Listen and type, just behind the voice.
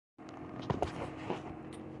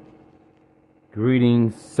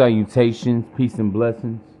Greetings, salutations, peace and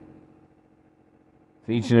blessings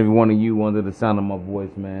to each and every one of you under the sound of my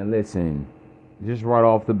voice, man. Listen, just right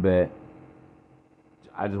off the bat,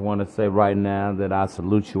 I just want to say right now that I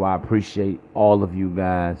salute you. I appreciate all of you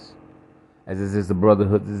guys. As this is the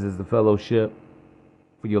brotherhood, this is the fellowship,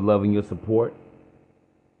 for your love and your support.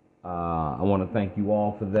 I want to thank you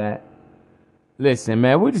all for that. Listen,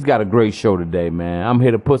 man, we just got a great show today, man. I'm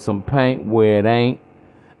here to put some paint where it ain't,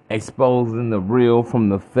 exposing the real from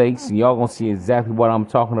the fakes, and y'all gonna see exactly what I'm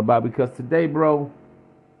talking about, because today, bro,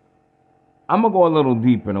 I'm gonna go a little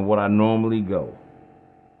deeper than what I normally go.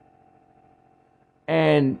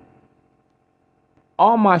 And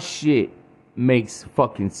all my shit makes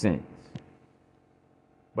fucking sense.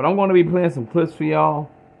 But I'm gonna be playing some clips for y'all.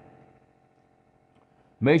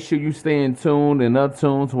 Make sure you stay in tune and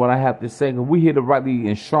attuned to what I have to say, because we here to rightly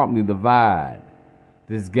and sharply divide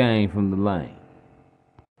this game from the lane.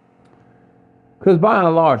 Because by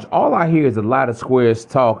and large, all I hear is a lot of squares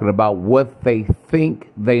talking about what they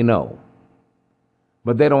think they know.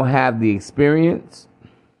 But they don't have the experience,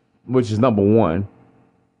 which is number one.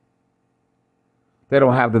 They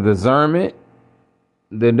don't have the discernment.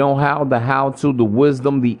 They don't have the how-to, the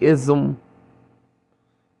wisdom, the ism,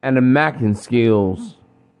 and the macking skills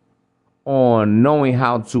on knowing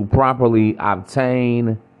how to properly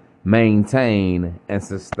obtain, maintain, and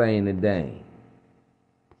sustain the game.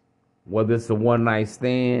 Whether it's a one-night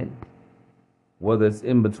stand, whether it's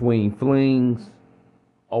in between flings,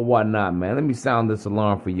 or whatnot, man. Let me sound this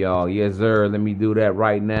alarm for y'all. Yes, sir. Let me do that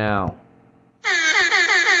right now.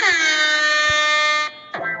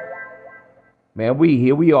 Man, we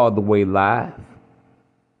here. We all the way live.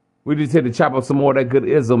 We just here to chop up some more of that good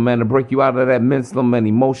ism, man, to break you out of that mental and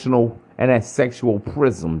emotional and that sexual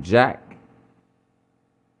prism, Jack.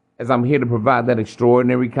 As I'm here to provide that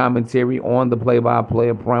extraordinary commentary on the play-by-play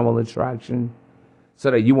of primal attraction,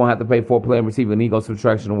 so that you won't have to pay for play and receive an ego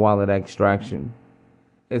subtraction and wallet extraction.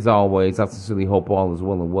 As always, I sincerely hope all is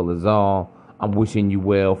well and well is all. I'm wishing you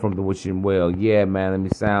well from the wishing well. Yeah, man, let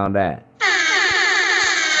me sound that.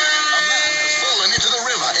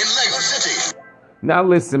 Now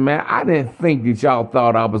listen, man, I didn't think that y'all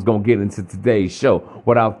thought I was going to get into today's show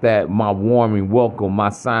without that, my warming welcome, my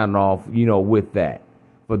sign off, with that.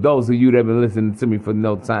 For those of you that have been listening to me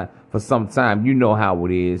for some time, you know how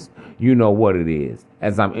it is. You know what it is.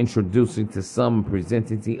 As I'm introducing to some,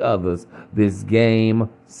 presenting to others, this game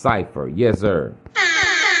cipher. Yes, sir.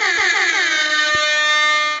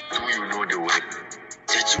 Do you know the way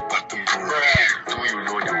that you got them brand? Do you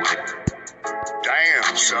know the way?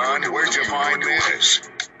 Damn, son, where'd you find this?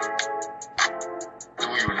 Do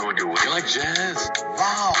you know the way? You like jazz?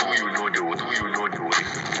 Wow. Do you know the way? Do you know the way?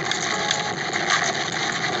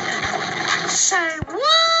 Say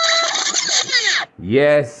what?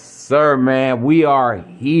 Yes, sir, man. We are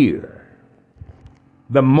here.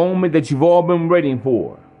 The moment that you've all been waiting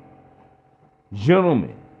for.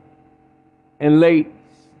 Gentlemen and ladies.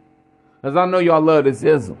 Because I know y'all love this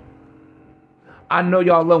ism. I know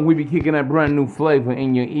y'all love when we be kicking that brand new flavor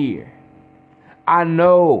in your ear. I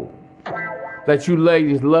know that you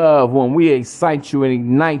ladies love when we excite you and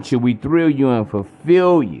ignite you. We thrill you and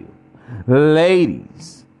fulfill you.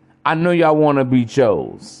 Ladies, I know y'all want to be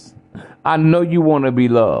chose. I know you want to be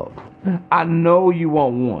loved. I know you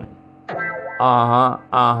want one.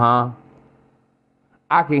 I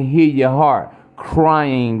can hear your heart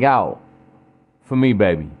crying out for me,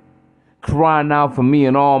 baby. Crying out for me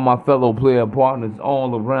and all my fellow player partners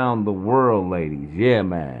all around the world, ladies. Yeah,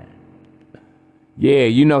 man. Yeah,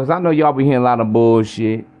 because I know y'all be hearing a lot of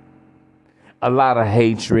bullshit. A lot of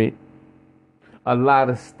hatred. A lot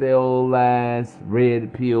of stale lies,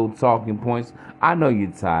 red pill talking points. I know you're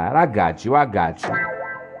tired. I got you.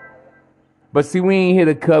 But see, we ain't here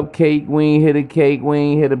to cupcake. We ain't here to cake. We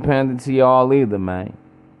ain't here to pander to y'all either, man.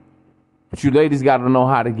 But you ladies got to know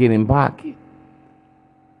how to get in pocket.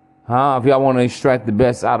 If y'all want to extract the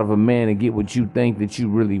best out of a man and get what you think that you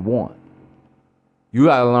really want. You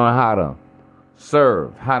got to learn how to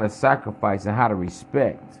serve, how to sacrifice, and how to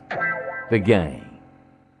respect the game.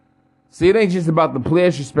 See, it ain't just about the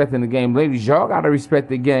players respecting the game. Ladies, y'all got to respect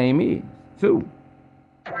the game too.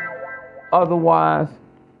 Otherwise,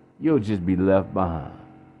 you'll just be left behind.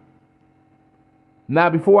 Now,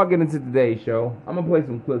 before I get into today's show, I'm going to play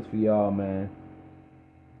some clips for y'all, man.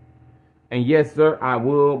 And yes, sir, I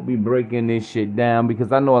will be breaking this shit down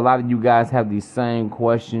because I know a lot of you guys have these same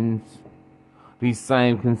questions, these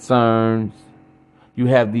same concerns. You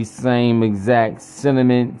have these same exact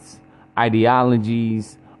sentiments,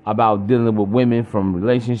 ideologies about dealing with women, from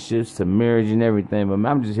relationships to marriage and everything. But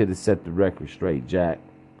I'm just here to set the record straight, Jack.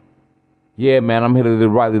 Yeah, man, I'm here to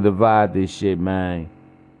rightly divide this shit, man.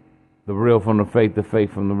 The real from the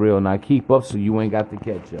fake from the real. Now keep up so you ain't got to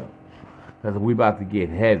catch up. Because we about to get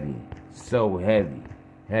heavy. So heavy.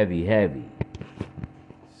 Heavy, heavy.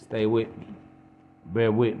 Stay with me.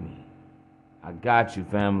 Bear with me. I got you,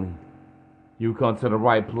 family. You come to the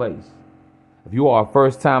right place. If you are a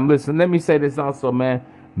first time listener, let me say this also, man.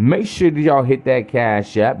 Make sure that y'all hit that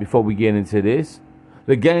Cash App before we get into this.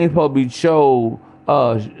 The game's supposed to be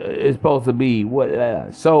it's supposed to be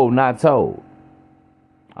sold, not told.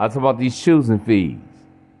 I talk about these choosing fees.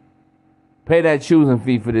 Pay that choosing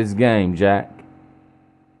fee for this game, Jack.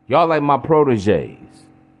 Y'all like my proteges.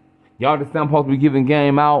 Y'all understand I'm supposed to be giving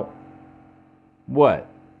game out? What?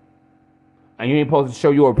 And you ain't supposed to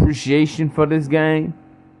show your appreciation for this game?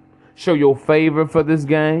 Show your favor for this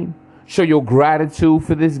game? Show your gratitude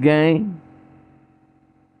for this game?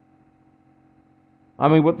 I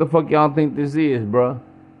mean, what the fuck y'all think this is, bruh?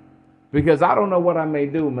 Because I don't know what I may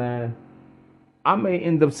do, man. I may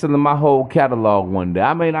end up selling my whole catalog one day.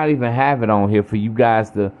 I may not even have it on here for you guys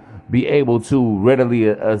to be able to readily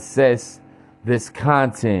assess this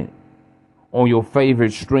content on your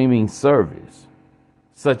favorite streaming service,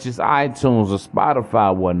 such as iTunes or Spotify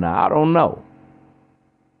or whatnot. I don't know.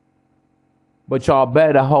 But y'all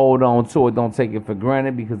better hold on to it. Don't take it for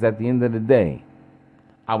granted, because at the end of the day,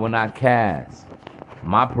 I will not cast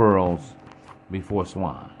my pearls before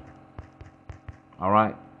swine. All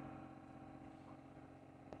right?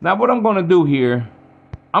 Now, what I'm going to do here,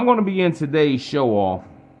 I'm going to begin today's show off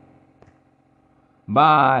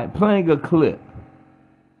by playing a clip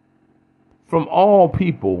from all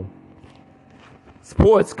people,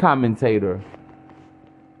 sports commentator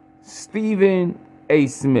Stephen A.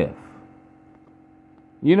 Smith.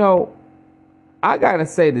 You know, I got to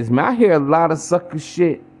say this, man. I hear a lot of sucker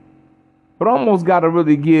shit, but I almost got to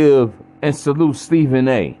really give and salute Stephen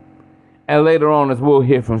A. And later on, as we'll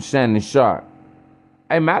hear from Shannon Sharp.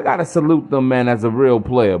 Hey, man, I got to salute them, man, as a real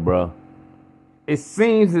player, bro. It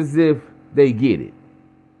seems as if they get it.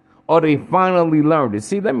 Or they finally learned it.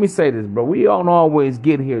 See, let me say this, bro. We don't always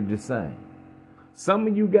get here the same. Some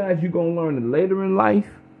of you guys, you're going to learn it later in life.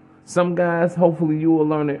 Some guys, hopefully you will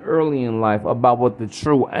learn it early in life about what the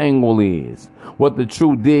true angle is, what the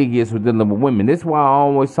true dig is with dealing with women. That's why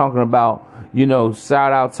I'm always talking about,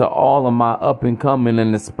 shout out to all of my up-and-coming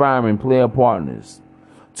and aspiring player partners,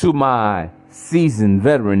 to my seasoned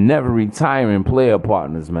veteran, never retiring player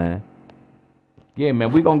partners, man. Yeah,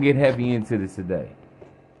 man, we're going to get heavy into this today.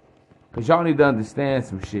 Because y'all need to understand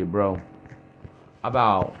some shit, bro,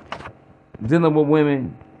 about dealing with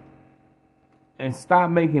women. And stop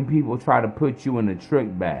making people try to put you in a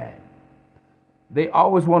trick bag. They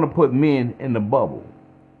always want to put men in the bubble,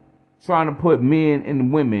 trying to put men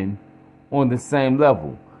and women on the same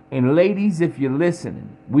level. And ladies, if you're listening,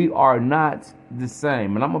 we are not the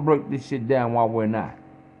same. And I'm going to break this shit down why we're not.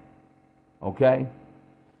 Okay?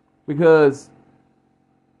 Because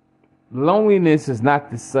loneliness is not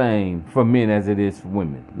the same for men as it is for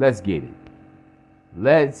women. Let's get it.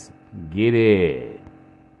 Let's get it.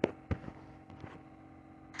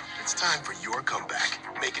 It's time for your comeback.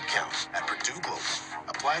 Make it count at Purdue Global.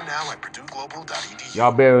 Apply now at purdueglobal.edu.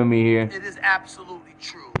 Y'all bear with me here. It is absolutely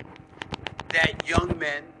true that young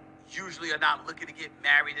men usually are not looking to get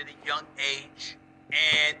married at a young age.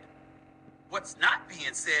 And what's not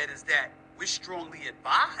being said is that we're strongly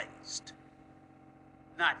advised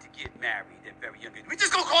not to get married at very young age. We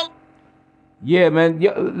just gonna call. Yeah, man.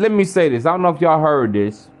 Let me say this. I don't know if y'all heard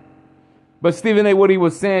this, but Stephen A., what he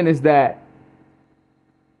was saying is that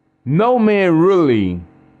no man really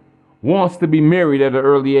wants to be married at an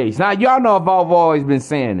early age. Now, y'all know I've always been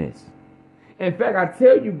saying this. In fact, I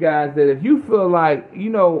tell you guys that if you feel like,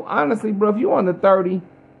 honestly, bro, if you're under 30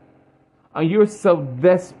 and you're so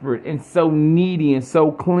desperate and so needy and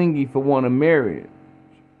so clingy for wanting marriage,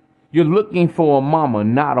 you're looking for a mama,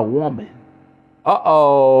 not a woman.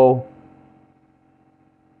 Uh-oh.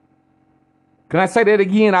 Can I say that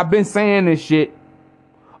again? I've been saying this shit.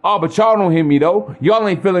 Oh, but y'all don't hear me, though. Y'all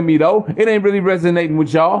ain't feeling me, though. It ain't really resonating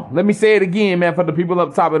with y'all. Let me say it again, man, for the people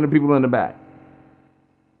up top and the people in the back.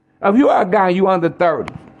 If you are a guy, you under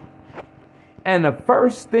 30, and the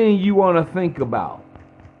first thing you want to think about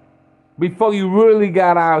before you really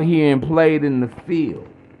got out here and played in the field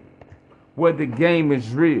where the game is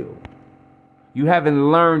real, you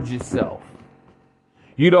haven't learned yourself.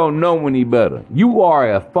 You don't know any better. You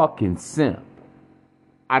are a fucking simp.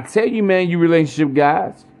 I tell you, man, you relationship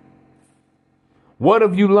guys, what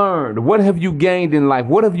have you learned? What have you gained in life?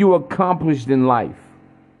 What have you accomplished in life?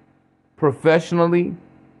 Professionally,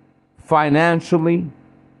 financially,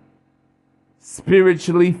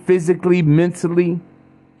 spiritually, physically, mentally.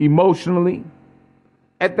 emotionally.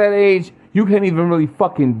 At that age, you can't even really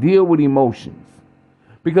fucking deal with emotions.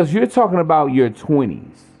 Because you're talking about your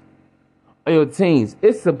 20s, or your teens.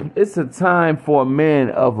 It's a time for a man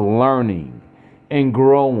of learning and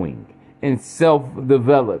growing and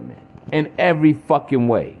self-development in every fucking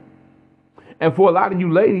way. And for a lot of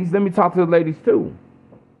you ladies, let me talk to the ladies too.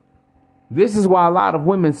 This is why a lot of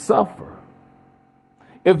women suffer.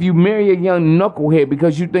 If you marry a young knucklehead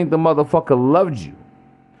because you think the motherfucker loved you,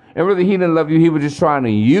 and really he didn't love you, he was just trying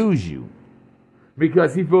to use you.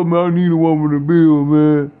 Because he felt, man, I need a woman to build,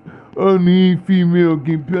 man. I need female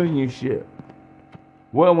companionship.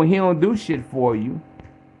 Well, when he don't do shit for you,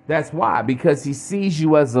 that's why. Because he sees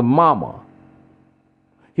you as a mama.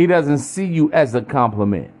 He doesn't see you as a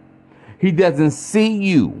compliment. He doesn't see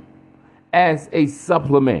you as a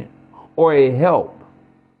supplement or a help.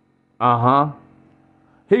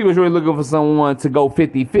 He was really looking for someone to go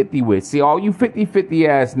 50-50 with. See, all you 50-50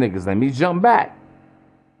 ass niggas, let me jump back.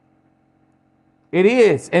 It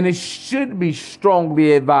is, and it should be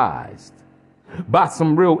strongly advised by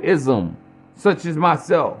some real ism, such as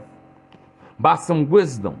myself, by some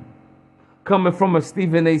wisdom, coming from a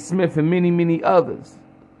Stephen A. Smith and many, many others,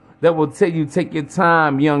 that will tell you, take your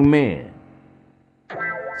time, young man.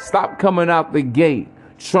 Stop coming out the gate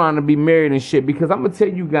trying to be married and shit, because I'm going to tell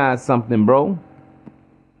you guys something, bro.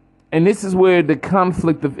 And this is where the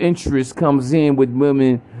conflict of interest comes in with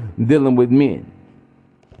women dealing with men.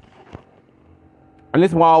 And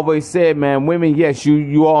this is why I always said, man, women, yes,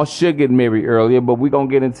 you all should get married earlier, but we're going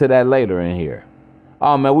to get into that later in here.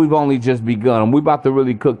 Oh, man, we've only just begun. We're about to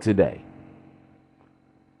really cook today.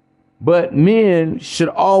 But men should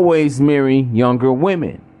always marry younger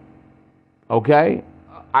women. Okay?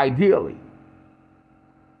 Ideally.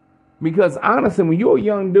 Because honestly, when you're a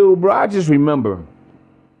young dude, bro, I just remember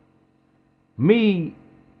me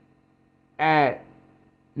at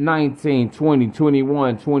 19, 20,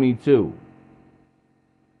 21, 22.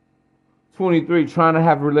 23, trying to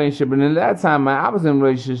have a relationship. And at that time, man, I was in a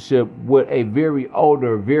relationship with a very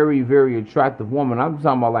older, very, very attractive woman. I'm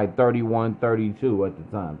talking about like 31, 32 at the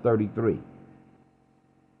time, 33.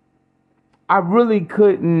 I really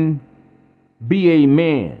couldn't be a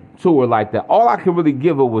man to her like that. All I could really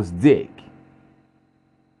give her was dick.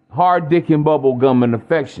 Hard dick and bubble gum and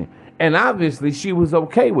affection. And obviously, she was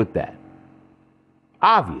okay with that.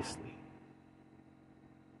 Obviously.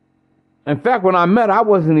 In fact, when I met her, I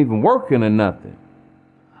wasn't even working or nothing.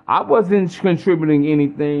 I wasn't contributing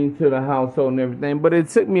anything to the household and everything, but it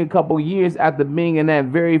took me a couple years after being in that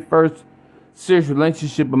very first serious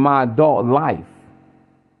relationship in my adult life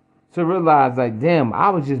to realize, like, damn,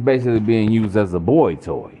 I was just basically being used as a boy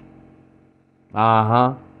toy.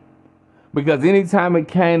 Because anytime it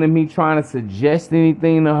came to me trying to suggest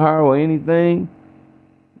anything to her or anything,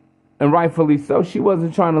 and rightfully so, she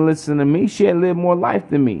wasn't trying to listen to me. She had lived more life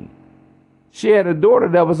than me. She had a daughter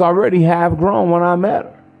that was already half grown when I met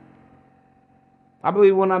her. I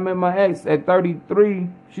believe when I met my ex at 33,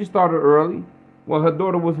 she started early. Well, her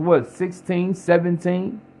daughter was what, 16,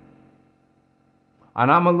 17?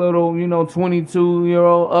 And I'm a little,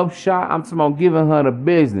 22-year-old upshot. I'm talking about giving her the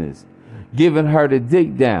business, giving her the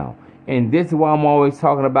dick down. And this is why I'm always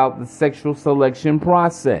talking about the sexual selection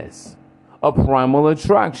process of primal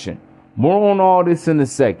attraction. More on all this in a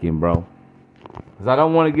second, bro. Because I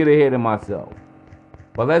don't want to get ahead of myself.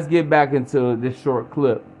 But let's get back into this short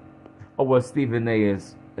clip of what Stephen A.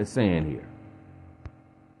 is saying here.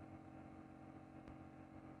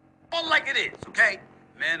 All like it is, okay?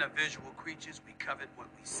 Men are visual creatures. We covet what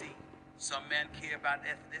we see. Some men care about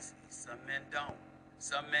ethnicity. Some men don't.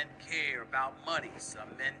 Some men care about money. Some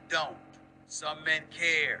men don't. Some men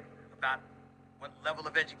care about what level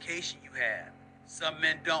of education you have. Some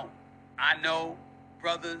men don't. I know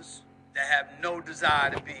brothers that have no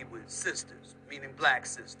desire to be with sisters, meaning black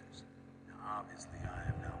sisters. Now, obviously, I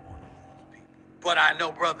am not one of those people. But I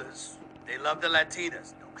know brothers, they love the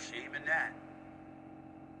Latinas. No shame in that.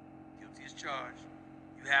 Guilty as charged.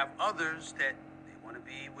 You have others that they want to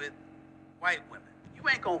be with white women. You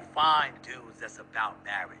ain't gonna find dudes that's about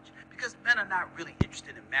marriage, because men are not really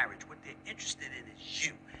interested in marriage. What they're interested in is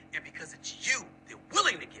you. And because it's you, they're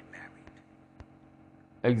willing to get married.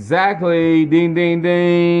 Exactly. Ding, ding,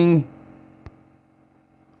 ding.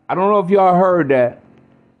 I don't know if y'all heard that.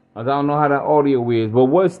 I don't know how that audio is. But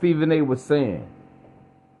what Stephen A. was saying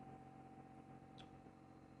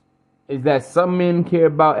is that some men care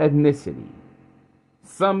about ethnicity.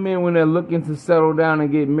 Some men, when they're looking to settle down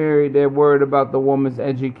and get married, they're worried about the woman's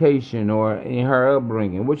education or in her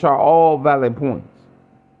upbringing, which are all valid points.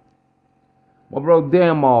 Well, bro,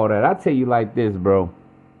 damn all that. I tell you like this, bro.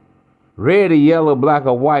 Red or yellow, black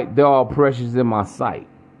or white, they're all precious in my sight.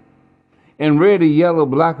 in red or yellow,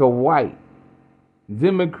 black or white,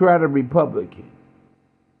 Democrat or Republican,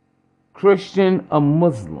 Christian or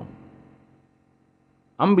Muslim.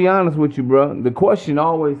 I'm gonna be honest with you, bro. The question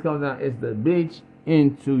always comes down, is the bitch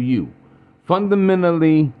into you?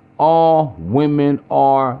 Fundamentally, all women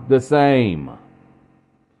are the same.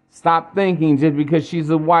 Stop thinking just because she's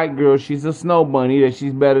a white girl, she's a snow bunny, that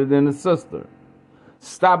she's better than a sister.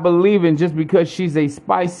 Stop believing just because she's a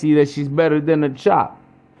spicy that she's better than a chop.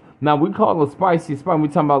 Now, we call her spicy, we talking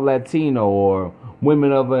about Latino or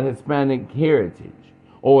women of a Hispanic heritage.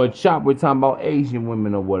 Or a chop, we're talking about Asian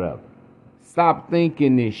women or whatever. Stop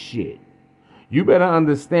thinking this shit. You better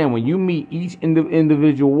understand, when you meet each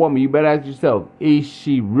individual woman, you better ask yourself, is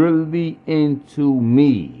she really into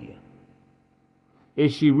me?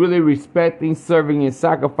 Is she really respecting, serving, and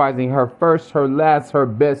sacrificing her first, her last, her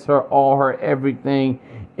best, her all, her everything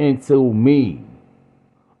into me?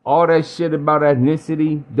 All that shit about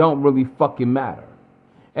ethnicity don't really fucking matter.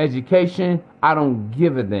 Education, I don't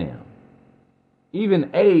give a damn. Even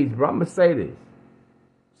age, bro, I'm going to say this.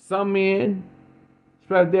 Some men,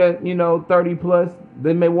 especially that, 30 plus,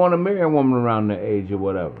 they may want to marry a woman around their age or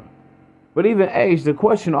whatever. But even age, the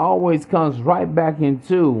question always comes right back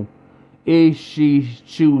into, is she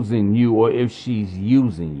choosing you or if she's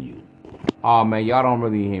using you? Oh, man, y'all don't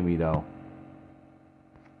really hear me, though.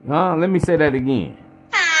 Let me say that again.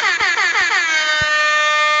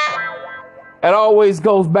 It always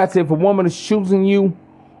goes back to if a woman is choosing you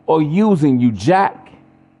or using you, Jack.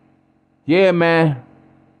 Yeah, man.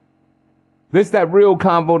 This that real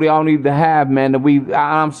convo that y'all need to have, man, that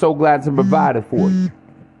I'm so glad to provide it for you.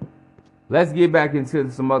 Let's get back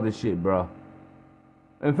into some other shit, bro.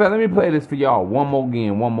 In fact, let me play this for y'all one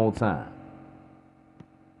more time.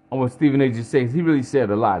 On what Stephen A. just says. He really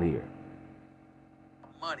said a lot here.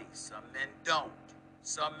 Money, some men don't.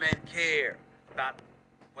 Some men care about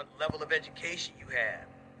what level of education you have.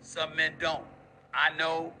 Some men don't. I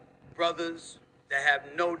know brothers that have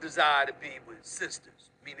no desire to be with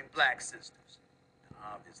sisters, meaning black sisters.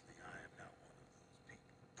 Obviously, I am not one of those people.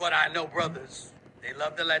 But I know brothers, they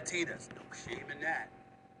love the Latinas. No shame in that.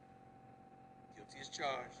 Guilty as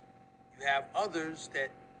charged. You have others that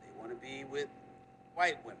they want to be with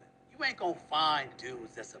white women. You ain't gonna find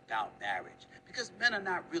dudes that's about marriage, because men are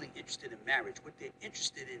not really interested in marriage. What they're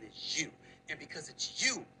interested in is you. And because it's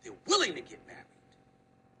you, they're willing to get married.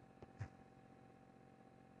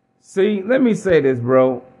 See, let me say this,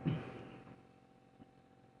 bro.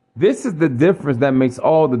 This is the difference that makes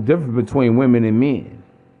all the difference between women and men.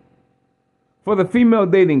 For the female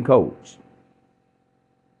dating coach,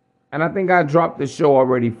 and I think I dropped the show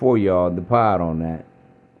already for y'all, the pod on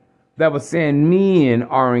that was saying men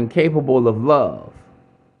are incapable of love.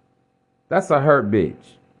 That's a hurt bitch.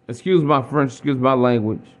 Excuse my French, excuse my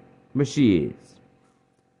language, but she is.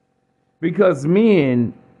 Because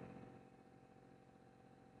men,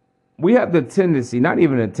 we have the tendency, not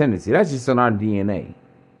even a tendency, that's just in our DNA.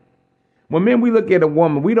 When men, we look at a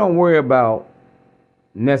woman, we don't worry about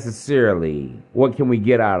necessarily what can we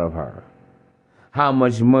get out of her, how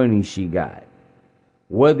much money she got,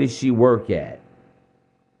 where does she work at.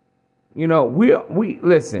 We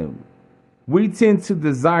listen. We tend to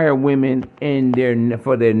desire women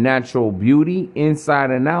for their natural beauty,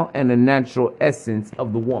 inside and out, and the natural essence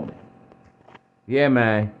of the woman. Yeah,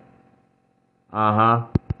 man. Uh-huh.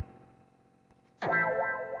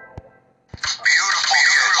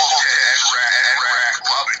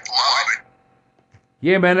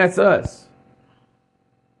 Yeah, man, that's us.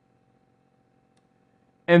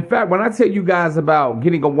 In fact, when I tell you guys about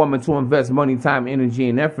getting a woman to invest money, time, energy,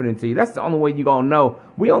 and effort into you, that's the only way you're going to know.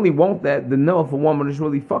 We only want that to know if a woman is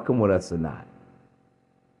really fucking with us or not.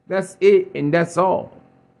 That's it, and that's all.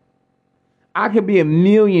 I could be a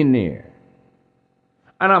millionaire,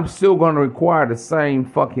 and I'm still going to require the same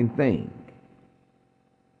fucking thing.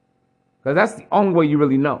 Because that's the only way you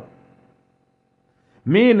really know.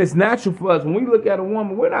 Men, it's natural for us. When we look at a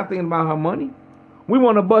woman, we're not thinking about her money. We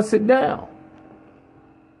want to bust it down.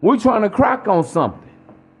 We're trying to crack on something.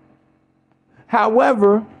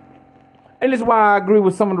 However, and this is why I agree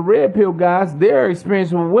with some of the red pill guys, their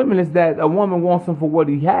experience with women is that a woman wants him for what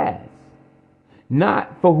he has,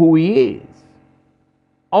 not for who he is.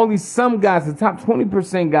 Only some guys, the top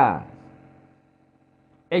 20% guys,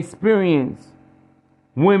 experience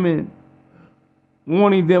women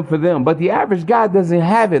wanting them for them. But the average guy doesn't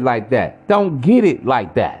have it like that. Don't get it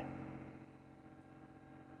like that.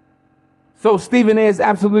 So Stephen A. is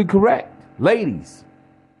absolutely correct. Ladies,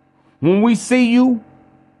 when we see you,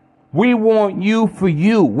 we want you for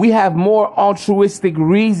you. We have more altruistic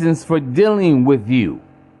reasons for dealing with you.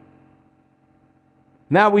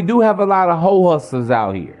 Now, we do have a lot of hoe hustlers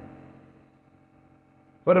out here.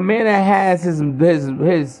 But a man that has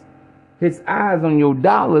his eyes on your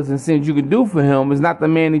dollars and seeing what you can do for him is not the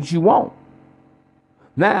man that you want.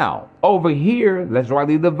 Now, over here, let's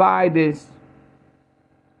rightly divide this.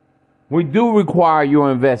 We do require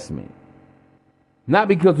your investment. Not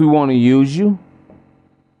because we want to use you.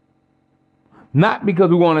 Not because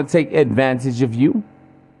we want to take advantage of you.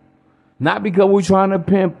 Not because we're trying to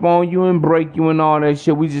pimp on you and break you and all that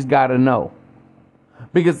shit. We just got to know.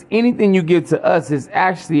 Because anything you give to us is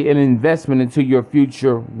actually an investment into your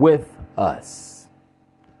future with us.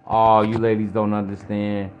 Oh, you ladies don't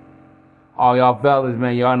understand. All y'all fellas,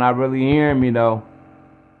 man, y'all not really hearing me, though.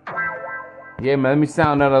 Yeah, man, let me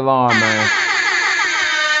sound that alarm, man.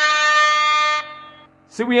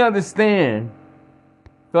 See, we understand,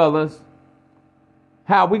 fellas,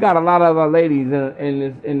 how we got a lot of our ladies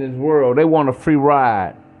in this world. They want a free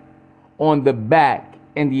ride on the back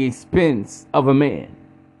and the expense of a man.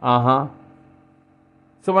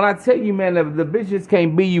 So when I tell you, man, that the bitches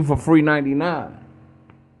can't be you for free 99,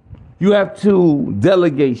 you have to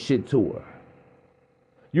delegate shit to her.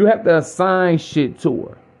 You have to assign shit to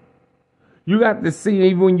her. You got to see,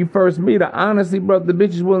 even when you first meet her, honestly, bro, the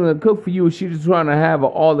bitch is willing to cook for you. She's just trying to have an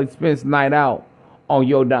all-expense night out on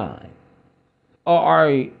your dime.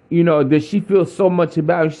 Or, you know, does she feel so much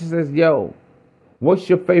about it? She says, yo, what's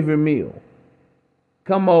your favorite meal?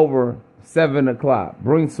 Come over 7 o'clock.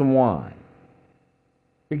 Bring some wine.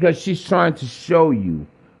 Because she's trying to show you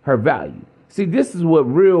her value. See, this is what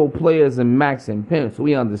real players and max and pimps,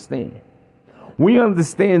 we understand. We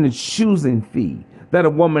understand the choosing fee that a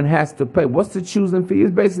woman has to pay. What's the choosing fee?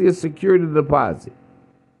 It's basically a security deposit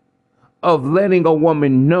of letting a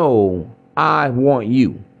woman know, I want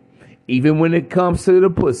you. Even when it comes to the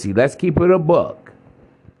pussy, let's keep it a buck.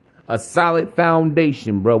 A solid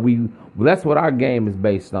foundation, bro. That's what our game is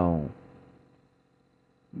based on.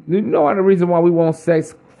 You know the reason why we want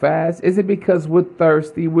sex fast? Is it because we're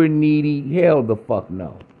thirsty, we're needy? Hell the fuck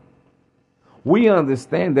no. We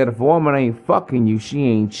understand that if a woman ain't fucking you, she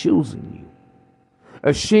ain't choosing you.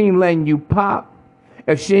 If she ain't letting you pop,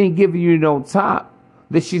 if she ain't giving you no top,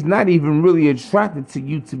 then she's not even really attracted to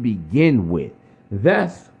you to begin with.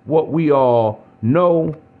 That's what we all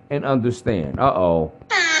know and understand. Uh-oh.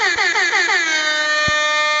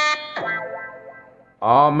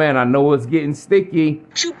 Oh, man, I know it's getting sticky.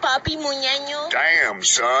 Damn,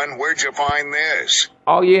 son, where'd you find this?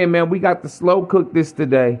 Oh, yeah, man, we got to slow cook this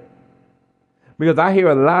today. Because I hear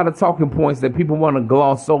a lot of talking points that people want to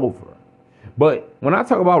gloss over. But when I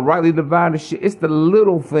talk about rightly divided shit, it's the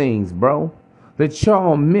little things, bro, that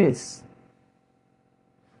y'all miss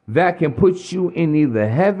that can put you in either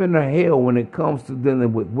heaven or hell when it comes to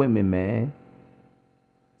dealing with women, man.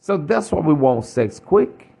 So that's why we want sex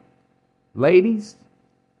quick. Ladies,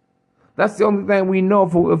 that's the only thing we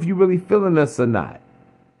know if you really feeling us or not.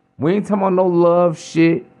 We ain't talking about no love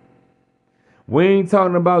shit. We ain't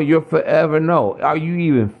talking about your forever. No. Are you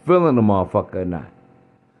even feeling the motherfucker or not?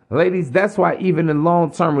 Ladies, that's why even in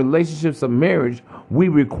long-term relationships or marriage, we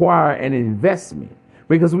require an investment.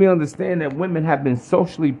 Because we understand that women have been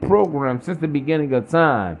socially programmed since the beginning of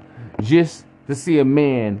time just to see a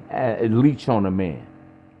man leech on a man.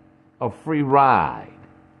 A free ride.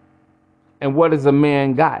 And what has a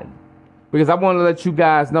man gotten? Because I want to let you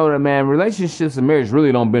guys know that, man, relationships and marriage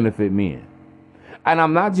really don't benefit men. And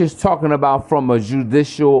I'm not just talking about from a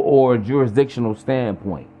judicial or jurisdictional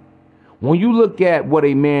standpoint. When you look at what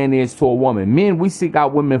a man is to a woman, men, we seek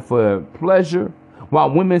out women for pleasure,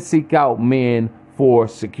 while women seek out men for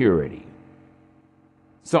security.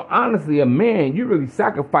 So honestly, a man, you're really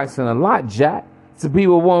sacrificing a lot, Jack, to be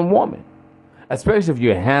with one woman. Especially if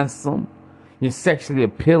you're handsome, you're sexually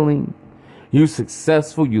appealing, you're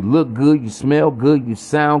successful, you look good, you smell good, you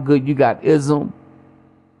sound good, you got ism.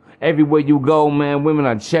 Everywhere you go, man, women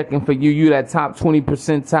are checking for you. You that top 20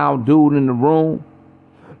 percentile dude in the room.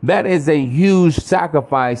 That is a huge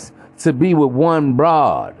sacrifice to be with one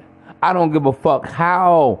broad. I don't give a fuck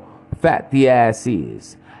how fat the ass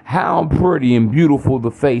is, how pretty and beautiful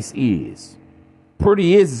the face is.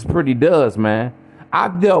 Pretty is as pretty does, man.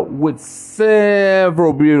 I've dealt with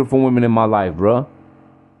several beautiful women in my life, bro.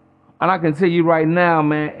 And I can tell you right now,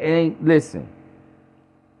 man, listen,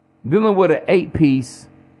 dealing with an 8-piece,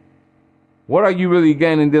 what are you really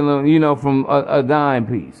gaining dealing, from a dime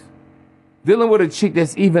piece? Dealing with a chick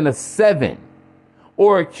that's even a 7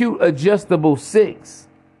 or a cute adjustable 6.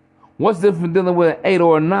 What's different from dealing with an 8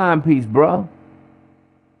 or a 9-piece, bro?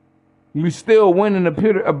 You still winning a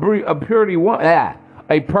pretty woman.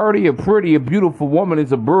 A pretty, a beautiful woman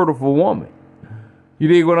is a beautiful woman. You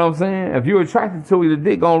dig what I'm saying? If you're attracted to her, the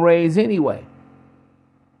dick gonna raise anyway.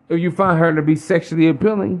 If you find her to be sexually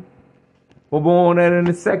appealing, We'll go on that in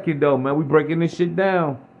a second, though, man. We breaking this shit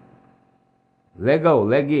down. Let go.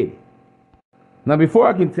 Let get it. Now, before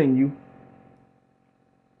I continue,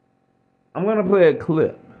 I'm going to play a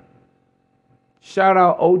clip. Shout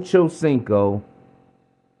out Ocho Cinco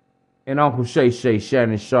and Uncle Shay,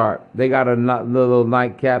 Shannon Sharp. They got a little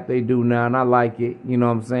nightcap they do now, and I like it. You know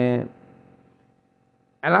what I'm saying?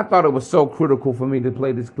 And I thought it was so critical for me to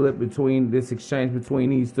play this clip this exchange between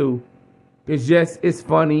these two. It's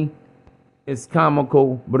funny, it's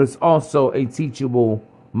comical, but it's also a teachable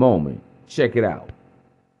moment. Check it out.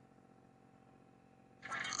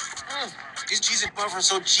 These cheesy puffs are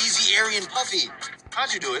so cheesy, airy, and puffy.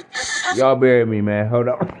 How'd you do it? Y'all bear with me, man. Hold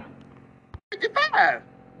on. 55.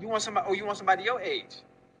 You want somebody? Oh, you want somebody your age?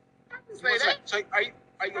 I didn't say that. So are you?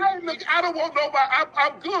 I don't want nobody.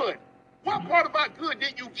 I'm good. What part about good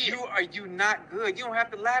did you get? You not good. You don't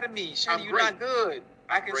have to lie to me. Shay, I'm you're great. not good.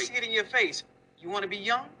 I can Great. see it in your face. You want to be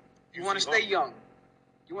young? You want to stay young?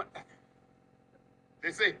 You want?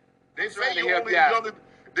 They say trying to you help only you as out. young as,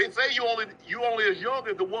 they say you only as young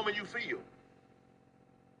as the woman you feel.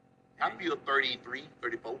 I feel 33,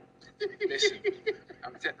 34. Listen,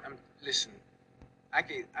 listen. I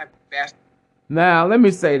fast. Now, let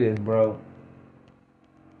me say this, bro.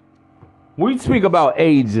 We speak about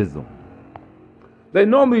ageism. They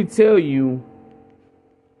normally tell you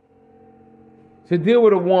to deal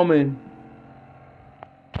with a woman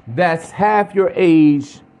that's half your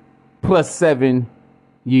age plus 7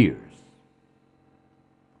 years.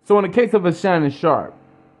 So in the case of a Shannon Sharp,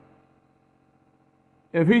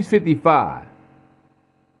 if he's 55,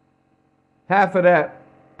 half of that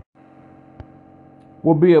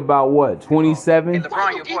will be about what, 27? Hey,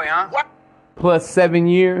 LeBron, your boy, huh? What? Plus 7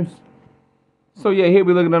 years. So yeah, here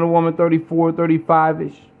we looking at a woman 34,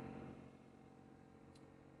 35-ish.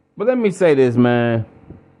 But let me say this, man.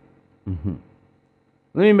 Let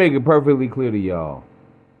me make it perfectly clear to y'all.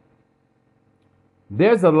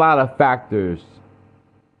 There's a lot of factors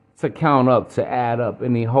to count up, to add up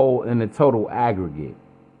in the total aggregate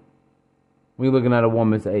when you're looking at a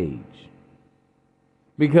woman's age.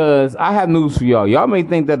 Because I have news for y'all. Y'all may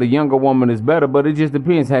think that a younger woman is better, but it just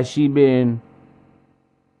depends. Has she been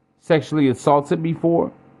sexually assaulted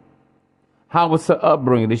before? How was her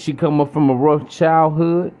upbringing? Did she come up from a rough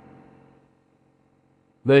childhood?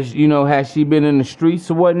 Has she been in the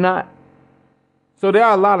streets or whatnot? So there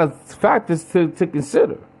are a lot of factors to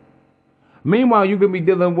consider. Meanwhile, you could be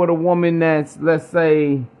dealing with a woman that's, let's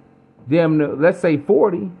say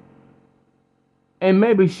 40, and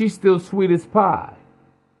maybe she's still sweet as pie.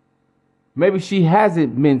 Maybe she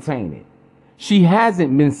hasn't been tainted. She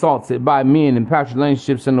hasn't been salted by men in past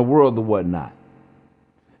relationships in the world or whatnot.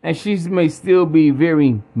 And she may still be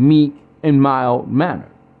very meek and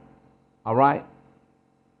mild-mannered. All right?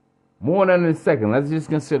 More than a second. Let's just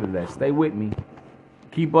consider that. Stay with me.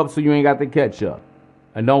 Keep up so you ain't got to catch up.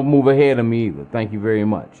 And don't move ahead of me either. Thank you very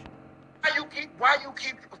much. Why you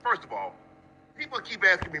keep, first of all, people keep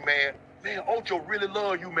asking me, man, Ocho really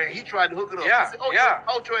love you, man. He tried to hook it up. Yeah, I said,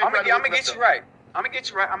 Ocho ain't I'm trying to gonna hook get it you up. right. I'm gonna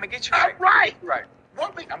get you right. Right. I'm gonna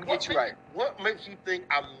get you right. What makes you think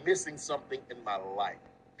I'm missing something in my life?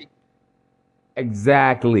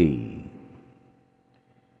 Exactly.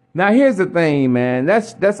 Now here's the thing, man.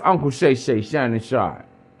 That's Uncle Shay, Shannon Sharp.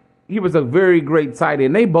 He was a very great tight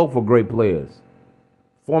end. They both were great players.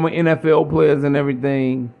 Former NFL players and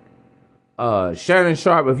everything. Shannon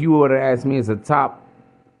Sharp, if you were to ask me, is a top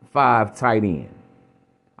 5 tight end.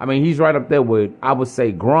 I mean, he's right up there with, I would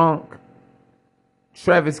say, Gronk,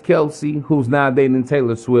 Travis Kelce, who's now dating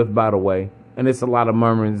Taylor Swift, by the way. And it's a lot of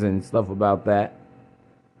murmurings and stuff about that.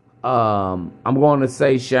 I'm going to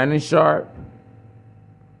say Shannon Sharp.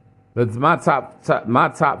 That's my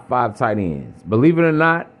top 5 tight ends. Believe it or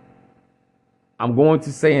not, I'm going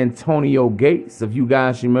to say Antonio Gates, if you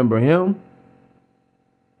guys remember him.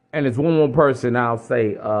 And it's one more person I'll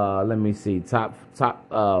say. Let me see. Top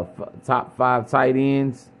 5 tight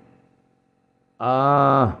ends.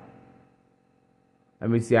 Let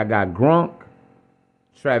me see. I got Gronk,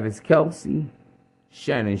 Travis Kelce,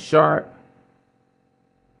 Shannon Sharp,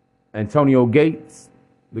 Antonio Gates,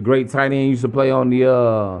 the great tight end used to play on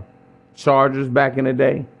the Chargers back in the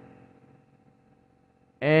day.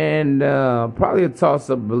 And probably a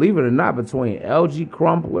toss-up, believe it or not, between LG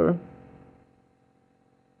Crumpler.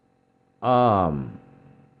 Wow,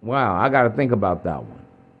 I got to think about that one.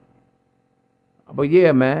 But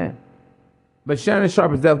yeah, man. But Shannon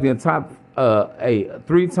Sharp is definitely a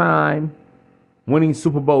 3-time winning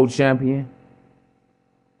Super Bowl champion,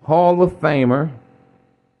 Hall of Famer.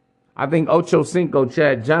 I think Ocho Cinco,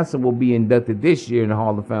 Chad Johnson, will be inducted this year in the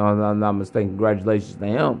Hall of Fame. If I'm not mistaken. Congratulations to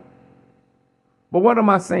him. But what am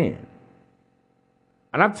I saying?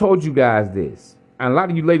 And I've told you guys this, and a lot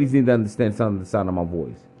of you ladies need to understand something the sound of my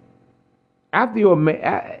voice. After you're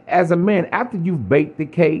as a man, after you've baked the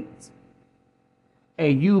cakes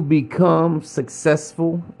and you become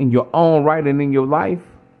successful in your own right and in your life,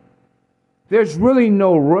 there's really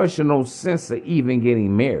no rush or no sense of even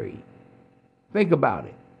getting married. Think about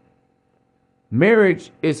it.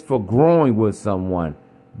 Marriage is for growing with someone,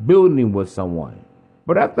 building with someone.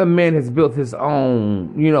 But after a man has built his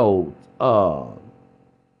own,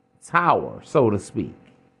 tower, so to speak,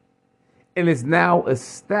 and is now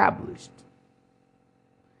established,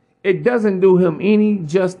 it doesn't do him any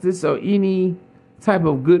justice or any type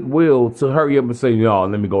of goodwill to hurry up and say, no,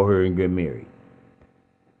 let me go here and get married.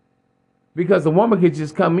 Because the woman could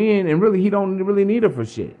just come in and really, he don't really need her for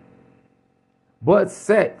shit. But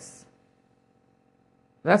sex.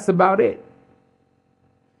 That's about it.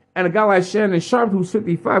 And a guy like Shannon Sharp, who's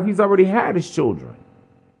 55, he's already had his children.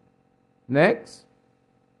 Next.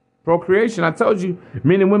 Procreation. I told you,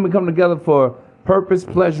 men and women come together for purpose,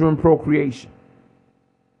 pleasure, and procreation.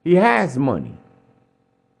 He has money.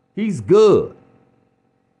 He's good.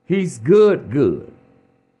 He's good.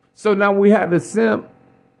 So now we have the simp,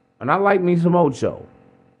 and I like me some Ocho.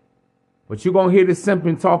 But you're going to hear the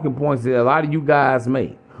simping talking points that a lot of you guys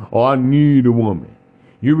make. Oh, I need a woman.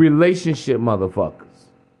 You relationship motherfuckers.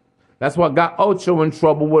 That's what got Ocho in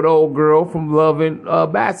trouble with old girl from loving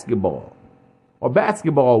basketball. Or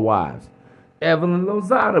Basketball Wives. Evelyn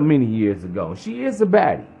Lozada many years ago. She is a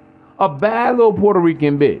baddie. A bad little Puerto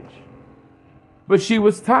Rican bitch. But she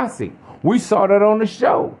was toxic. We saw that on the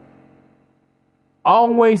show.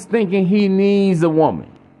 Always thinking he needs a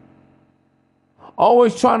woman.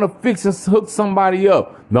 Always trying to fix and hook somebody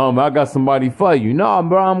up. No, man, I got somebody for you. No,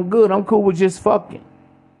 bro, I'm good. I'm cool with just fucking.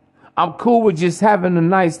 I'm cool with just having a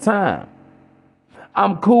nice time.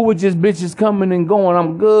 I'm cool with just bitches coming and going.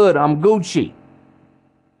 I'm good. I'm Gucci.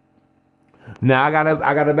 Now, I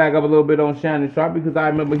gotta back up a little bit on Shannon Sharp because I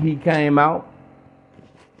remember he came out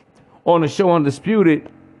on the show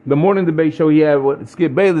Undisputed, the morning debate show he had with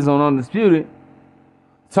Skip Bayless on Undisputed,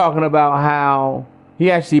 talking about how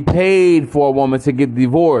he actually paid for a woman to get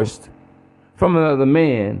divorced from another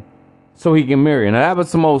man so he can marry her. Now, that was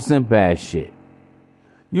some old simp ass shit.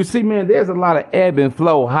 You see, man, there's a lot of ebb and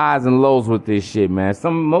flow, highs and lows with this shit, man.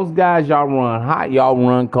 Most guys, y'all run hot, y'all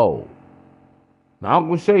run cold. Now,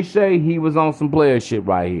 Uncle Shay, he was on some player shit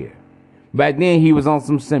right here. Back then, he was on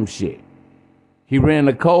some simp shit. He ran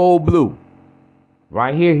the cold blue.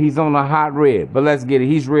 Right here, he's on the hot red. But let's get it.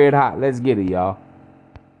 He's red hot. Let's get it, y'all.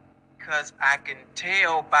 Because I can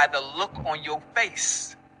tell by the look on your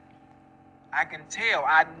face. I can tell.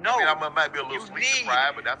 I know. I might be a little sleep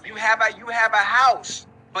deprived, but that's you have a house,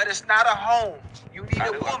 but it's not a home. You need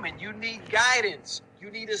a woman. You need guidance.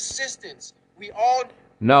 You need assistance. We all.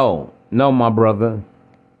 No, my brother.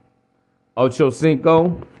 Ocho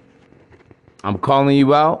Cinco, I'm calling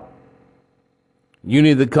you out. You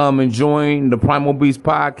need to come and join the Primal Beast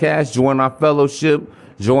podcast, join our fellowship,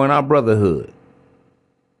 join our brotherhood.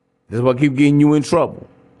 This is what keep getting you in trouble.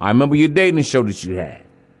 I remember your dating show that you had.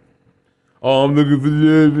 Oh, I'm looking for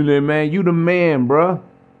love in there, man. You the man, bruh.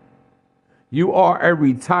 You are a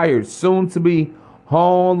retired, soon-to-be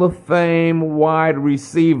Hall of Fame wide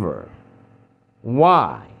receiver.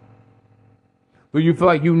 Why? Do you feel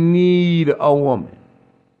like you need a woman?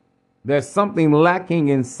 There's something lacking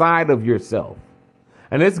inside of yourself.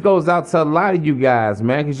 And this goes out to a lot of you guys,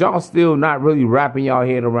 man, because y'all still not really wrapping y'all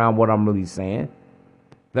head around what I'm really saying.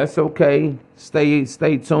 That's okay. Stay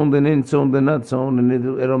tuned and in tuned and untuned,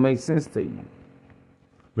 and it'll make sense to you.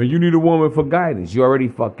 But you need a woman for guidance. You're already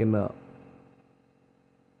fucking up.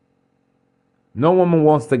 No woman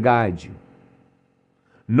wants to guide you.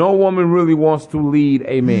 No woman really wants to lead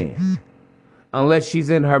a man unless she's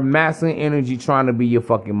in her masculine energy trying to be your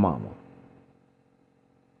fucking mama.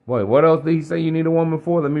 Wait, what else did he say you need a woman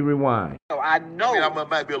for? Let me rewind. I know. I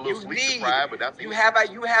might be a little sleep deprived, but that's you have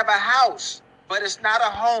a house, but it's not a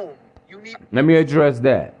home. You need. Let me address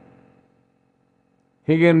that.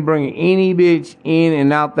 He can bring any bitch in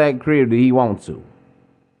and out that crib that he wants to.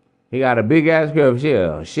 He got a big ass crib.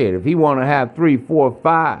 Yeah, shit. If he want to have 3, 4,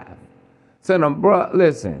 5. Tell them, bro,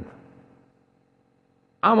 listen.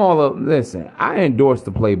 Listen, I endorse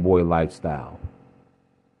the Playboy lifestyle.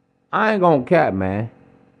 I ain't gonna cap, man.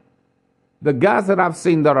 The guys that I've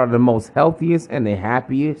seen that are the most healthiest and the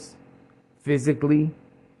happiest, physically,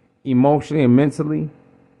 emotionally, and mentally,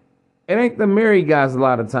 it ain't the married guys a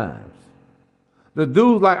lot of times. The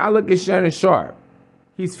dudes, like, I look at Shannon Sharp.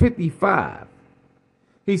 He's 55.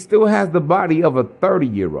 He still has the body of a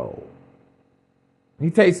 30-year-old. He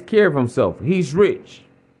takes care of himself. He's rich.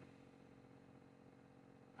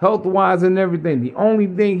 health-wise and everything. The only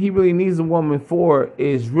thing he really needs a woman for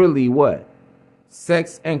is really what?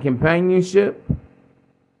 Sex and companionship.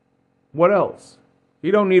 What else?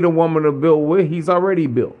 He don't need a woman to build with. He's already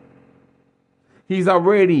built. He's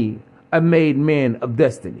already a made man of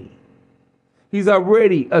destiny. He's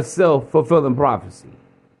already a self-fulfilling prophecy.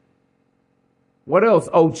 What else,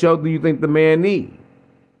 Ocho, do you think the man needs?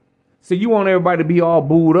 So you want everybody to be all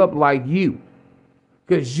booed up like you.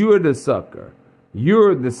 Because you're the sucker.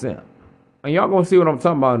 You're the simp. And y'all gonna see what I'm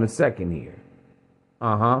talking about in a second here.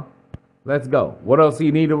 Uh-huh. Let's go. What else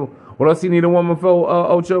he need a woman for,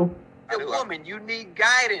 Ocho? A woman, you need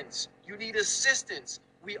guidance. You need assistance.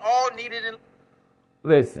 We all need it in.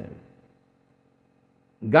 Listen.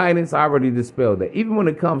 Guidance, I already dispelled that. Even when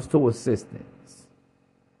it comes to assistance,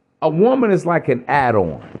 a woman is like an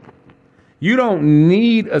add-on. You don't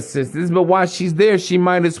need assistance, but while she's there, she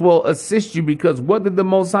might as well assist you, because what did the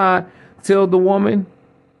Most High tell the woman?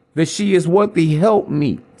 That she is what? The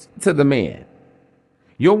helpmeet to the man.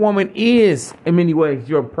 Your woman is, in many ways,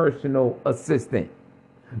 your personal assistant.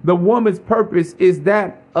 The woman's purpose is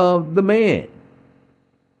that of the man.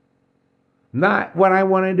 Not what I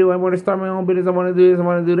want to do. I want to start my own business. I want to do this. I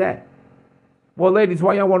want to do that. Well, ladies,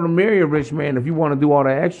 why y'all want to marry a rich man if you want to do all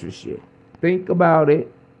that extra shit? Think about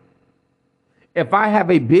it. If I have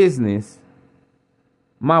a business,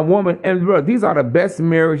 my woman, and bro, these are the best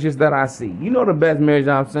marriages that I see. You know the best marriage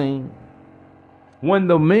I've seen? When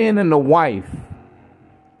the man and the wife,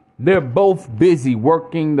 they're both busy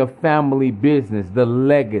working the family business, the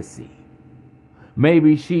legacy.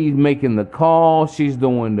 Maybe she's making the call. She's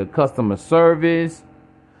doing the customer service.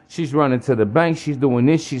 She's running to the bank. She's doing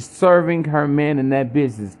this. She's serving her man in that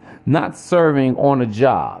business, not serving on a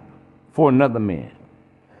job for another man,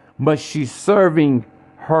 but she's serving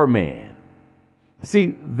her man.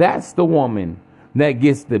 See, that's the woman that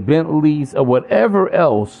gets the Bentleys or whatever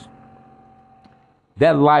else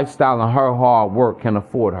that lifestyle and her hard work can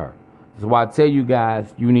afford her. That's why I tell you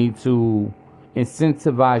guys, you need to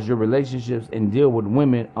incentivize your relationships and deal with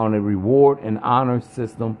women on a reward and honor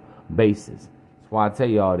system basis. That's why I tell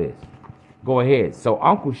you all this. Go ahead. So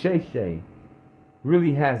Uncle Shay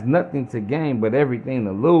really has nothing to gain but everything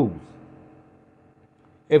to lose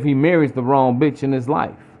if he marries the wrong bitch in his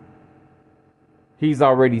life. He's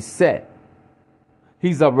already set.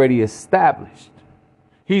 He's already established.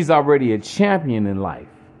 He's already a champion in life,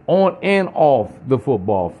 on and off the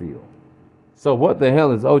football field. So what the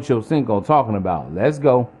hell is Ocho Cinco talking about? Let's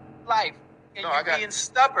go. Life, and you're being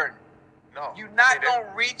stubborn. No. You're not going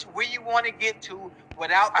to reach where you want to get to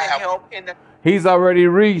without the help in the... He's already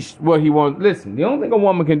reached what he wants. Listen, the only thing a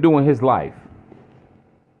woman can do in his life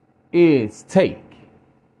is take,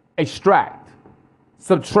 extract,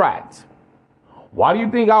 subtract. Why do you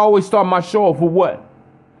think I always start my show off with what?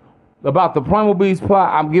 About the Primal Beast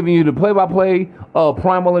plot. I'm giving you the play-by-play of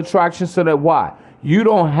Primal Attraction so that why? You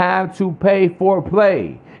don't have to pay for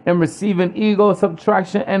play and receive an ego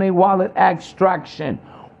subtraction and a wallet extraction.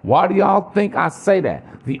 Why do y'all think I say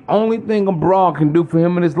that? The only thing a broad can do for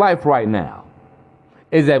him in his life right now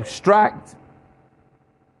is abstract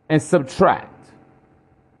and subtract.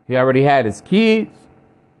 He already had his kids.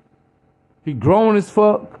 He grown as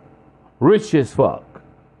fuck, rich as fuck,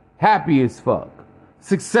 happy as fuck,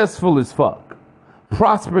 successful as fuck,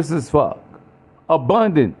 prosperous as fuck,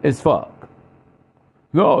 abundant as fuck.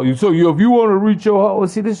 No, if you want to reach your hoe,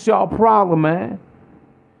 see, this is y'all problem, man.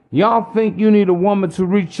 Y'all think you need a woman to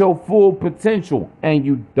reach your full potential, and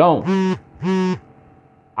you don't.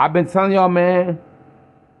 I've been telling y'all, man,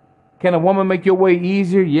 can a woman make your way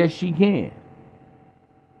easier? Yes, she can.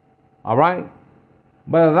 All right?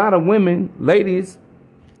 But a lot of women, ladies,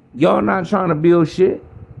 y'all not trying to build shit.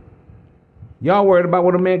 Y'all worried about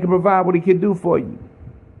what a man can provide, what he can do for you.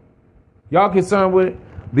 Y'all concerned with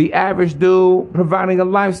the average dude providing a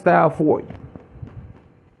lifestyle for you.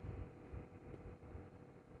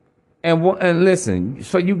 And listen,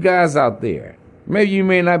 so you guys out there, maybe you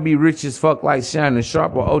may not be rich as fuck like Shannon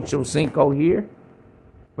Sharp or Ocho Cinco here,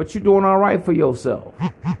 but you're doing all right for yourself.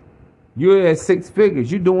 You're at 6 figures.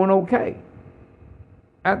 You're doing okay.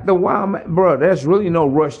 After a while, bro, there's really no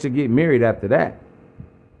rush to get married after that.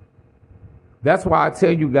 That's why I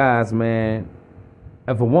tell you guys, man,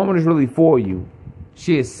 if a woman is really for you,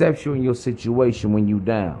 she accepts you in your situation when you're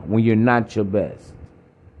down, when you're not your best,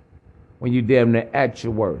 when you're damn near at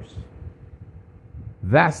your worst.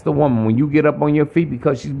 That's the woman when you get up on your feet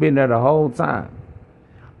because she's been there the whole time.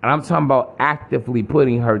 And I'm talking about actively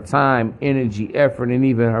putting her time, energy, effort, and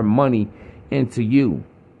even her money into you.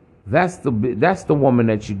 That's the woman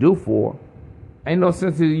that you do for. Ain't no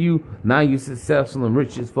sense in you, now you successful and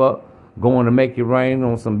rich as fuck, going to make it rain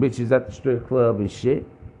on some bitches at the strip club and shit.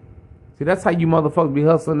 See, that's how you motherfuckers be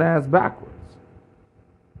hustling ass backwards.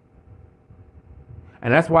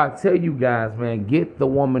 And that's why I tell you guys, man, get the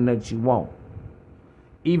woman that you want.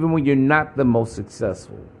 Even when you're not the most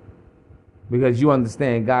successful. Because you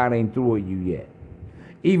understand God ain't through with you yet.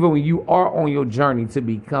 Even when you are on your journey to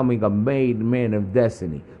becoming a made man of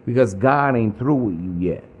destiny. Because God ain't through with you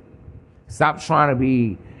yet. Stop trying to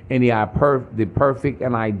be in the perfect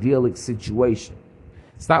and idyllic situation.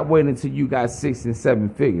 Stop waiting until you got 6 and 7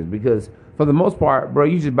 figures. Because for the most part, bro,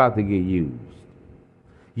 you just about to get used.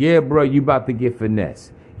 Yeah, bro, you about to get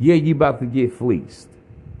finessed. Yeah, you about to get fleeced.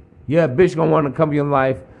 Yeah, bitch gonna want to come in your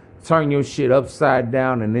life, turn your shit upside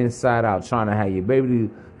down and inside out, trying to have your baby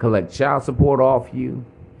to collect child support off you.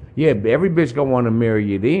 Yeah, every bitch gonna want to marry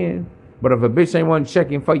you then. But if a bitch ain't want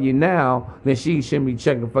checking for you now, then she shouldn't be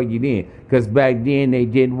checking for you then. Because back then they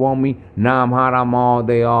didn't want me. Now I'm hot, I'm all,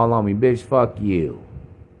 they all on me. Bitch, fuck you.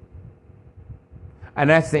 And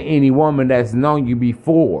that's to any woman that's known you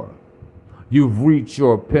before you've reached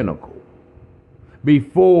your pinnacle.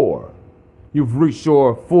 Before you've reached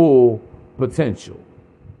your full potential.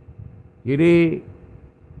 You dig?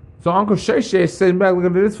 So Uncle Shay sitting back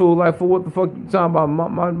looking at this fool like, for what the fuck you talking about?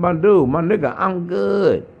 My dude, my nigga, I'm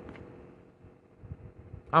good.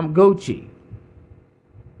 I'm Gucci.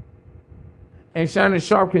 And Shannon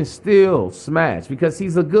Sharp can still smash because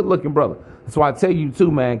he's a good looking brother. That's why I tell you too,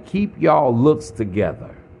 man, keep y'all looks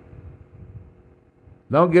together.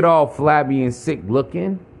 Don't get all flabby and sick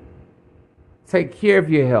looking. Take care of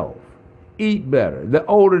your health. Eat better. The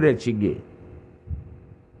older that you get.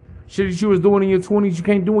 Shit that you was doing in your 20s, you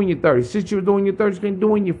can't do in your 30s. Shit you were doing in your 30s, you can't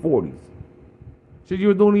do in your 40s. Shit you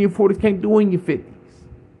were doing in your 40s, can't do in your 50s.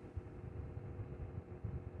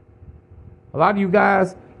 A lot of you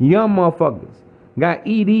guys, young motherfuckers, got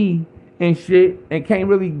ED and shit and can't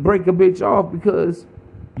really break a bitch off because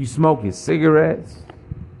you smoking cigarettes,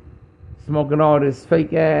 smoking all this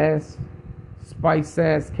fake ass, spice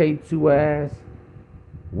ass, K2 ass,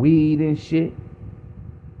 weed and shit.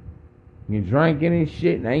 You're drinking and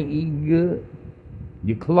shit and ain't eating good.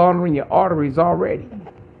 You're clogging your arteries already.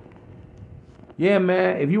 Yeah,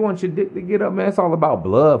 man, if you want your dick to get up, man, it's all about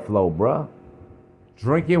blood flow, bruh.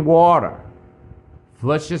 Drinking water.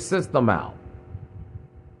 Flush your system out.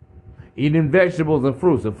 Eating vegetables and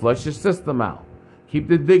fruits and flush your system out. Keep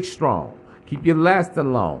the dick strong. Keep you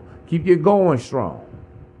lasting long. Keep you going strong.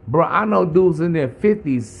 Bro, I know dudes in their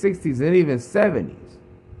 50s, 60s, and even 70s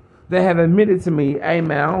that have admitted to me, hey,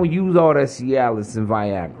 man, I don't use all that Cialis and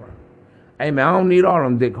Viagra. Hey, man, I don't need all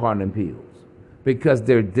them dick hardening pills because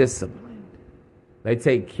they're disciplined. They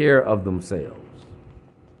take care of themselves.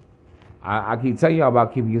 I keep telling y'all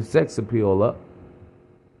about keeping your sex appeal up.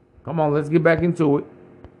 Come on, let's get back into it.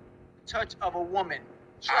 Touch of a woman.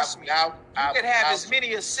 Trust me. You can have as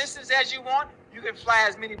many assistants as you want. You can fly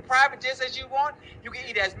as many private jets as you want. You can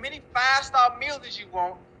eat as many 5-star meals as you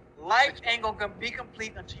want. Life ain't gonna be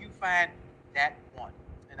complete until you find that one.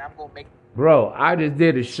 And I'm gonna make. Bro, I just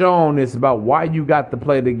did a show on this about why you got to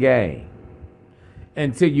play the game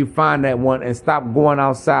until you find that one and stop going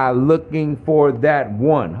outside looking for that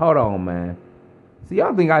one. Hold on, man. See,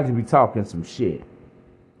 y'all think I should be talking some shit.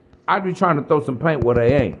 I be trying to throw some paint where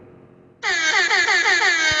they ain't.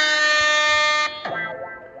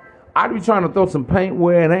 I be trying to throw some paint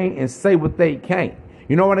where it ain't and say what they can't.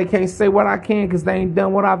 You know why they can't say what I can? Because they ain't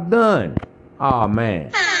done what I've done. Oh,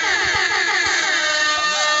 man. Falling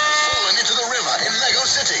into the river in Lego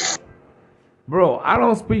City. Bro, I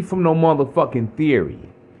don't speak from no motherfucking theory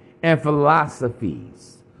and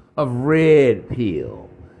philosophies of red pill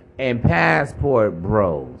and passport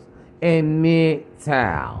bros and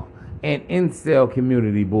MGTOW and incel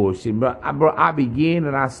community bullshit. Bro, I begin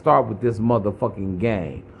and I start with this motherfucking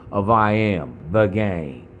game of I am the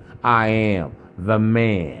game. I am the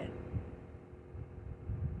man.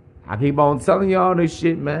 I keep on telling y'all this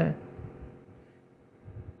shit, man.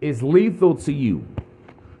 It's lethal to you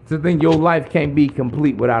to think your life can't be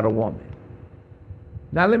complete without a woman.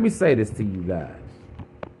 Now let me say this to you guys.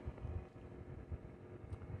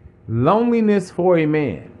 Loneliness for a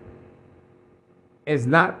man is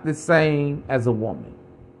not the same as a woman.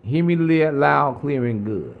 Hear me loud, clear, and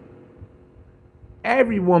good.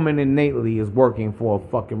 Every woman innately is working for a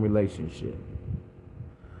fucking relationship.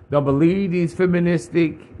 Don't believe these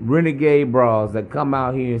feministic renegade bras that come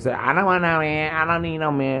out here and say, I don't want no man, I don't need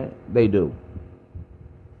no man. They do.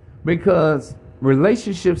 Because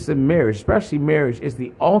relationships and marriage, especially marriage, is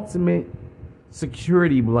the ultimate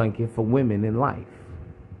security blanket for women in life.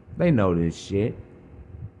 They know this shit.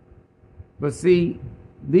 But see,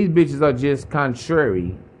 these bitches are just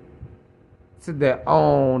contrary to their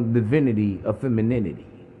own divinity of femininity.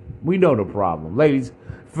 We know the problem. Ladies,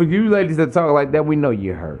 for you ladies that talk like that, we know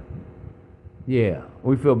you're hurt. Yeah,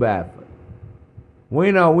 we feel bad for you.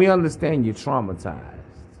 We understand you're traumatized.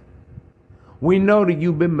 We know that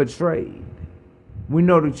you've been betrayed. We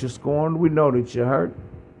know that you're scorned. We know that you're hurt.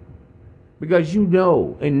 Because you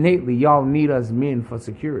know innately y'all need us men for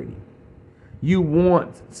security. You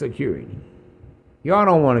want security. Y'all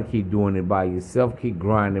don't want to keep doing it by yourself, keep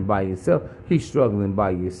grinding by yourself, keep struggling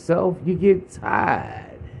by yourself. You get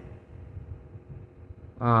tired.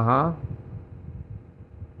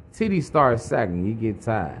 Titties start sagging, you get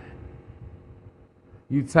tired.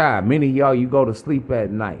 You tired. Many of y'all, you go to sleep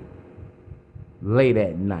at night, late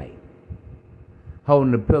at night,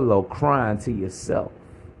 holding the pillow, crying to yourself,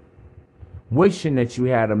 wishing that you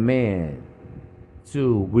had a man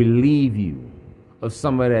to relieve you of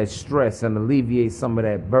some of that stress and alleviate some of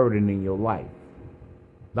that burden in your life.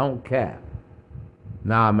 Don't cap.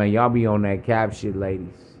 Nah, man, y'all be on that cap shit,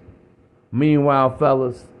 ladies. Meanwhile,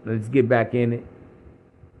 fellas, let's get back in it.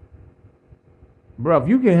 Bro, if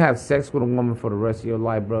you can have sex with a woman for the rest of your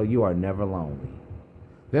life, bro, you are never lonely.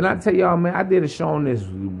 Then I tell y'all, man, I did a show on this a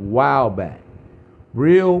while back.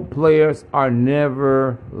 Real players are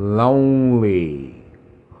never lonely.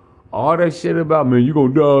 All that shit about, man, you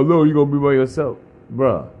gonna die alone, you gonna be by yourself.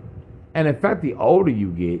 Bruh. And in fact, the older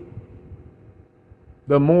you get,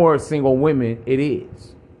 the more single women it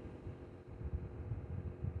is.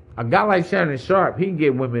 A guy like Shannon Sharp, he can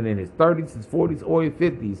get women in his 30s, his 40s, or his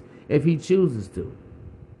 50s if he chooses to.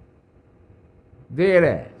 Dead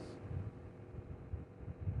ass.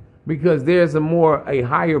 Because there's a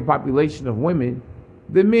higher population of women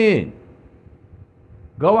than men.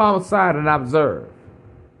 Go outside and observe.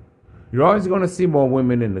 You're always going to see more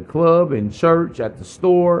women in the club, in church, at the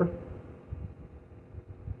store,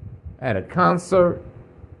 at a concert,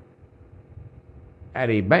 at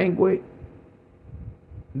a banquet,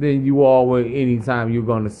 than you are with anytime you're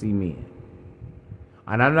going to see men.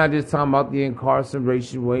 And I'm not just talking about the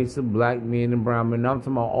incarceration rates of black men and brown men. I'm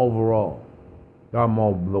talking about overall. There are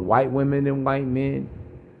more white women than white men,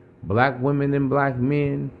 black women than black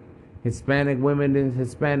men, Hispanic women than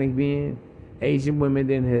Hispanic men, Asian women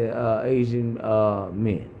than Asian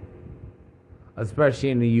men, especially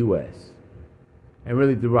in the U.S. and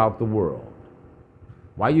really throughout the world.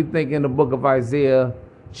 Why you think in the book of Isaiah,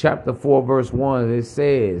 chapter 4, verse 1, it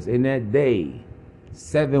says, in that day,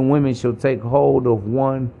 7 women shall take hold of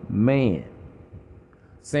one man,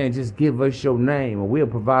 saying, just give us your name and we'll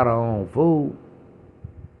provide our own food.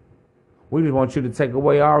 We just want you to take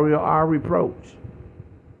away our reproach.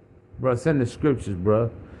 Bro, it's in the scriptures,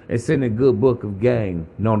 bro. It's in the good book of G.AME,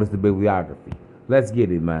 known as the bibliography. Let's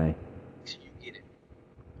get it, man. You get it.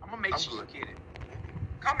 I'm gonna make sure you get it.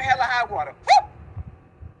 Come hella high water. Woo!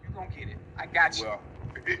 You gonna get it. I got you. Well,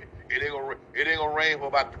 it ain't gonna rain for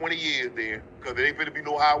about 20 years then, because there ain't gonna be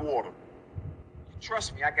no high water.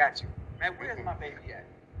 Trust me, I got you. Man, where's my baby at?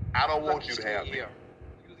 I don't want you to have me. You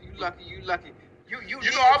lucky. You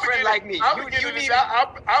need know, a friend like me. I'm beginning to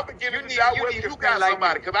doubt whether you got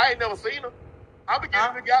somebody, because I ain't never seen her. I'm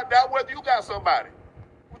beginning to doubt whether you got somebody.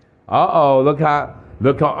 Look how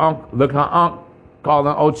Unc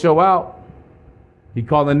calling Ocho out. He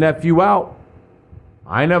calling nephew out.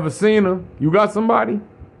 I ain't never seen her. You got somebody?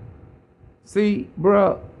 See,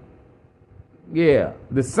 bruh. Yeah,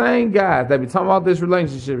 the same guys that be talking about this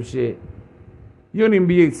relationship shit, you don't even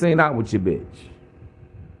be seen out with your bitch.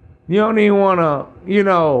 You don't even want to,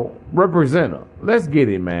 represent her. Let's get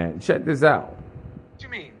it, man. Check this out. What you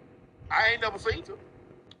mean? I ain't never seen her.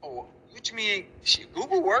 Oh, what you mean? Shit,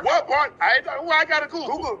 Google work? What? I got to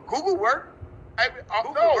Google. Google work?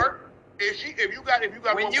 No. Work? If you got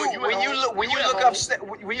when you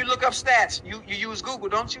look up stats, you use Google,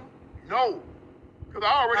 don't you? No, because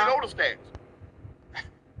I already know the stats.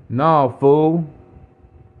 No, fool.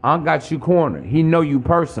 I got you cornered. He know you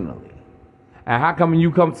personally. And how come when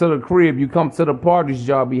you come to the crib, you come to the parties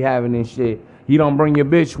y'all be having and shit, you don't bring your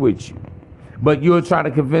bitch with you? But you'll try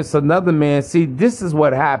to convince another man. See, this is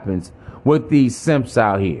what happens with these simps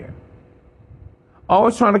out here.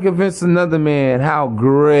 Always trying to convince another man how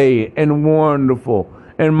great and wonderful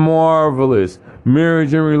and marvelous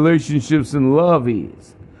marriage and relationships and love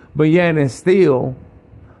is. But yet and still,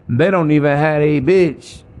 they don't even have a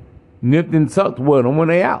bitch nipped and tucked with them when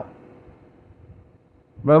they out.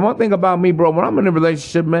 But one thing about me, bro, when I'm in a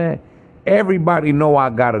relationship, man, everybody know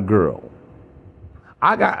I got a girl.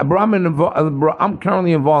 I'm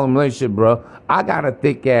currently involved in a relationship, bro. I got a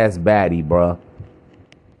thick ass baddie, bro.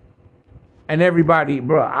 And everybody,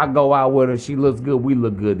 bro, I go out with her. She looks good. We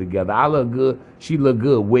look good together. I look good. She look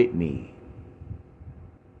good with me.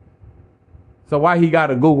 So why he got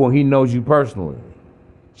to Google? He knows you personally.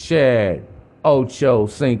 Chad Ocho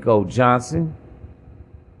Cinco Johnson.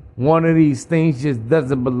 One of these things just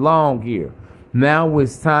doesn't belong here. Now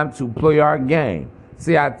it's time to play our game.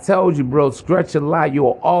 See, I told you, bro, scratch a lie,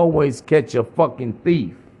 you'll always catch a fucking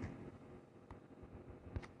thief.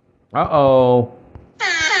 Uh-oh. Damn,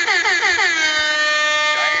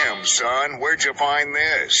 son, where'd you find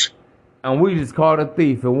this? And we just caught a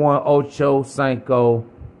thief in one Ocho Cinco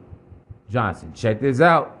Johnson. Check this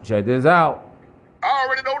out. Check this out. I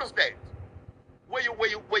already noticed that. Where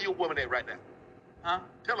your woman at right now? Huh?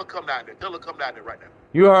 Tell her come down there. Tell her come down there right now.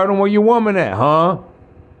 You heard him, where your woman at, huh?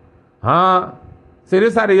 Huh? See,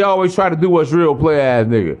 this how they always try to do us real play ass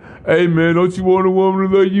nigga. Hey man, don't you want a woman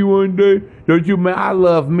to love you one day? Don't you, man? I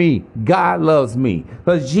love me. God loves me.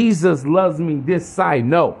 Because Jesus loves me. This side,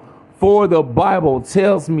 no. For the Bible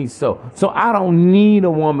tells me so. So I don't need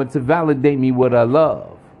a woman to validate me with her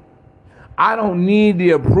love. I don't need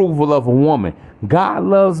the approval of a woman. God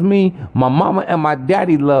loves me. My mama and my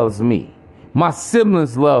daddy loves me. My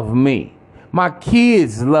siblings love me. My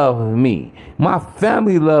kids love me. My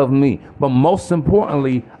family love me. But most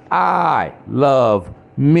importantly, I love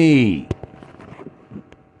me.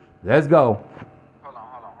 Let's go. Hold on.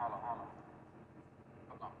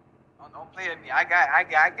 Don't play with me. I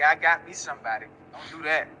got me somebody. Don't do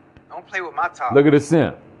that. Don't play with my talk. Look at the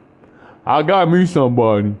simp. I got me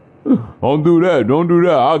somebody. Don't do that. Don't do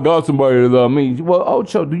that. I got somebody that love me. Well,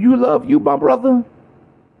 Ocho, do you love you, my brother?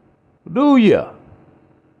 Do ya?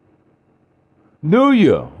 Do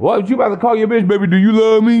ya? What, you about to call your bitch, baby? Do you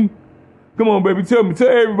love me? Come on, baby. Tell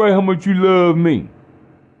everybody how much you love me.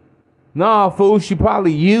 Nah, fool. She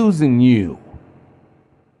probably using you.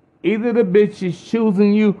 Either the bitch is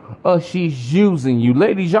choosing you or she's using you.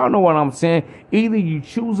 Ladies, y'all know what I'm saying. Either you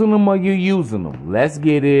choosing them or you using them. Let's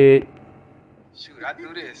get it. Shoot, I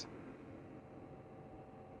do this.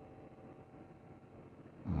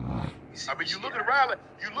 I mean, you looking around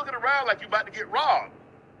like you about to get robbed.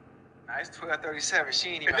 Nah, it's 12:37. She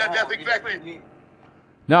ain't even And home. that's exactly.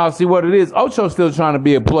 Now, see what it is. Ocho's still trying to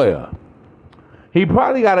be a player. He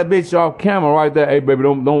probably got a bitch off camera right there. Hey, baby,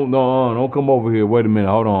 don't come over here. Wait a minute.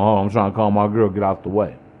 Hold on. I'm trying to call my girl. Get out the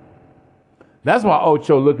way. That's why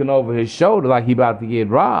Ocho looking over his shoulder like he about to get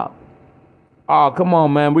robbed. Oh, come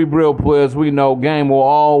on, man. We real players. We know game will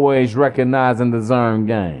always recognize and discern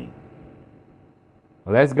game.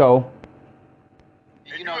 Let's go.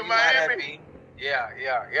 You know how that be. Yeah.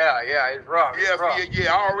 It's rough. Yeah.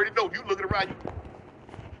 I already know. You looking around.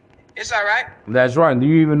 It's all right. That's right. Do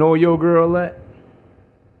you even know where your girl at?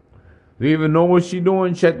 Do you even know what she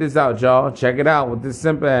doing? Check this out, y'all. Check it out with this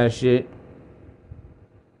simple ass shit.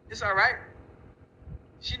 It's all right.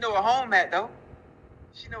 She know where home at though.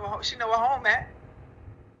 She know where home at.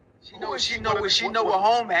 She know where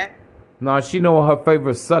home at. No, she know where her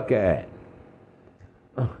favorite sucker at.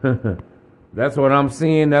 That's what I'm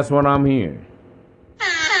seeing. That's what I'm hearing.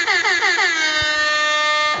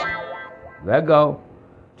 Let go.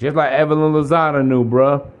 Just like Evelyn Lozada knew,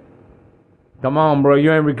 bruh. Come on, bro.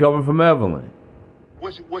 You ain't recovered from Evelyn.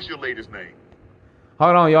 What's your latest name?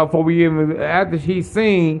 Hold on, y'all. Before we even, after she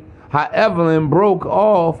seen how Evelyn broke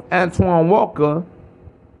off Antoine Walker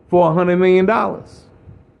for $100 million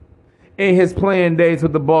in his playing days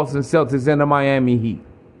with the Boston Celtics and the Miami Heat.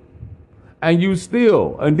 And you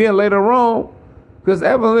still, and then later on, because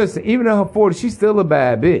Evelyn, listen, even in her 40s, she's still a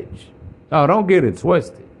bad bitch. Oh, don't get it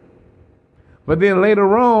twisted. But then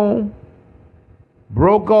later on,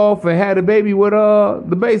 broke off and had a baby with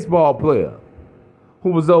the baseball player who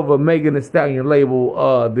was over Megan Thee Stallion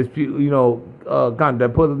label dispute,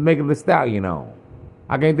 content, put Megan Thee Stallion on.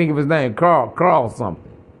 I can't think of his name, Carl something.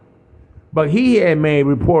 But he had made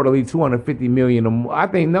reportedly $250 million or more. I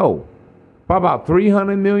think no, probably about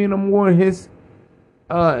 $300 million or more in his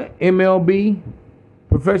MLB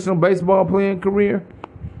professional baseball playing career.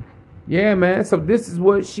 Yeah, man. So this is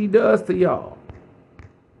what she does to y'all.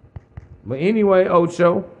 But anyway,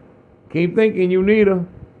 Ocho, keep thinking you need her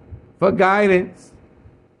for guidance,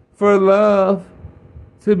 for love,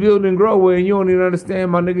 to build and grow with. And you don't even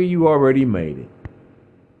understand, my nigga, you already made it.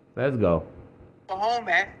 Let's go. Where home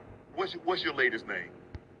at? What's your latest name?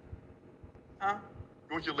 Huh?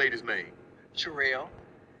 What's your latest name? Sherelle.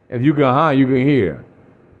 If you can, you can hear.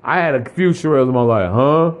 I had a few Sherelles in my life.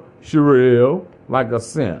 Sherelle, like a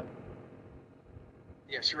simp.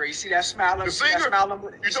 Yeah, Sherelle. You see that smile? The singer? You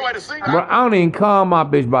know how to sing? Bro, I don't even call my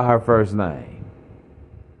bitch by her first name.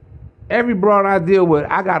 Every broad I deal with,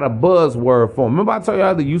 I got a buzzword for 'em. Remember I told you I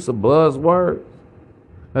had to use a buzzword?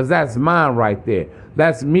 Because that's mine right there.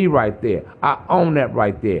 That's me right there. I own that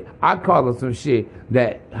right there. I call her some shit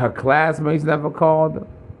that her classmates never called her.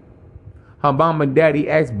 Her mom and daddy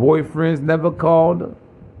ex-boyfriends never called her.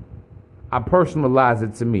 I personalize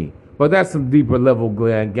it to me. But that's some deeper level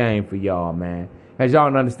game for y'all, man. As y'all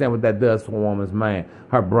don't understand what that does for a woman's mind,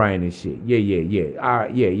 her brain and shit. Yeah. All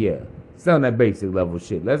right, yeah. Still on that basic level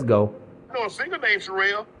shit. Let's go. You know a singer named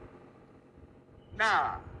Sherelle?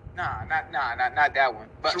 Nah, not that one.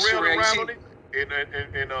 But Sherelle you see, around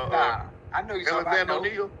in nah, I know you're talking about. Alexander No.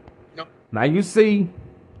 O'Neal? No. Now you see,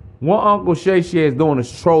 what Uncle Shay is doing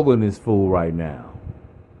is trolling this fool right now.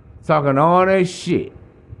 Talking all that shit.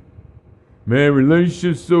 Man,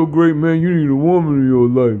 relationship's so great, man. You need a woman in your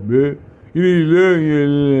life, man. You need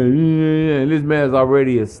love. And this man's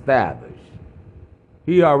already established.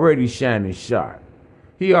 He already shining sharp.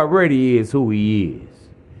 He already is who he is.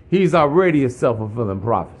 He's already a self-fulfilling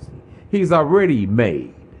prophecy. He's already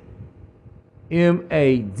made.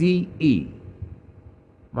 M-A-D-E.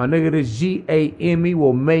 My nigga, this G.AME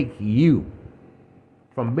will make you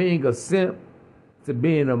from being a simp to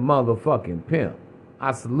being a motherfucking pimp.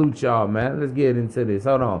 I salute y'all, man. Let's get into this.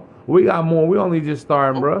 Hold on. We got more. We only just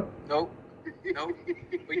starting, bro. Nope.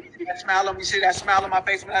 But you see that smile on me? See that smile on my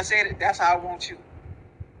face when I said it? That's how I want you.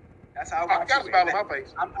 That's how I want you. I got a smile on my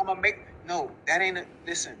face. I'm gonna make. No, that ain't.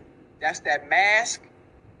 Listen, that's that mask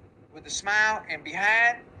with the smile, and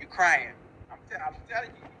behind you crying. I'm telling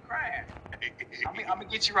you, you crying. I'm gonna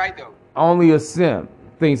get you right though. Only a simp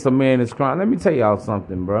thinks a man is crying. Let me tell y'all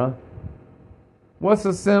something, bro. What's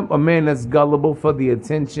a simp? A man that's gullible for the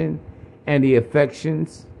attention and the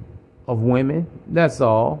affections of women. That's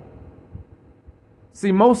all.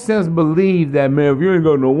 See, most simps believe that, man, if you ain't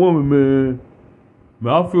got no woman, man,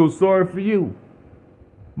 I feel sorry for you.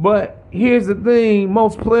 But here's the thing.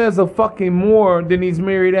 Most players are fucking more than these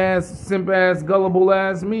married ass, simp ass, gullible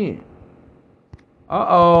ass men.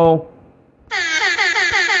 Uh-oh.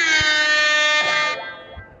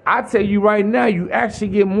 I tell you right now, you actually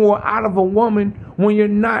get more out of a woman when you're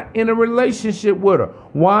not in a relationship with her.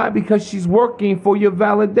 Why? Because she's working for your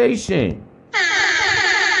validation.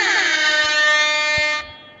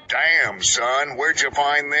 Damn, son, where'd you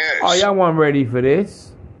find this? Oh, y'all weren't ready for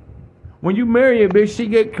this. When you marry a bitch, she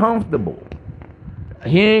get comfortable.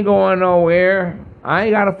 He ain't going nowhere. I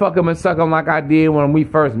ain't gotta fuck him and suck him like I did when we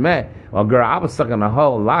first met. Well, girl, I was sucking a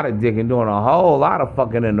whole lot of dick and doing a whole lot of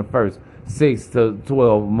fucking in the first 6 to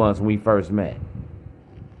 12 months when we first met.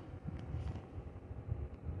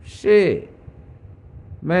 Shit.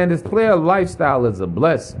 Man, this player lifestyle is a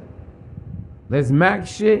blessing. This Mac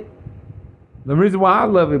shit. The reason why I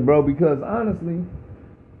love it, bro, because honestly,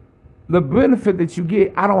 the benefit that you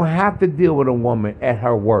get, I don't have to deal with a woman at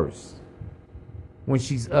her worst. When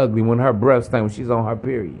she's ugly, when her breath stinks, when she's on her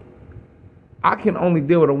period. I can only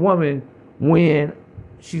deal with a woman when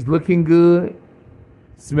she's looking good,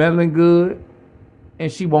 smelling good,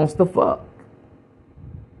 and she wants to fuck.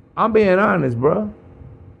 I'm being honest, bro.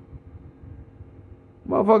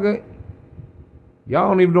 Motherfucker, y'all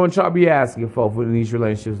don't even know what y'all be asking for in these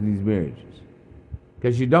relationships and these marriages.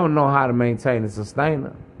 Because you don't know how to maintain and sustain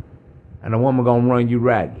them. And a woman gonna run you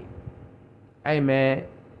ragged. Hey, man,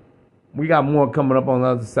 we got more coming up on the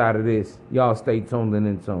other side of this. Y'all stay tuned and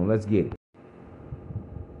in tune. Let's get it.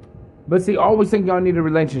 But see, always think y'all need a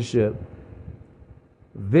relationship.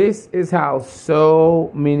 This is how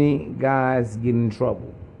so many guys get in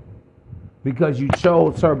trouble. Because you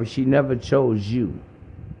chose her, but she never chose you.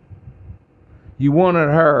 You wanted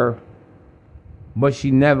her, but she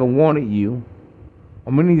never wanted you.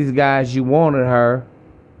 Or many of these guys, you wanted her,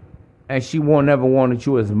 and she never wanted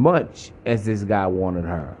you as much as this guy wanted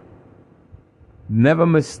her. Never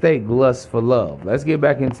mistake lust for love. Let's get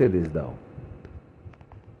back into this, though.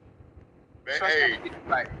 Man,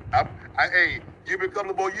 hey, give me a couple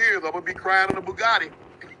of more years, I'm gonna be crying on the Bugatti.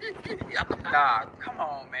 Nah, come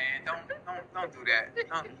on, man. Don't do that.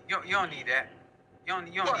 You don't need that. You don't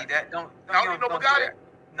need that. Don't need no do Bugatti? that.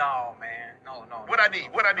 No, man. No. What I need?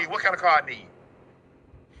 What kind of car I need?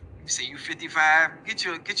 You say you 55. Get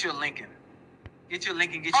your Lincoln. Get your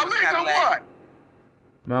Lincoln. Get A your Lincoln Cadillac. what?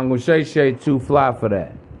 Man, I'm gonna Shay too fly for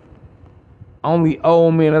that. Only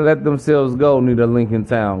old men that let themselves go need a Lincoln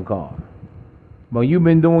Town car. But you've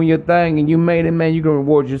been doing your thing and you made it, man. You can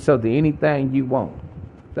reward yourself to anything you want.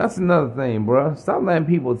 That's another thing, bro. Stop letting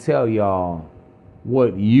people tell y'all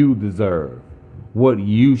what you deserve, what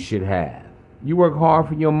you should have. You work hard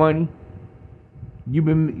for your money. You've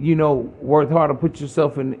been, worked hard to put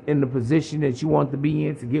yourself in the position that you want to be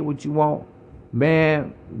in to get what you want.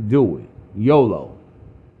 Man, do it. YOLO.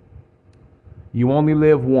 You only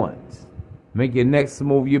live once. Make your next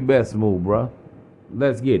move your best move, bro.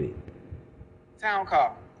 Let's get it. Town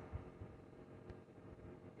car.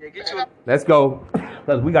 Yeah, get you. Let's go.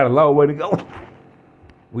 Because we got a long way to go.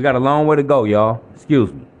 We got a long way to go, y'all.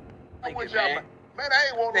 Excuse me. I'm with y'all, man. I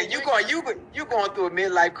ain't want no you going through a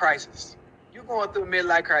midlife crisis. You going through a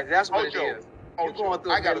midlife crisis. That's what it is. You going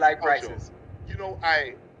through a midlife crisis. You know,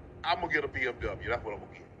 I'm gonna get a BMW. That's what I'm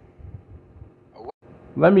gonna get.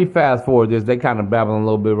 Let me fast forward this. They kind of babbling a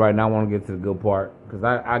little bit right now. I want to get to the good part because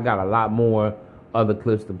I got a lot more other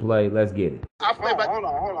clips to play. Let's get it. Hold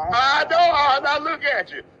on. I know. Now look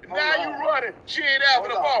at you. Now you running. She ain't after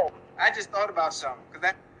the ball. I just thought about something.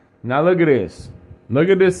 Now look at this. Look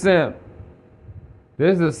at this simp.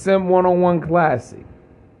 This is a simp 101 classic.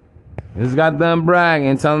 This got done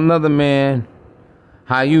bragging, telling another man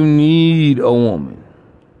how you need a woman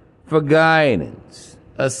for guidance,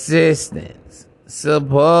 assistance,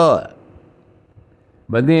 support.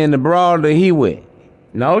 But then the broad that he with,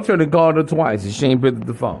 no, tried to call her twice and she ain't picked up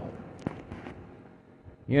the phone.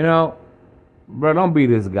 You know, bro, don't be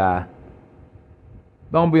this guy.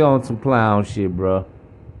 Don't be on some clown shit, bro.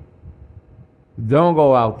 Don't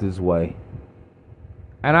go out this way.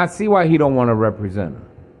 And I see why he don't want to represent her.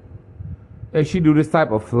 If she do this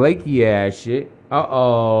type of flaky ass shit,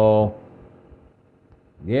 uh-oh.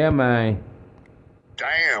 Yeah, man.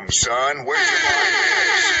 Damn, son, where'd you find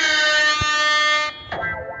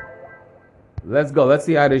this? Let's go. Let's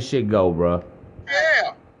see how this shit go, bro.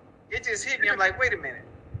 Yeah. It just hit me. I'm like, wait a minute.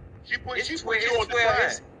 She put you on the 12.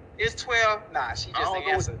 line. It's 12. Nah, she just ain't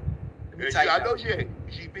answered. I know she ain't.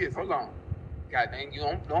 She busy. Hold on. God dang, you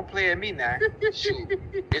don't play at me now. Shoot.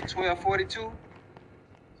 It's 12:42.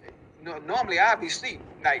 No, normally I'd be asleep.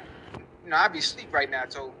 Like, I'd be asleep right now,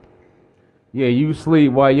 so. Yeah, you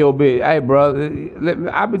sleep while your bitch. Hey, bro,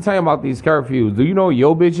 I've been telling you about these curfews. Do you know where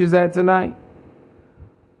your bitch is at tonight?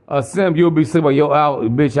 Simp, you'll be sleeping while your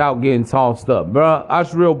bitch out getting tossed up. Bro,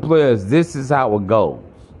 us real players, this is how it goes.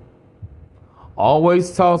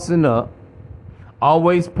 Always tossing up.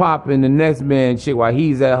 Always popping the next man chick while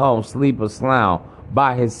he's at home, sleep or slough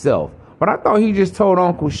by himself. But I thought he just told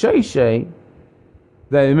Uncle Shay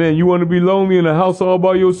that, man, you want to be lonely in a house all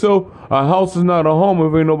by yourself? A house is not a home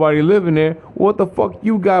if ain't nobody living there. What the fuck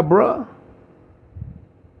you got, bruh?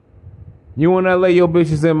 You in LA, your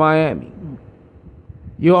bitches in Miami.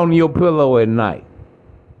 You on your pillow at night.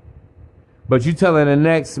 But you telling the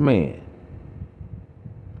next man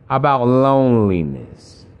about loneliness.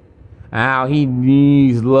 And how he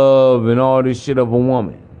needs love and all this shit of a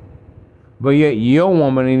woman. But yet your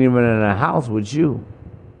woman ain't even in a house with you.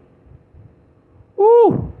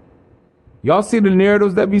 Woo! Y'all see the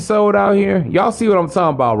narratives that be sold out here? Y'all see what I'm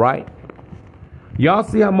talking about, right? Y'all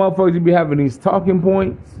see how motherfuckers be having these talking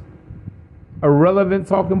points? Irrelevant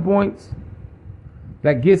talking points?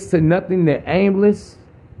 That gets to nothing, they're aimless,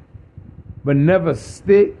 but never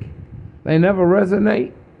stick. They never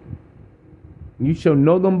resonate. You shall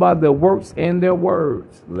know them by their works and their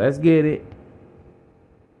words. Let's get it.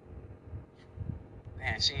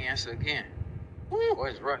 Man, she answered again. Boy,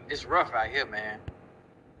 it's rough. It's rough out here, man.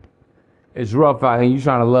 It's rough out here. You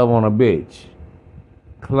trying to love on a bitch.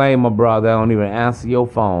 Claim a brother that don't even answer your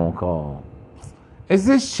phone call. Is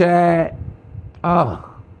this Chad? Ugh.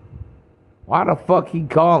 Why the fuck he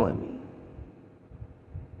calling me?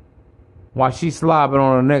 Why she slobbing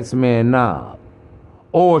on the next man knob?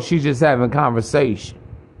 Or she just having conversation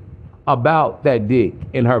about that dick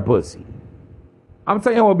in her pussy. I'm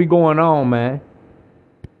telling you what be going on, man.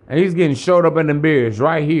 And he's getting showed up and embarrassed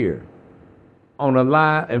right here on a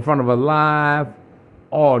live, in front of a live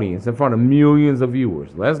audience, in front of millions of viewers.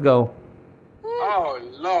 Let's go. Oh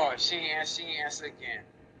Lord, she answered again.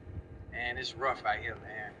 Man, it's rough out here,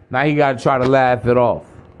 man. Now he got to try to laugh it off.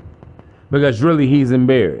 Because really he's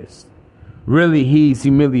embarrassed. Really he's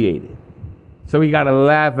humiliated. So he got to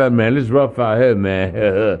laugh at, man, it's rough out here, man.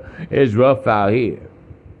 It's rough out here.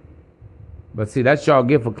 But see, that's y'all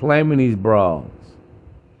get for claiming these bras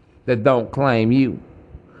that don't claim you.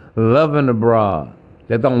 Loving a broad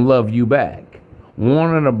that don't love you back.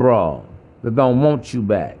 Wanting a broad that don't want you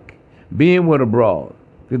back. Being with a broad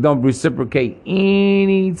that don't reciprocate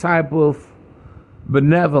any type of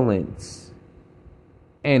benevolence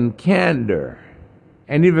and candor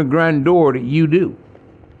and even grandeur that you do.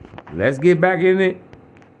 Let's get back in it.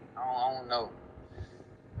 I don't know.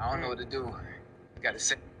 I don't know what to do. Got to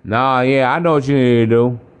say. Nah, yeah, I know what you need to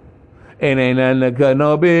do. It ain't nothing to cut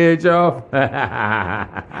no bitch off.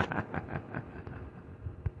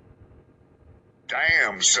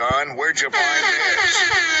 Damn, son, where'd you find this?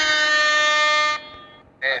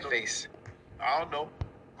 Bad face. I don't know.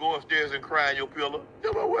 Go upstairs and cry in your pillow.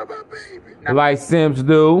 Tell me where my baby. Like Simps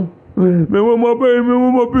do. Man, where my baby,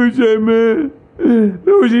 man? Where my bitch at, man?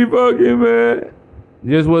 Who she fucking, man?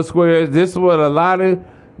 This what squares. This is what a lot of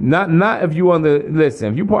not if you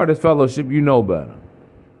listen. If you part of this fellowship, you know better.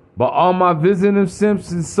 But all my visiting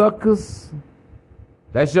simps and suckers,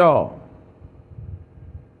 That's y'all.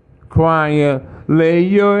 Crying, lay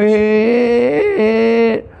your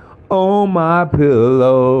head on my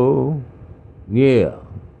pillow. Yeah.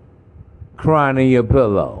 Crying in your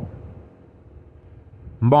pillow.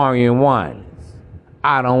 Marion Winans.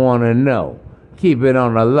 I don't want to know. Keep it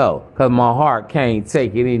on the low, cause my heart can't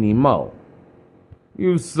take it anymore.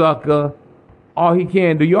 You sucker. All he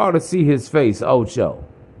can do, you ought to see his face, Ocho.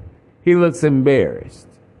 He looks embarrassed.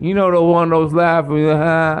 You know the one of those laughing,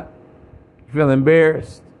 feel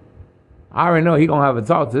embarrassed? I already know he gonna have to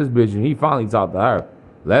talk to this bitch, and he finally talked to her.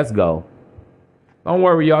 Let's go. Don't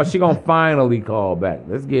worry, y'all. She gonna finally call back.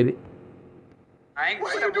 Let's get it. I ain't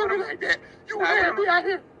Why gonna you doing it like that? You Nah, had me out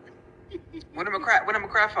here. What am I cry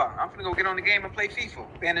for? I'm finna go get on the game and play FIFA.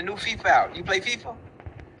 And the new FIFA out. You play FIFA?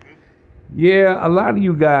 Yeah, a lot of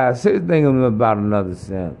you guys, here's thinking about another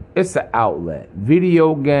sim. It's an outlet.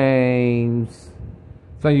 Video games.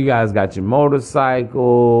 Some of you guys got your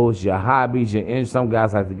motorcycles, your hobbies, your interests. Some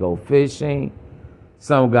guys like to go fishing.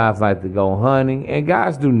 Some guys like to go hunting. And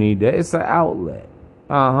guys do need that. It's an outlet.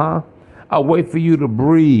 A way for you to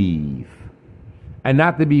breathe. And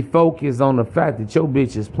not to be focused on the fact that your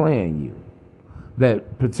bitch is playing you.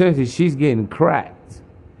 That potentially she's getting cracked.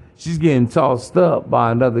 She's getting tossed up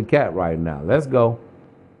by another cat right now. Let's go.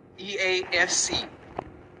 EAFC.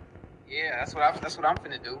 Yeah, that's what I'm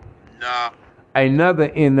finna do. Nah. Another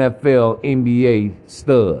NFL, NBA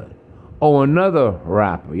stud. Or another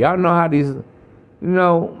rapper. Y'all know how these,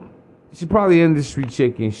 she's probably industry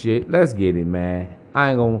chick and shit. Let's get it, man.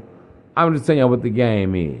 I'm just telling y'all what the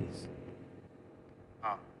game is.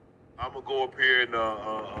 I'm gonna go up here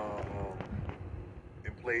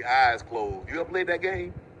and play eyes closed. You ever played that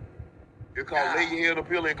game? It's called lay your head on a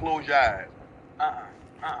pillow and close your eyes.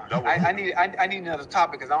 I need another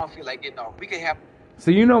topic because I don't feel like getting off. We can have. So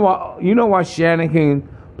you know why Shannon can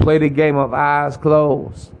play the game of eyes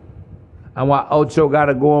closed? And why Ocho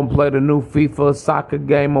gotta go and play the new FIFA soccer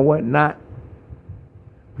game or whatnot?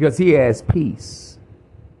 Because he has peace.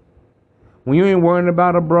 When you ain't worrying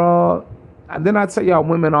about a broad, then I tell y'all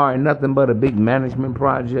women are nothing but a big management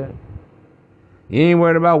project. You ain't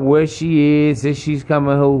worried about where she is, if she's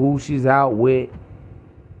coming, who she's out with.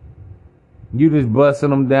 You just busting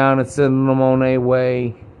them down and sending them on their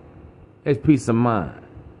way. It's peace of mind.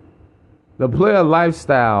 The player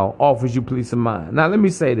lifestyle offers you peace of mind. Now, let me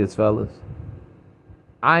say this, fellas.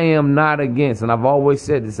 I am not against, and I've always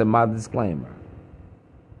said this in my disclaimer,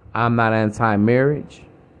 I'm not anti-marriage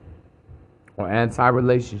or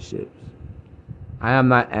anti-relationships. I am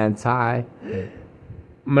not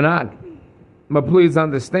anti-monogamy. But please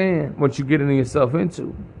understand what you're getting yourself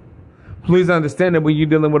into. Please understand that when you're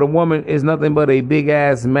dealing with a woman, it's nothing but a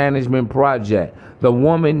big-ass management project. The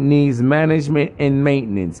woman needs management and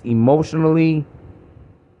maintenance emotionally,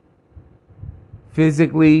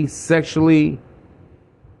 physically, sexually,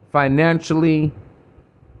 financially,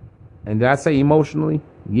 and did I say emotionally?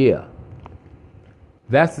 Yeah.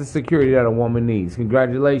 That's the security that a woman needs.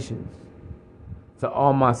 Congratulations to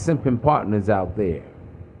all my simping partners out there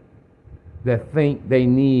that think they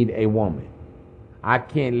need a woman. I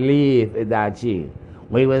can't live without you.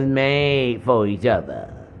 We was made for each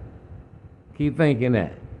other. Keep thinking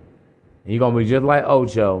that. And you're going to be just like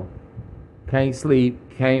Ocho. Can't sleep,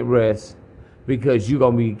 can't rest, because you're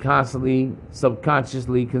going to be constantly,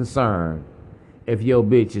 subconsciously concerned if your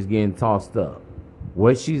bitch is getting tossed up.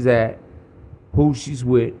 Where she's at, who she's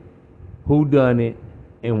with, who done it,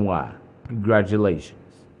 and why. Congratulations.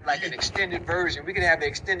 Like an extended version. We could have the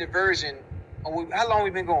extended version. How long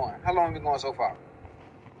we been going? How long we been going so far?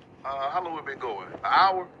 How long we been going? An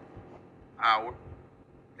hour? Hour.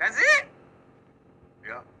 That's it?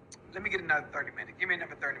 Yeah. Let me get another 30 minutes. Give me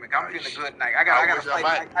another 30 minutes. I'm feeling good tonight. I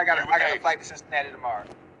got a flight to Cincinnati tomorrow.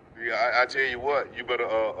 Yeah, I tell you what, you better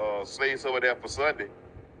save some of that for Sunday.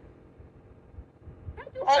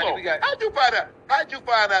 Hold on. How'd you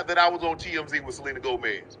find out that I was on TMZ with Selena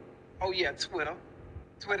Gomez? Oh yeah, Twitter.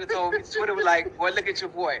 Twitter told me. Twitter was like, boy, look at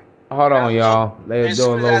your boy. Hold on, y'all. They're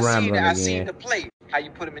doing a little rambling again. I seen the play. How you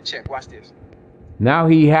put him in check. Watch this. Now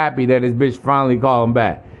he happy that his bitch finally called him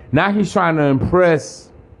back. Now he's trying to impress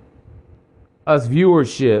us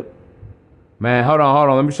viewership. Man, hold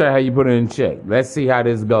on. Let me show you how you put it in check. Let's see how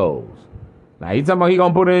this goes. Now he talking about he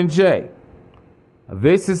gonna put it in check.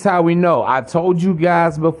 This is how we know. I told you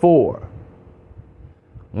guys before.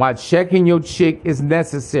 Why checking your chick is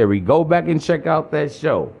necessary. Go back and check out that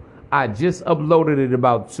show. I just uploaded it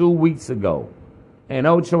about 2 weeks ago. And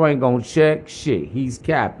Ocho ain't gonna check shit. He's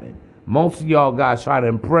capping. Most of y'all guys try to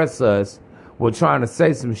impress us with trying to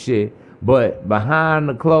say some shit, but behind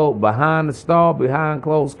the closed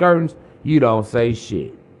curtains, you don't say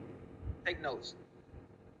shit. Take notes.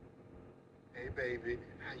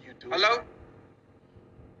 you do? Hello?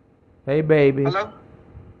 Hey, baby. Hello?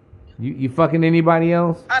 You fucking anybody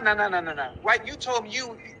else? No. Why you told me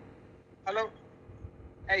you hello?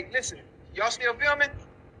 Hey, listen, y'all still filming?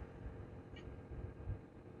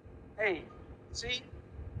 Hey, see?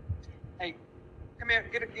 Hey, come here,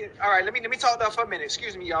 get all right, let me talk to her for a minute.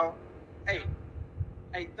 Excuse me, y'all. Hey,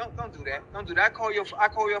 don't do that. Don't do that. I call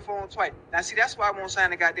your phone twice. Now see, that's why I won't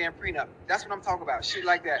sign a goddamn prenup. That's what I'm talking about. Shit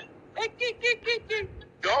like that. Hey,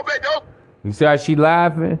 Don't. You see how she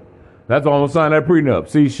laughing? That's why I'm gonna sign that prenup.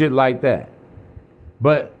 See, shit like that.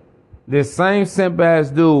 But this same simp ass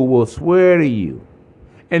dude will swear to you,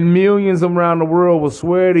 and millions around the world will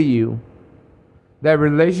swear to you that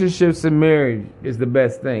relationships and marriage is the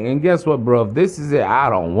best thing. And guess what, bro? If this is it, I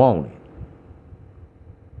don't want it.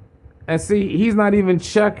 And see, he's not even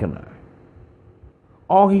checking her.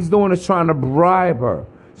 All he's doing is trying to bribe her.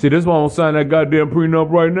 See, this one won't sign that goddamn prenup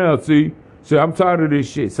right now, see? See, I'm tired of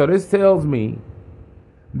this shit. So this tells me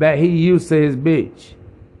that he used to his bitch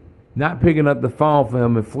not picking up the phone for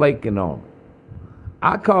him and flaking on him.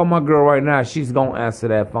 I call my girl right now, she's going to answer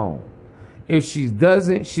that phone. If she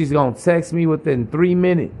doesn't, she's going to text me within 3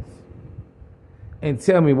 minutes and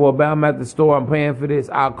tell me, well, I'm at the store, I'm paying for this.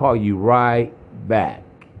 I'll call you right back.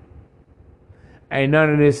 Ain't none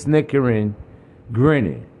of this snickering,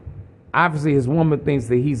 grinning. Obviously, his woman thinks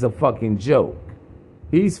that he's a fucking joke.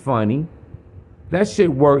 He's funny. That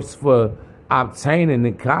shit works for obtaining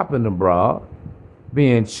and copping the broad.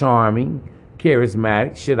 Being charming,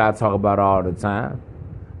 charismatic, shit I talk about all the time.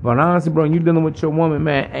 But honestly, bro, you dealing with your woman,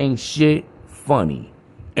 man, ain't shit funny.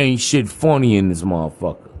 Ain't shit funny in this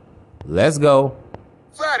motherfucker. Let's go.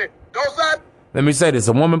 Sign it. Don't sign it. Let me say this.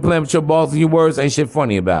 A woman playing with your balls and your words ain't shit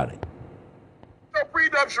funny about it. No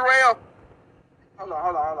prenup, Sherelle. Hold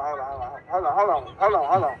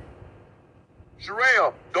on.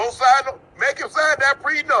 Sherelle, don't sign it. Make him sign that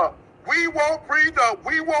prenup. We want prenup.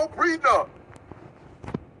 We want prenup.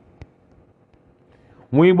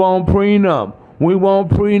 We want prenup. We want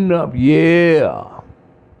prenup. Yeah.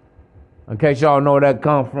 In case y'all know that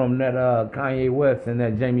come from that Kanye West and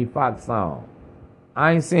that Jamie Foxx song.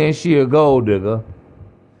 I ain't saying she a gold digger,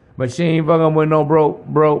 but she ain't fucking with no broke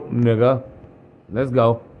nigga. Let's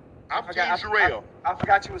go. I'm Team Sherelle. I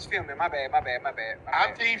forgot you was filming. My bad.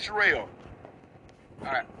 I'm Team Sherelle.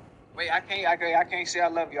 All right. Wait, I can't say I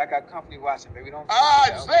love you. I got company watching, baby. Don't.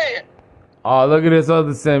 Say it. Oh, look at this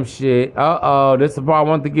other sim shit. Uh-oh, this is the part I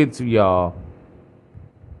want to get to, y'all.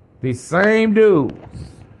 These same dudes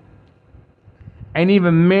ain't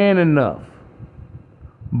even man enough,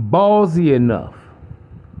 ballsy enough,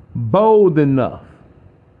 bold enough,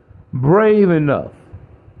 brave enough.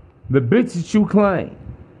 The bitch that you claim,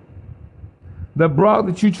 the broad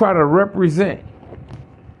that you try to represent,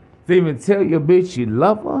 to even tell your bitch you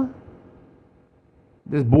love her.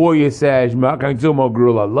 This boy is sad, man. I can't tell my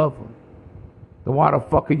girl I love her. Then why the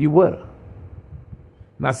fuck are you with her?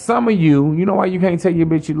 Now, some of you know why you can't tell your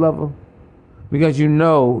bitch you love her? Because you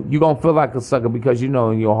know you're going to feel like a sucker because you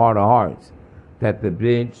know in your heart of hearts that the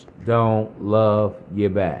bitch don't love you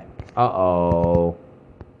back. Uh-oh.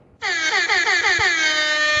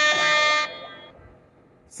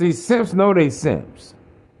 See, simps know they simps.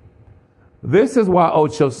 This is why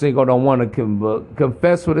Ocho Cinco don't want to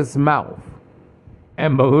confess with his mouth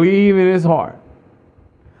and believe in his heart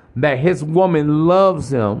that his woman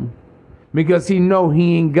loves him because he know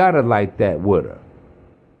he ain't got it like that with her.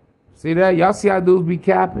 See that? Y'all see how dudes be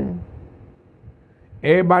capping?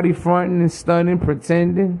 Everybody fronting and stunning,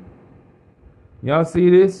 pretending. Y'all see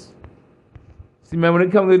this? See, man, when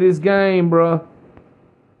it comes to this game, bro,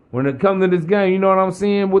 when it comes to this game, you know what I'm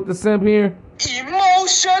seeing with the simp here?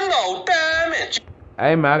 Emotional damage.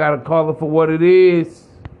 Hey, man, I got to call it for what it is.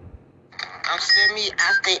 I'm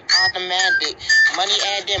I stay automatic. Money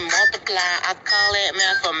add then multiply. I call it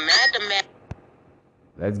man for mathematics.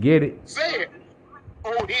 Let's get it. Say it.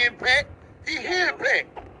 Oh, he impact. He impact.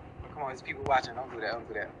 Come on, there's people watching. Don't do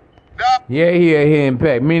that. Nah. Yeah, he a hidden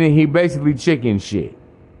pack, meaning he basically chicken shit.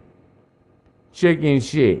 Chicken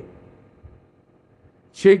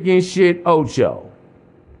shit Ocho.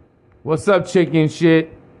 What's up, chicken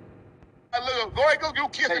shit? Look, go ahead, go do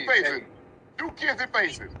kissing faces. Do kissing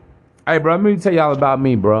faces. Hey, bro, let me tell y'all about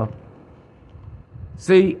me, bro.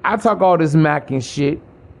 See, I talk all this Mac and shit,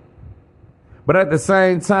 but at the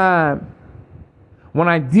same time, when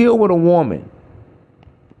I deal with a woman,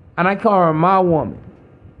 and I call her my woman,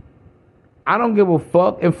 I don't give a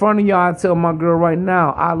fuck. In front of y'all, I tell my girl right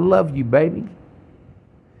now, I love you, baby.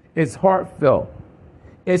 It's heartfelt.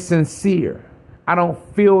 It's sincere. I don't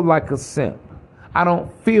feel like a simp. I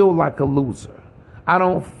don't feel like a loser. I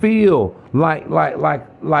don't feel like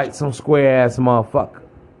some square ass motherfucker.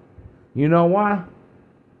 You know why?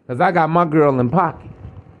 Because I got my girl in pocket.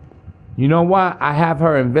 You know why? I have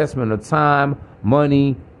her investment of time,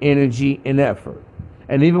 money, energy, and effort.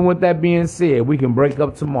 And even with that being said, we can break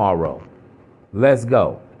up tomorrow. Let's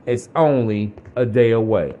go. It's only a day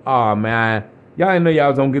away. Oh man, y'all didn't know y'all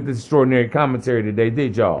was gonna get this extraordinary commentary today,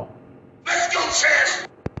 did y'all? Let's go, Shay.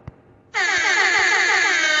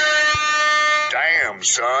 Damn,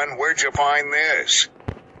 son, where'd you find this?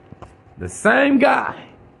 The same guy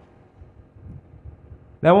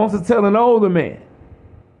that wants to tell an older man,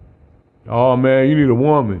 oh man, you need a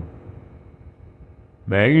woman.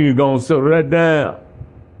 Man, you need to go and settle that down.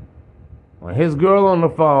 When his girl on the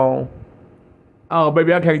phone, oh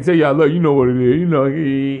baby, I can't tell you I love you. You know what it is, you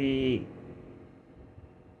know.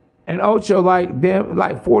 And Ocho like damn,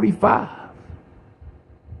 like 45.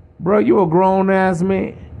 Bro, you a grown ass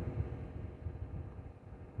man.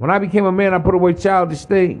 When I became a man, I put away childish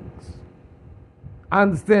things. I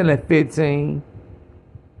understand that 15,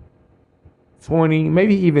 20,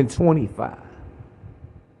 maybe even 25.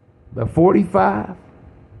 But 45,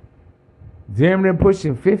 damn near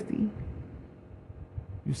pushing 50.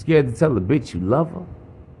 You scared to tell a bitch you love her?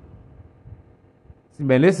 See,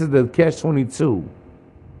 man, this is the catch-22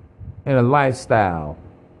 in a lifestyle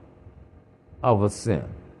of a simp,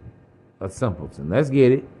 a simpleton. Let's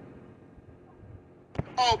get it.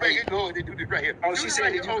 Oh, baby, go ahead and do this right here. Oh, she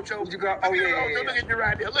said, did you go? Oh, yeah. Look at you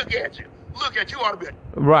right there. Look at you. Look at you. Ought to be.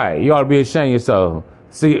 Right, you ought to be ashamed of yourself.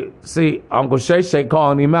 See, Uncle Shay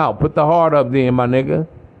calling him out. Put the heart up then, my nigga.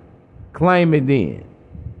 Claim it then.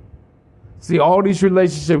 See, all these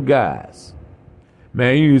relationship guys,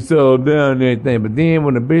 man, you settle down and everything, but then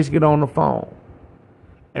when the bitch get on the phone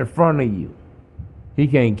in front of you, he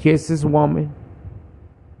can't kiss his woman,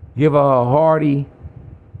 give her a hearty,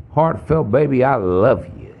 heartfelt, baby, I love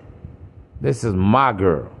you. This is my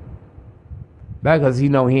girl. Because he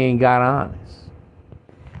know he ain't got honest.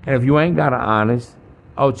 And if you ain't got an honest,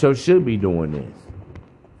 Ocho should be doing this.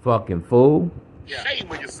 Fucking fool. Yeah. Shame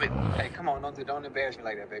when you sit. Hey, come on, don't embarrass me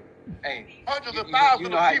like that, baby. Hey, Hundreds of thousands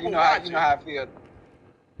of people watching. You know how I feel.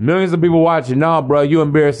 Millions of people watching. Nah, bro, you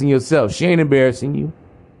embarrassing yourself. She ain't embarrassing you.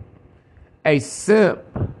 A simp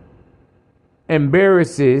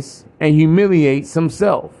embarrasses and humiliates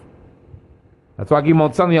himself. That's why I keep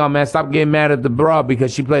on telling y'all, man, stop getting mad at the broad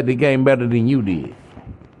because she played the game better than you did.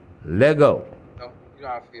 Let go. No, you know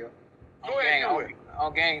how I feel. Go ahead and do it.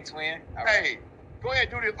 On gang, twin. Hey, go ahead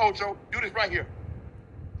and do this, Ocho. Do this right here.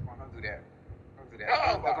 Come on, don't do that. Don't do that.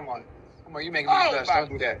 Oh, Come on. Come on, you making me blush. Don't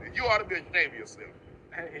do that. You ought to be ashamed of yourself.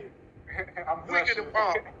 Hey, I'm Wicked and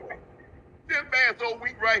palm. This man so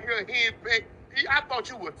weak right here, head back. I thought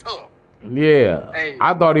you were tough. Yeah, Hey.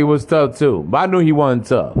 I thought he was tough too, but I knew he wasn't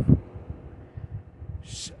tough.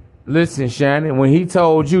 Listen, Shannon, when he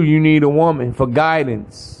told you you need a woman for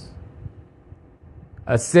guidance,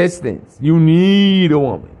 assistance, you need a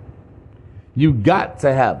woman. You got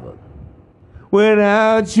to have her.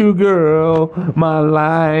 Without you, girl, my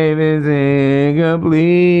life is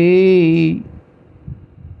incomplete.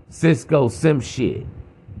 Cisco Sim shit.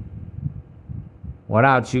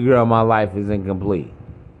 Without you, girl, my life is incomplete.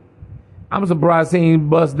 I'm surprised he ain't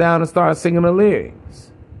bust down and start singing the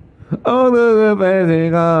lyrics. All of the fancy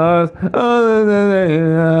cars, all of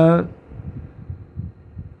the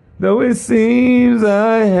though it seems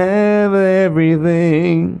I have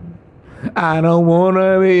everything, I don't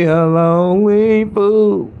wanna be a lonely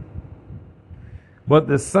fool. But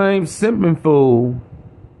the same simping fool,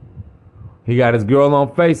 he got his girl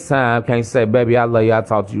on FaceTime, can't say, baby, I love you, I'll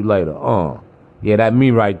talk to you later. Yeah, that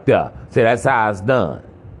me right there. See, that's how it's done.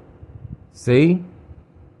 See,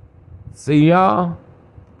 y'all?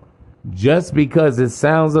 Just because it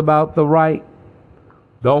sounds about the right,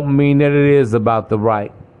 don't mean that it is about the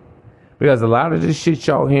right. Because a lot of this shit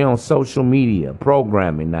y'all hear on social media,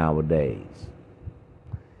 programming nowadays,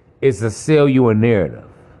 it's to sell you a narrative.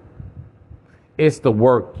 It's to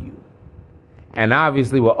work you. And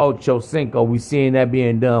obviously with Ocho Cinco, we seeing that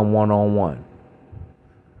being done one-on-one.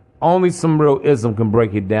 Only some real ism can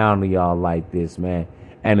break it down to y'all like this, man,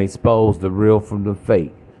 and expose the real from the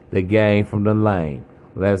fake, the game from the lame.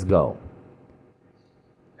 Let's go.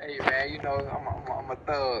 Hey man, you know I'm a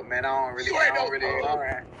thug, man. I don't really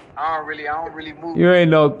move You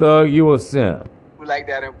ain't no thug, you a simp. like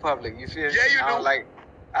that in public. You feel me? Yeah, you do.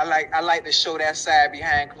 I like to show that side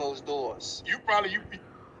behind closed doors. You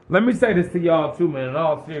Let me say this to y'all too, man, in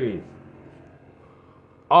all serious.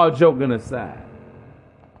 All joking aside.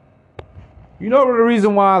 You know the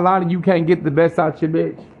reason why a lot of you can't get the best out your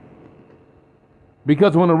bitch?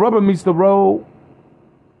 Because when the rubber meets the road,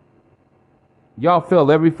 y'all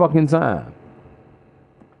fail every fucking time.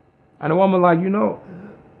 And the woman like, you know,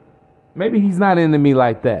 Maybe he's not into me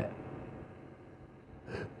like that.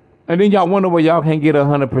 And then y'all wonder why y'all can't get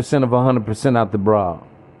 100% of 100% out the bra.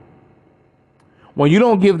 When you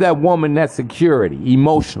don't give that woman that security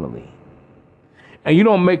emotionally, and you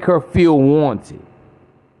don't make her feel wanted,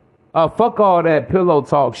 fuck all that pillow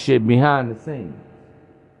talk shit behind the scenes.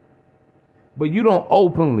 But you don't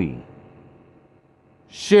openly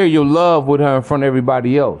share your love with her in front of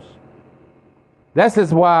everybody else. That's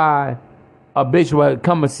just why a bitch would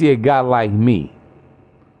come and see a guy like me.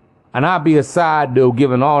 And I'll be a side dude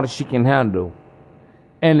giving all that she can handle.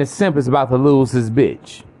 And the simp is about to lose his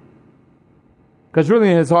bitch. Because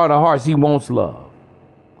really in his heart of hearts, he wants love.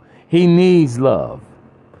 He needs love.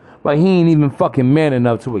 But he ain't even fucking man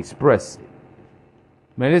enough to express it.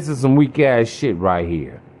 Man, this is some weak ass shit right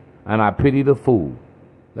here. And I pity the fool.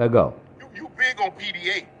 Let go. You big on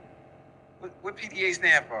PDA. What PDA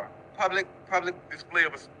stand for? Public Display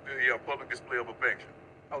of public display of affection.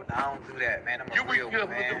 Oh, no, I don't do that, man. I'm a real one,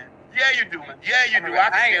 man. Yeah, you do. Yeah, you do.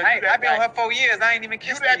 I've been on her 4 years. I ain't even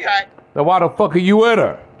kissed her yet. Then why the fuck are you with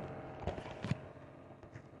her?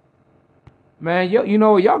 Man, you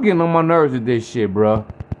know what? Y'all getting on my nerves with this shit, bro.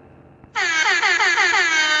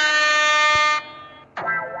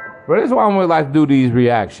 But that's why I would like to do these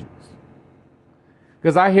reactions.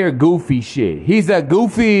 Because I hear goofy shit. He's a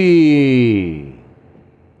goofy.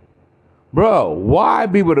 Bro, why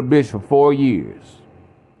be with a bitch for 4 years?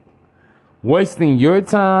 Wasting your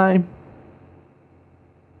time,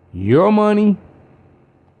 your money,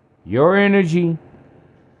 your energy,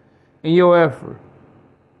 and your effort.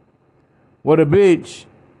 What a bitch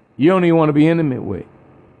you don't even want to be intimate with.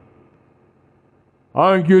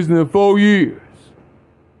 I ain't kissing in 4 years.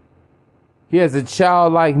 He has a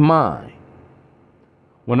childlike mind.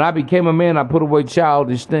 When I became a man, I put away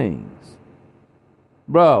childish things.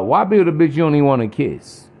 Bro, why be with a bitch you don't even want to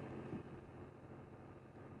kiss?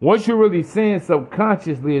 What you're really saying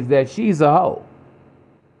subconsciously is that she's a hoe.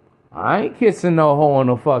 I ain't kissing no hoe in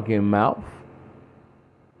the fucking mouth.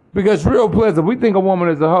 Because real pleasant, we think a woman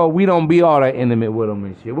is a hoe, we don't be all that intimate with them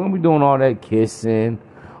and shit. When we doing all that kissing,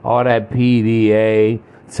 all that PDA,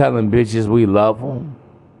 telling bitches we love them.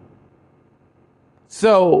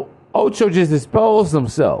 So, Ocho just exposed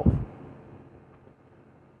himself.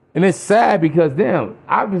 And it's sad because, damn,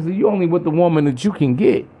 obviously you only with the woman that you can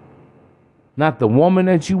get. Not the woman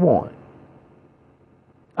that you want.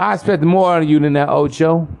 I expect more out of you than that,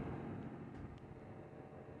 Ocho.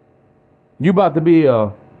 You about to be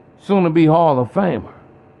a soon-to-be Hall of Famer.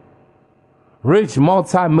 Rich,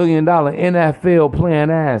 multi-million-dollar NFL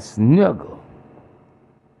playing ass nigga.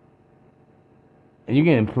 And you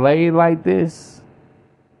getting played like this?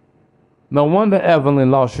 No wonder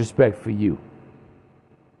Evelyn lost respect for you.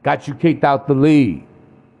 Got you kicked out the league.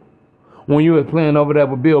 When you were playing over there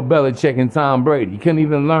with Bill Belichick and Tom Brady. You couldn't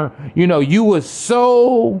even learn. You know, you were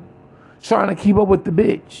so trying to keep up with the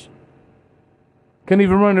bitch. Couldn't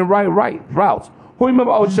even run the right routes. Who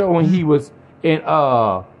remember Ocho when he was in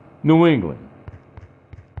New England?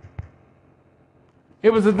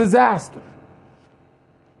 It was a disaster.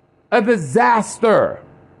 A disaster.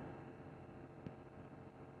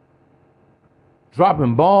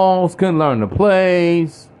 Dropping balls, couldn't learn the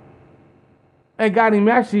plays. And got him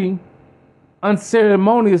actually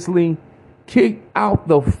unceremoniously kicked out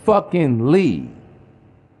the fucking league.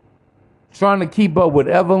 Trying to keep up with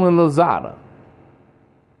Evelyn Lozada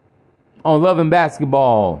on Love and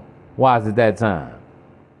Basketball wise at that time.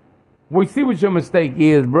 We see what your mistake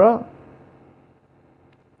is, bruh.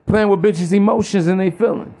 Playing with bitches' emotions and their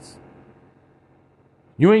feelings.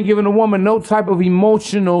 You ain't giving a woman no type of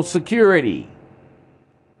emotional security.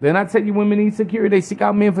 Then I tell you women need security. They seek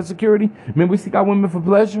out men for security. Men, we seek out women for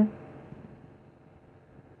pleasure.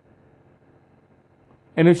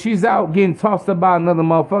 And if she's out getting tossed up by another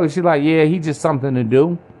motherfucker, she's like, yeah, he just something to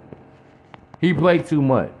do. He play too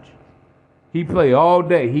much. He play all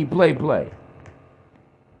day. He play. Because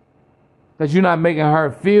you're not making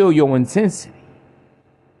her feel your intensity.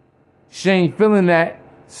 She ain't feeling that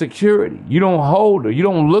security. You don't hold her. You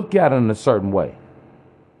don't look at her in a certain way.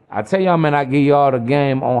 I tell y'all, man, I give y'all the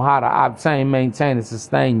game on how to obtain, maintain, and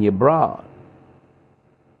sustain your broad.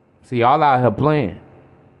 See, y'all out here playing.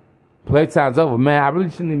 Playtime's over. Man, I really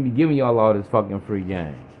shouldn't even be giving y'all all this fucking free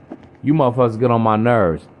game. You motherfuckers get on my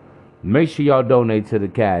nerves. Make sure y'all donate to the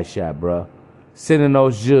Cash App, bro. Send in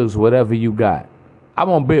those jugs, whatever you got. I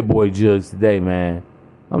want big boy jugs today, man.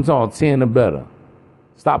 I'm talking 10 or better.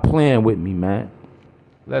 Stop playing with me, man.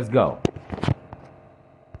 Let's go.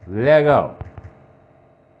 Let go.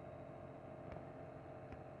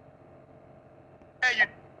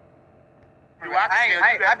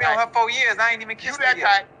 I've been on her 4 years. I ain't even kissed her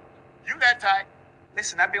yet. You that tight.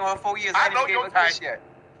 Listen, I've been on her 4 years. I I know ain't your gave her kiss type. yet.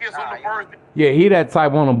 Kiss on the you- first. Yeah, he that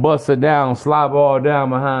type wanna bust her down, slob her all down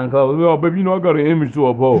behind clothes. Oh, baby, you know I got an image to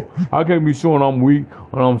uphold. I can't be showing I'm weak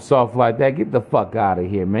or I'm soft like that. Get the fuck out of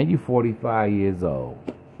here, man. You 45 years old.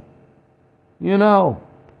 You know,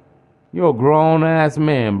 you're a grown ass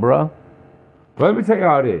man, bruh. But let me tell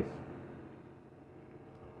y'all this.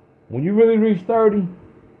 When you really reach 30,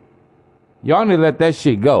 y'all need to let that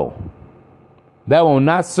shit go. That will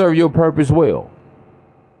not serve your purpose well.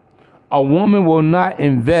 A woman will not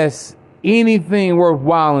invest anything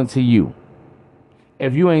worthwhile into you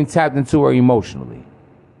if you ain't tapped into her emotionally.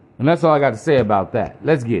 And that's all I got to say about that.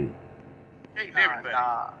 Let's get it. Ain't Nah. everything.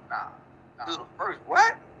 This the first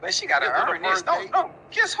what? But she gotta This is the earn this. first date. No,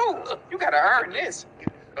 kiss who? You gotta earn this.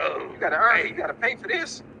 Oh, You gotta earn hey. it. You gotta pay for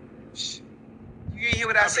this. Shh. You hear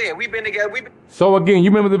what I said? We've been together. We've been. So again, you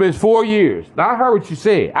remember the bitch 4 years. Now I heard what you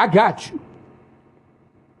said. I got you.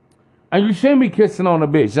 And you shouldn't be kissing on a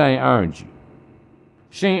bitch that ain't earned you.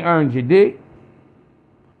 She ain't earned your dick.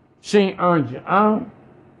 She ain't earned your arm.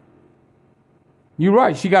 You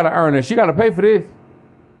right, she gotta earn it. She gotta pay for this.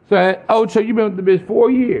 So, Ocho, you been with the bitch 4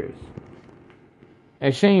 years.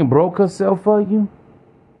 And she ain't broke herself for you.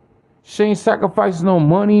 She ain't sacrificed no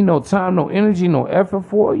money, no time, no energy, no effort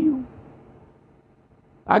for you.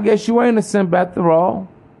 I guess you ain't a simp after all.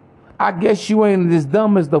 I guess you ain't as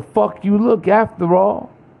dumb as the fuck you look after all.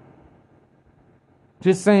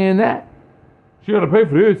 Just saying that. She gotta pay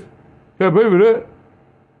for this. She gotta pay for that.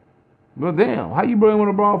 But damn, how you bring with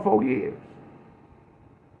a bra 4 years?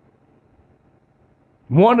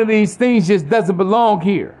 One of these things just doesn't belong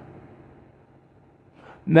here.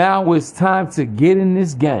 Now it's time to get in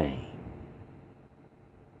this game.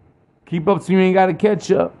 Keep up so you ain't gotta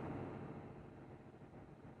catch up.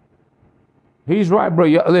 He's right, bro.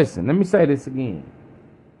 Yo, listen, let me say this again.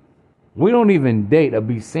 We don't even date or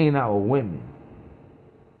be seen out with women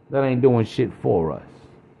that ain't doing shit for us.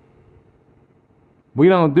 We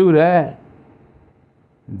don't do that.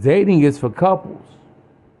 Dating is for couples.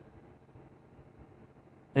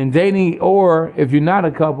 And dating, or if you're not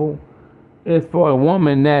a couple, is for a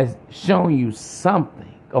woman that's showing you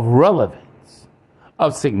something of relevance,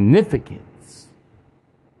 of significance.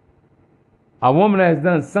 A woman that's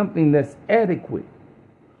done something that's adequate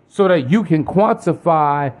so that you can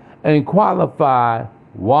quantify and qualify,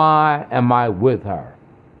 why am I with her?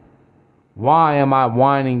 Why am I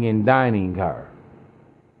whining and dining her?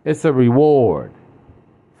 It's a reward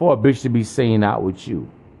for a bitch to be staying out with you.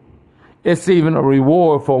 It's even a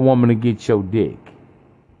reward for a woman to get your dick.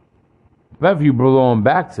 But if you blowing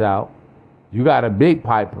backs out, you got a big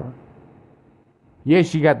piper.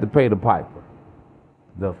 Yes, you got to pay the piper.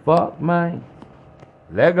 The fuck, man?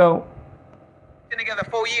 Let go. Been together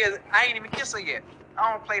 4 years. I ain't even kissed her yet.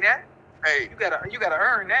 I don't play that. Hey, You gotta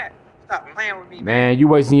earn that. Stop playing with me, Man, you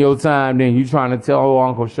wasting your time then. You trying to tell old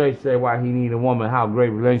Uncle Shay why he need a woman, how great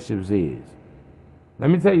relationships is. Let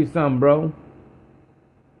me tell you something, bro.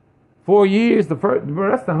 4 years, bro,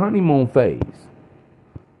 that's the honeymoon phase.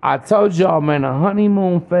 I told y'all, man, the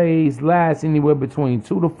honeymoon phase lasts anywhere between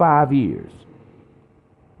 2 to 5 years.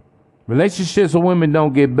 Relationships with women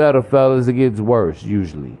don't get better, fellas. It gets worse,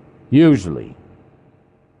 usually. Usually.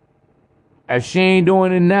 If she ain't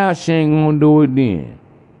doing it now, she ain't gonna do it then.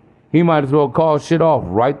 He might as well call shit off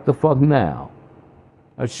right the fuck now.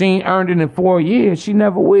 If she ain't earned it in 4 years, she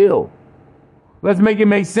never will. Let's make it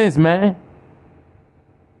make sense, man.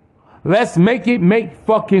 Let's make it make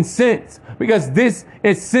fucking sense. Because this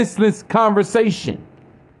is senseless conversation.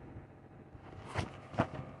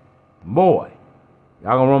 Boy,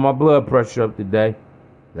 y'all gonna run my blood pressure up today.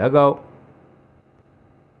 There go.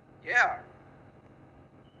 Yeah.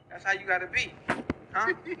 That's how you gotta be.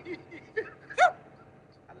 Huh?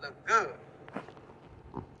 I look good.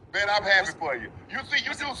 man, I'm happy for you. You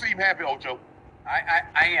do seem happy, Ocho.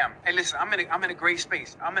 I am. Hey, listen, I'm in a great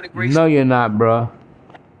space. I'm in a great No, you're not, bruh.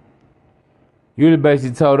 You just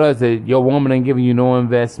basically told us that your woman ain't giving you no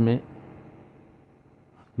investment.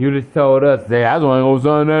 You just told us that I wasn't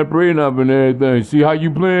gonna sign that prenup and everything. See how you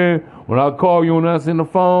playing? When I call you and answer the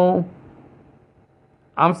phone,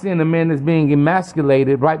 I'm seeing a man that's being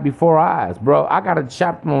emasculated right before our eyes, bro. I got a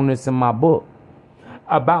chapter on this in my book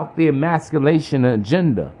about the emasculation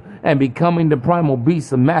agenda and becoming the primal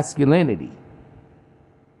beast of masculinity.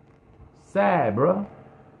 Sad, bro.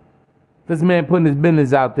 This man putting his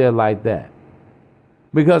business out there like that.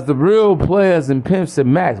 Because the real players and pimps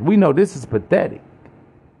and max, we know this is pathetic.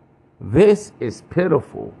 This is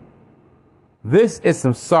pitiful. This is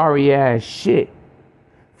some sorry ass shit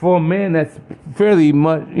for a man that's fairly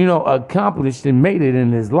much, accomplished and made it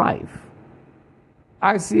in his life.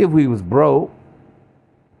 I see if we was broke.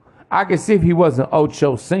 I could see if he wasn't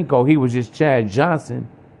Ocho Cinco, he was just Chad Johnson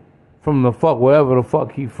from the fuck, wherever the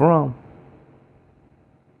fuck he from.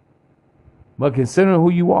 But considering who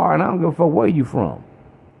you are, and I don't give a fuck where you from.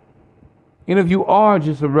 And if you are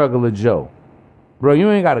just a regular Joe, bro, you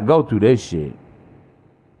ain't got to go through this shit.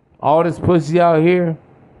 All this pussy out here,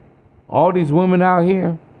 all these women out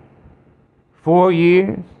here, 4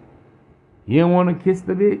 years, you don't want to kiss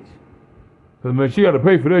the bitch? Because, man, she got to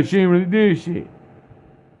pay for that. She ain't really did shit.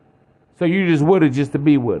 So you just with her just to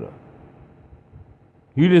be with her.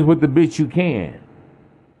 You just with the bitch you can.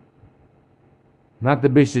 Not the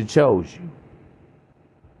bitch that chose you.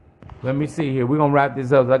 Let me see here. We're going to wrap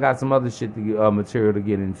this up. I got some other shit to get, material to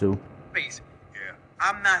get into. Face. Yeah.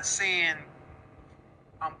 I'm not saying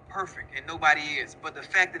I'm perfect and nobody is, but the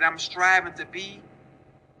fact that I'm striving to be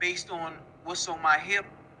based on what's on my hip,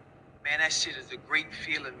 man, that shit is a great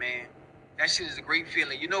feeling, man. That shit is a great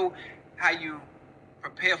feeling. You know how you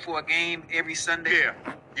prepare for a game every Sunday?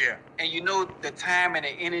 Yeah. And you know the time and the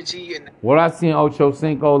energy and... What I see in Ocho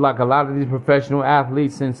Cinco, like a lot of these professional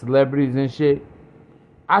athletes and celebrities and shit,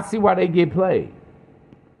 I see why they get played.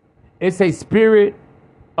 It's a spirit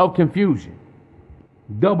of confusion.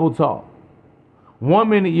 Double talk. 1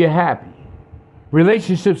 minute you're happy.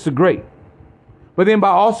 Relationships are great. But then by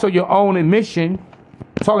also your own admission,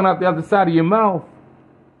 talking out the other side of your mouth,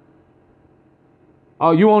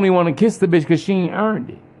 oh, you only want to kiss the bitch because she ain't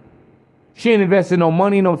earned it. She ain't invested no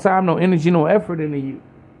money, no time, no energy, no effort into you.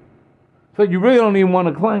 So you really don't even want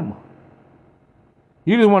to claim her.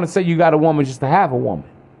 You just want to say you got a woman just to have a woman.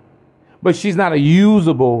 But she's not a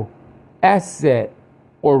usable asset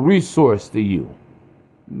or resource to you.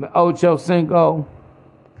 Ocho Cinco,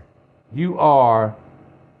 you are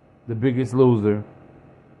the biggest loser.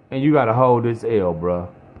 And you got to hold this L, bruh.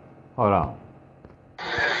 Hold on.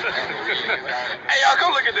 Hey, y'all,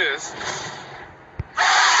 come look at this.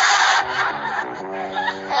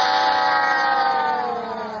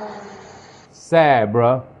 Sad,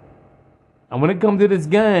 bruh. And when it comes to this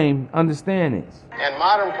game, understand this. And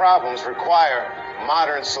modern problems require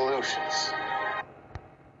modern solutions.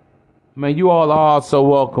 Man, you all are also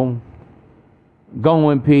welcome. Go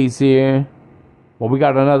in peace here. Well, we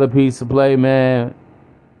got another piece to play, man.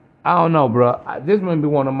 I don't know, bro. This may be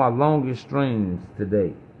one of my longest streams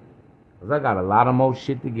today. Because I got a lot of more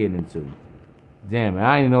shit to get into. Damn it,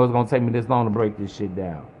 I didn't know it was going to take me this long to break this shit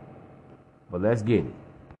down. But let's get it.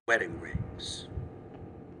 Wedding rings.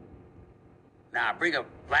 Now, I bring up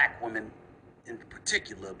black women in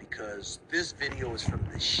particular because this video is from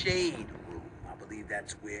the Shade Room. I believe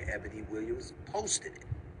that's where Ebony Williams posted it.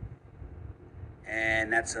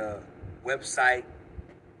 And that's a website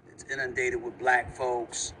that's inundated with black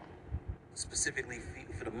folks, specifically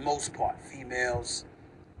for the most part, females,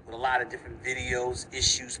 with a lot of different videos,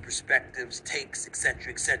 issues, perspectives, takes,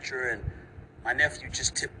 etc. And my nephew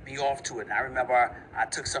just tipped me off to it. And I remember I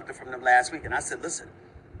took something from them last week, and I said, listen,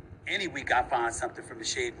 any week I find something from the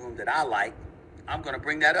Shade Room that I like, I'm gonna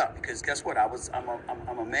bring that up because guess what? I'm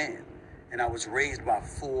a man, and I was raised by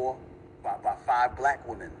 5 black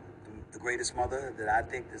women, the greatest mother that I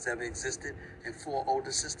think has ever existed, and 4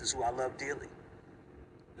 older sisters who I love dearly.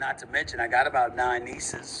 Not to mention, I got about 9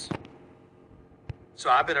 nieces. So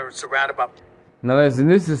I've been surrounded by... Now listen,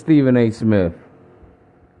 this is Stephen A. Smith.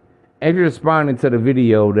 If you're responding to the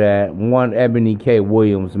video that one Ebony K.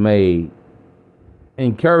 Williams made,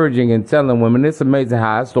 encouraging and telling women, it's amazing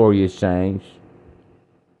how our story has changed.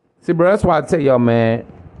 See, bro, that's why I tell y'all, man,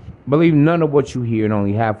 believe none of what you hear and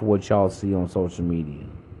only half of what y'all see on social media.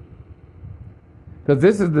 Because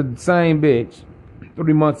this is the same bitch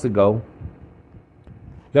 3 months ago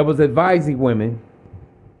that was advising women,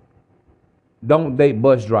 don't date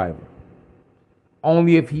bus driver.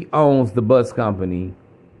 Only if he owns the bus company,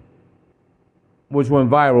 which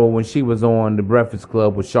went viral when she was on The Breakfast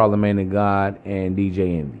Club with Charlamagne the God and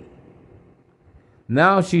G.AME.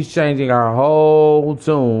 Now she's changing her whole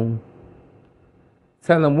tune,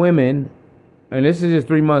 telling women, and this is just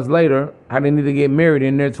 3 months later, how they need to get married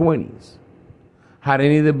in their 20s. How they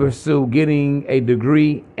need to pursue getting a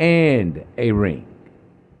degree and a ring.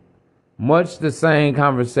 Much the same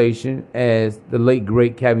conversation as the late,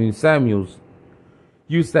 great Kevin Samuels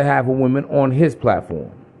used to have with women on his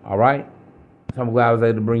platform. All right? So I'm glad I was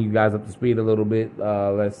able to bring you guys up to speed a little bit.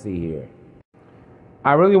 Let's see here.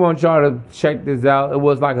 I really want y'all to check this out. It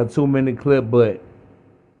was like a 2-minute clip, but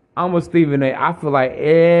I'm with Stephen A. I feel like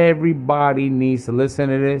everybody needs to listen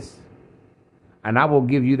to this. And I will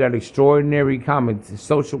give you that extraordinary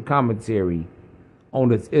social commentary on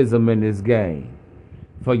this ism in this game.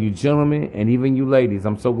 For you gentlemen and even you ladies,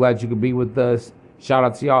 I'm so glad you could be with us. Shout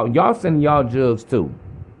out to y'all. Y'all send y'all jugs too.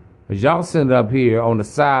 Because y'all sitting up here on the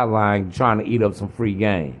sideline trying to eat up some free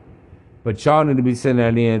game. But y'all need to be sitting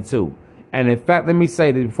at the end too. And in fact, let me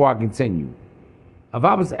say this before I continue. If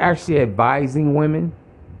I was actually advising women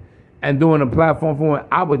and doing a platform for women,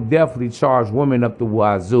 I would definitely charge women up the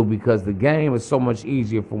wazoo because the game is so much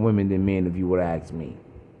easier for women than men, if you would ask me.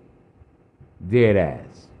 Dead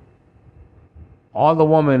ass. All the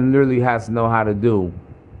woman literally has to know how to do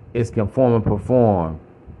is conform and perform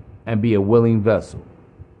and be a willing vessel.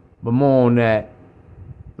 But more on that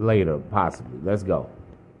later, possibly. Let's go.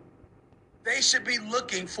 They should be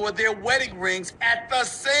looking for their wedding rings at the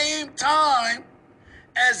same time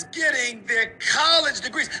as getting their college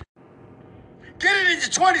degrees. Get it in your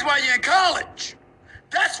 20s while you're in college.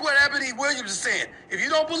 That's what Ebony Williams is saying. If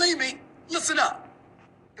you don't believe me, listen up.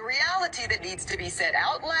 The reality that needs to be said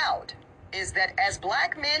out loud is that as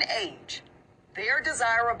black men age, their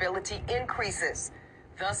desirability increases.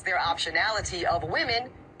 Thus, their optionality of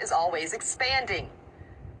women is always expanding.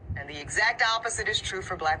 And the exact opposite is true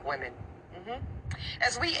for black women.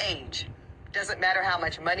 As we age, doesn't matter how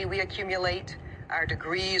much money we accumulate, our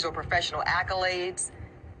degrees or professional accolades,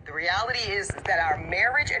 the reality is that our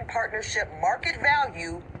marriage and partnership market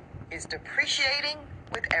value is depreciating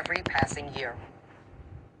with every passing year.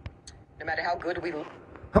 No matter how good we look,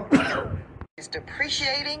 is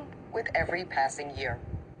depreciating with every passing year.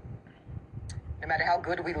 No matter how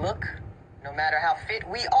good we look, no matter how fit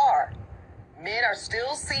we are, men are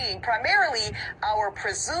still seeing primarily our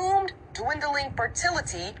presumed dwindling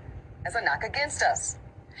fertility as a knock against us.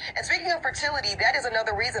 And speaking of fertility, that is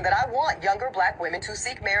another reason that I want younger black women to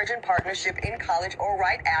seek marriage and partnership in college or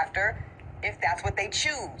right after, if that's what they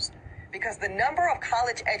choose. Because the number of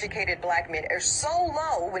college-educated black men is so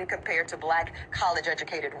low when compared to black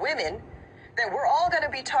college-educated women that we're all going to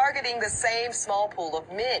be targeting the same small pool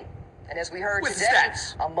of men. And as we heard today,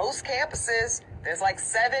 on most campuses, there's like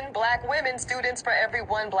 7 black women students for every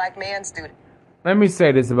 1 black man student. Let me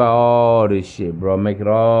say this about all this shit, bro. Make it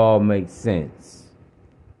all make sense.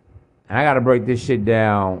 And I got to break this shit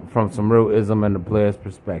down from some real ism and the player's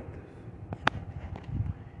perspective.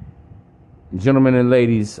 Gentlemen and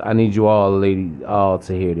ladies, I need you all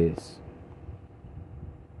to hear this.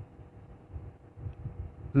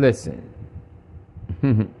 Listen.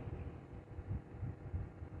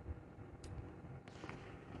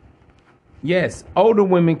 Yes, older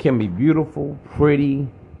women can be beautiful, pretty,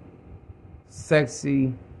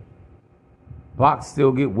 sexy. Box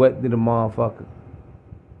still get wet to the motherfucker.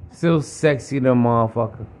 Still sexy to the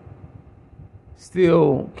motherfucker.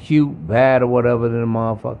 Still cute, bad, or whatever to the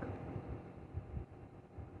motherfucker.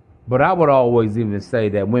 But I would always even say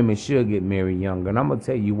that women should get married younger. And I'm going to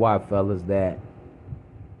tell you why, fellas, that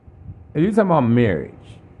if you're talking about marriage,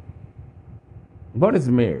 what is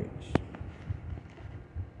marriage?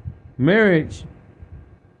 Marriage,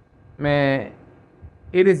 man,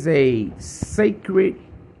 it is a sacred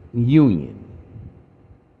union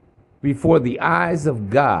before the eyes of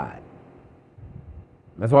God.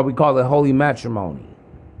 That's why we call it holy matrimony.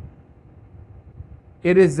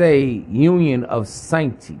 It is a union of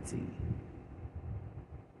sanctity.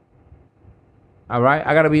 All right?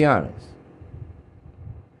 I got to be honest.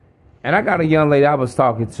 And I got a young lady I was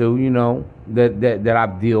talking to, you know, that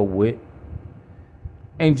I deal with.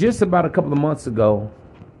 And just about a couple of months ago,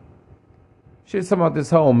 she was talking about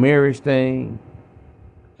this whole marriage thing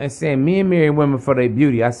and saying men marry women for their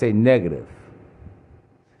beauty. I say negative.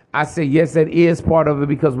 I say, yes, that is part of it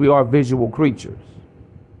because we are visual creatures.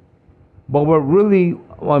 But what really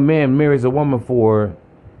a man marries a woman for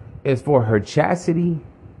is for her chastity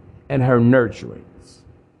and her nurturance.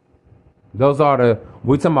 Those are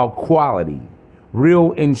we're talking about quality,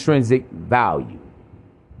 real intrinsic value.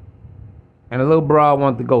 And the little broad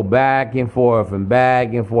wants to go back and forth with me.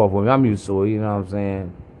 I'm used to it, you know what I'm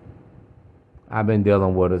saying? I've been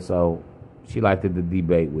dealing with her, so she liked to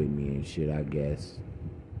debate with me and shit, I guess.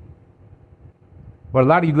 But a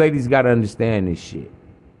lot of you ladies got to understand this shit.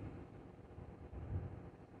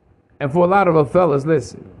 And for a lot of us fellas,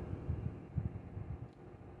 listen.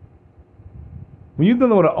 When you're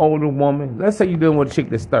dealing with an older woman, let's say you're dealing with a chick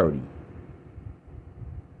that's 30.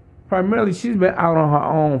 Primarily, she's been out on her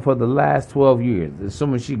own for the last 12 years.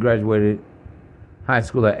 Assuming she graduated high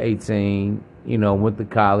school at 18, you know, went to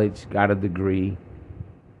college, got a degree.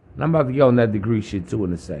 And I'm about to get on that degree shit too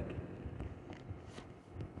in a second.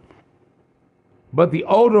 But the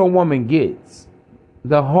older a woman gets,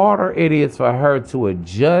 the harder it is for her to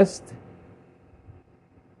adjust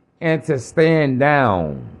and to stand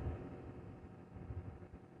down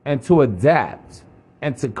and to adapt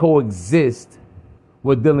and to coexist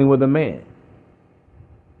with dealing with a man.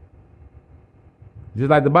 Just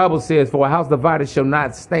like the Bible says, for a house divided shall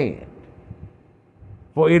not stand.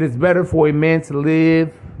 For it is better for a man to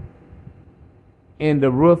live in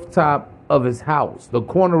the rooftop of his house, the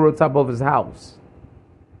corner rooftop of his house,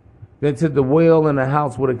 than to dwell in a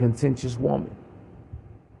house with a contentious woman.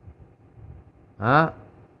 Huh?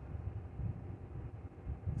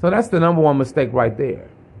 So that's the number one mistake right there.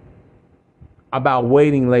 About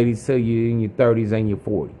waiting, ladies, till you're in your 30s and your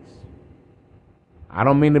 40s. I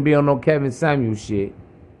don't mean to be on no Kevin Samuel shit,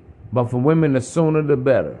 but for women, the sooner the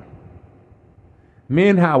better.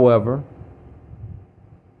 Men, however,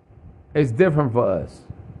 it's different for us.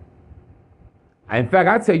 In fact,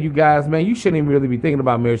 I tell you guys, man, you shouldn't even really be thinking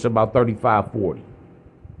about marriage till about 35, 40.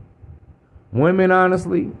 Women,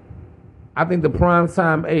 honestly, I think the prime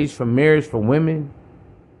time age for marriage for women,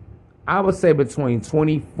 I would say between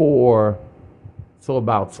 24 to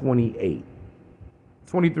about 28.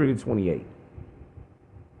 23 to 28.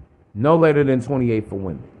 No later than 28 for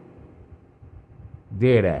women.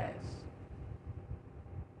 Dead ass.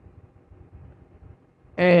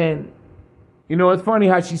 And, you know, it's funny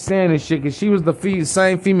how she's saying this shit, because she was the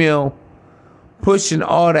same female pushing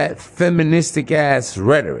all that feministic ass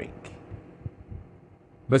rhetoric.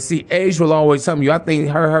 But see, age will always tell you. I think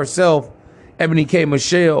her herself, Ebony K.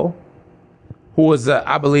 Michelle, who was,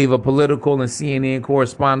 I believe, a political and CNN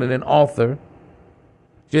correspondent and author,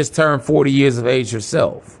 just turned 40 years of age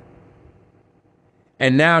herself.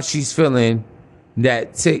 And now she's feeling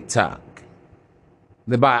that TikTok,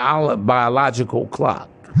 the biological clock.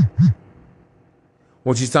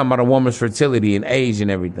 When she's talking about a woman's fertility and age and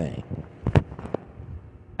everything.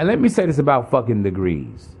 And let me say this about fucking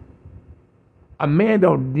degrees. A man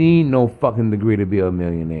don't need no fucking degree to be a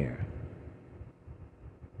millionaire.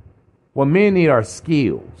 What men need are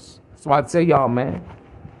skills. So I tell y'all, man,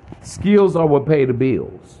 skills are what pay the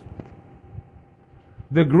bills.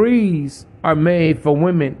 Degrees are made for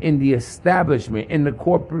women in the establishment, in the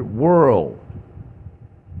corporate world.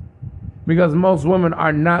 Because most women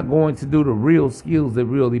are not going to do the real skills that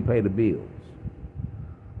really pay the bills.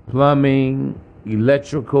 Plumbing,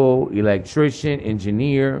 electrical, electrician,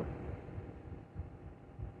 engineer,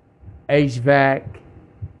 HVAC,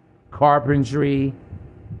 carpentry,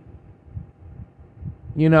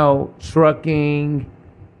 you know, trucking.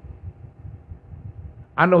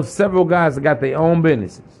 I know several guys that got their own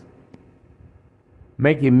businesses,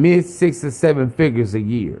 making mid 6 or 7 figures a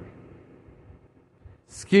year.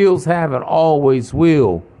 Skills have and always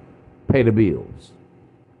will pay the bills.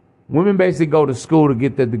 Women basically go to school to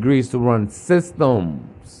get their degrees to run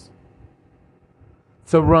systems,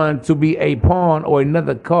 to be a pawn or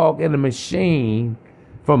another cog in a machine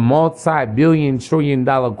for multi-billion,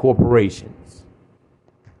 trillion-dollar corporations.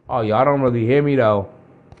 Oh, y'all don't really hear me, though.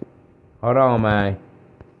 Hold on, man.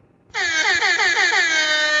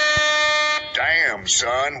 Damn,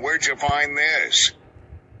 son, where'd you find this?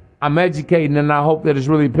 I'm educating, and I hope that it's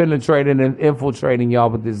really penetrating and infiltrating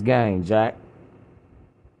y'all with this game, Jack.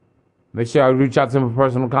 Make sure I reach out to him for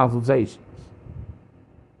personal consultations.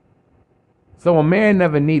 So a man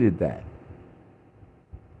never needed that.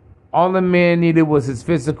 All a man needed was his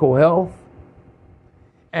physical health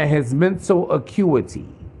and his mental acuity.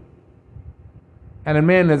 And a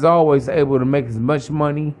man is always able to make as much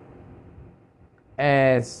money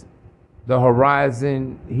as the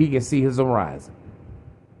horizon, he can see his horizon.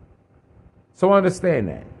 So understand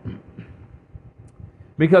that.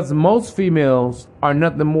 Because most females are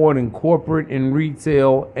nothing more than corporate and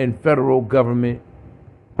retail and federal government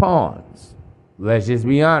pawns. Let's just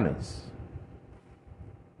be honest.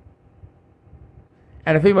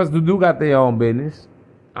 And the females who do got their own business,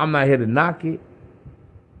 I'm not here to knock it,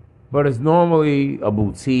 but it's normally a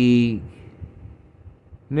boutique,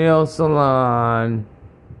 nail salon,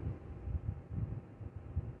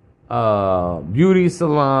 beauty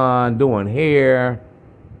salon, doing hair,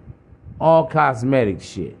 all cosmetic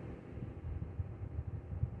shit.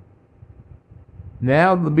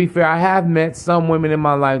 Now, to be fair, I have met some women in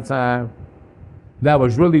my lifetime that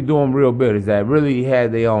was really doing real business, that really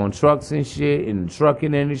had their own trucks and shit in the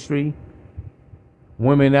trucking industry.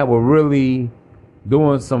 Women that were really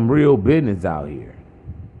doing some real business out here.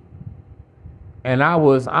 And I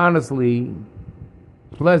was honestly,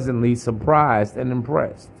 pleasantly surprised and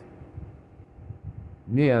impressed.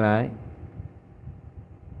 Yeah, right?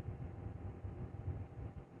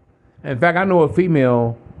 In fact, I know a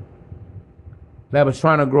female that was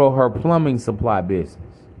trying to grow her plumbing supply business.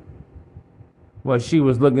 Well, she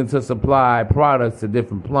was looking to supply products to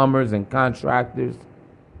different plumbers and contractors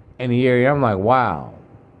in the area. I'm like, wow,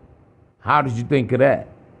 how did you think of that?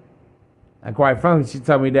 And quite frankly, she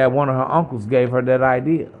told me that one of her uncles gave her that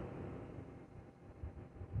idea.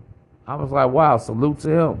 I was like, wow, salute to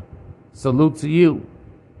him. Salute to you.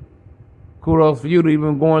 Kudos for you to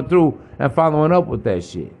even going through and following up with that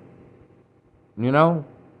shit. You know?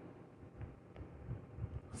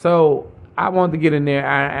 So I wanted to get in there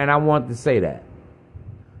and I wanted to say that.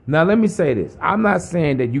 Now let me say this. I'm not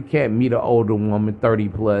saying that you can't meet an older woman, 30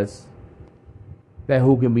 plus, that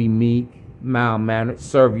who can be meek, mild-mannered,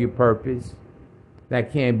 serve your purpose,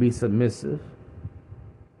 that can be submissive.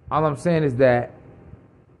 All I'm saying is that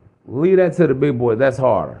leave that to the big boy. That's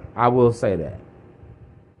harder. I will say that.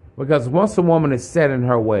 Because once a woman is set in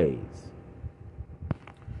her ways,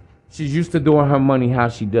 she's used to doing her money how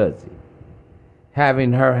she does it.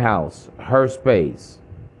 Having her house, her space,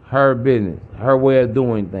 her business, her way of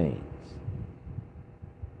doing things.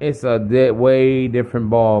 It's a way different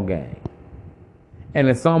ball game. And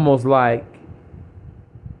it's almost like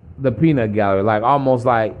the peanut gallery. Like almost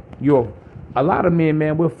like a lot of men,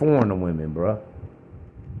 man, we're foreign to women, bro.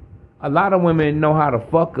 A lot of women know how to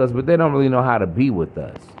fuck us, but they don't really know how to be with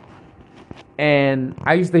us. And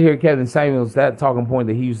I used to hear Kevin Samuels, that talking point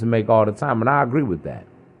that he used to make all the time, and I agree with that.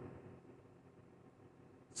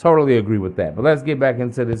 Totally agree with that. But let's get back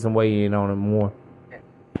into this and weigh in on it more.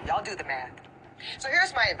 Y'all do the math. So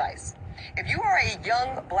here's my advice. If you are a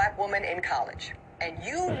young black woman in college, and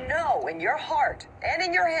you know in your heart and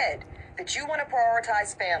in your head that you want to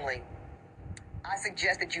prioritize family, I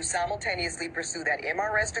suggest that you simultaneously pursue that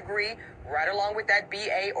MRS degree right along with that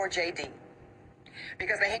BA or JD.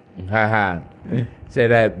 Because they say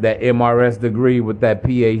that MRS degree with that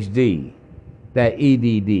PhD, that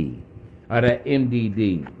EDD, or that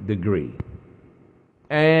MDD degree.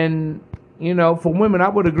 And, you know, for women, I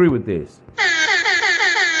would agree with this.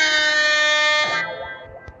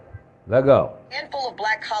 Let go. Handful of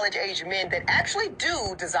black college-age men that actually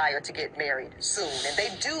do desire to get married soon, and they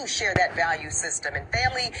do share that value system, and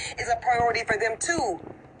family is a priority for them too.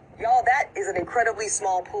 Y'all, that is an incredibly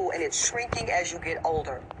small pool, and it's shrinking as you get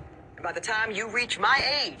older. And by the time you reach my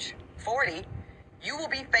age, 40, you will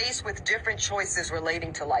be faced with different choices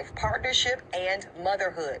relating to life partnership and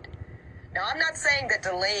motherhood. Now, I'm not saying that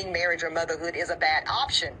delaying marriage or motherhood is a bad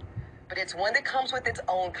option, but it's one that comes with its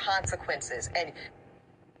own consequences. And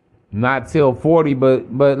not till 40, but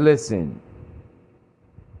listen,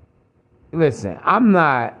 I'm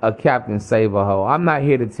not a Captain Save-A-Ho. I'm not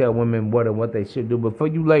here to tell women what they should do. But for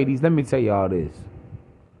you ladies, let me tell y'all this.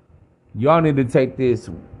 Y'all need to take this,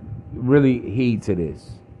 really heed to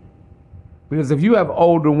this. Because if you have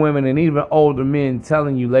older women and even older men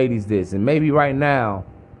telling you ladies this, and maybe right now,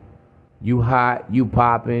 you hot, you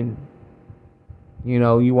popping, you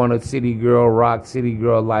know, you want a city girl, rock city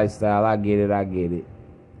girl lifestyle. I get it.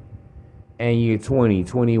 And you're 20,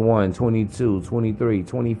 21, 22, 23,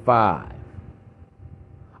 25.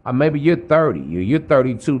 Or maybe you're 30. You're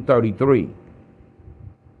 32, 33.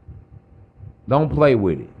 Don't play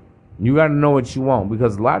with it. You got to know what you want.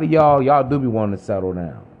 Because a lot of y'all do be wanting to settle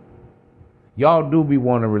down. Y'all do be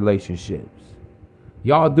wanting relationships.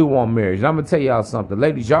 Y'all do want marriage. And I'm going to tell y'all something.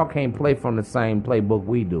 Ladies, y'all can't play from the same playbook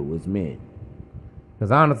we do as men.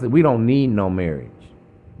 Because honestly, we don't need no marriage.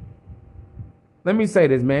 Let me say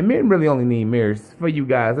this, man. Men really only need marriage. For you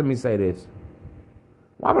guys, let me say this.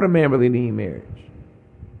 Why would a man really need marriage?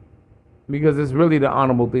 Because it's really the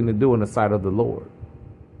honorable thing to do in the sight of the Lord.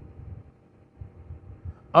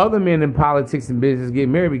 Other men in politics and business get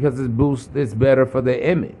married because it's better for their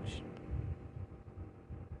image.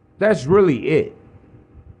 That's really it.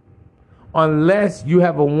 Unless you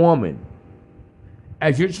have a woman,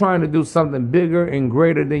 as you're trying to do something bigger and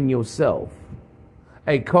greater than yourself,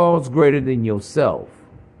 a cause greater than yourself,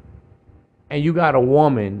 and you got a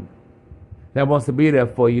woman that wants to be there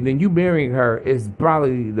for you, then you marrying her is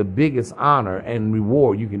probably the biggest honor and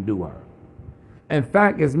reward you can do her. In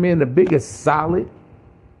fact, as men, the biggest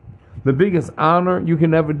honor you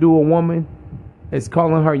can ever do a woman is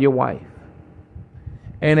calling her your wife.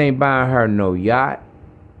 And ain't buying her no yacht.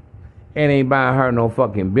 And ain't buying her no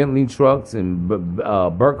fucking Bentley trucks and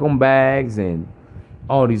Birkin bags and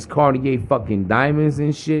all these Cartier fucking diamonds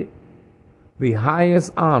and shit. The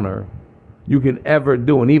highest honor you can ever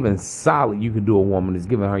do, and even solid you can do a woman, is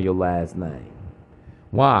giving her your last name.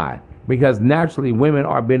 Why? Because naturally women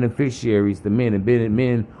are beneficiaries to men, and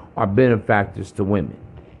men are benefactors to women.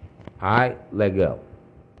 All right, let go.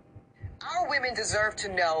 Our women deserve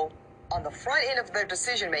to know on the front end of their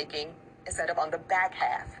decision making instead of on the back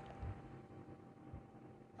half.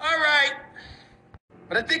 All right.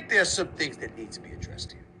 But I think there's some things that need to be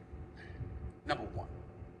addressed here. Number one,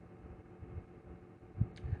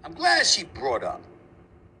 I'm glad she brought up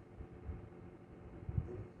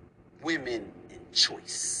women in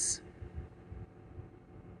choice,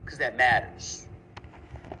 because that matters.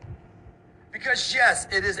 Because yes,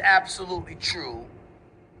 it is absolutely true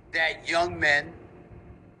that young men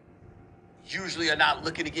usually are not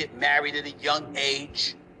looking to get married at a young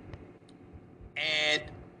age. And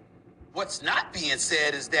what's not being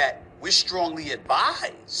said is that we're strongly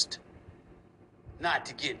advised not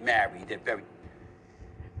to get married at very.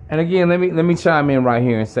 And again, let me chime in right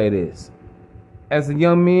here and say this. As a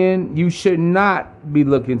young man, you should not be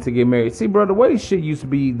looking to get married. See, bro, the way shit used to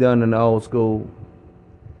be done in the old school,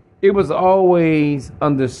 it was always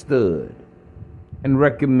understood and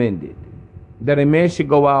recommended that a man should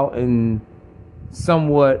go out and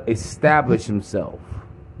somewhat establish himself,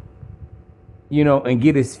 you know, and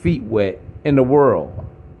get his feet wet in the world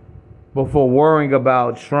before worrying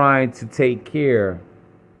about trying to take care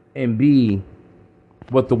and be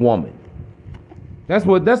with the woman. That's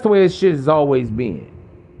the way this shit has always been.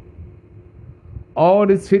 All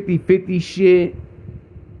this 50-50 shit,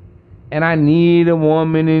 and I need a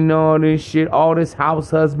woman and all this shit, all this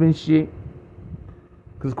house husband shit.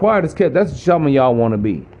 Because quiet as kept, that's what some of y'all want to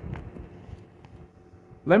be.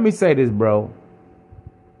 Let me say this, bro.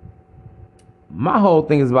 My whole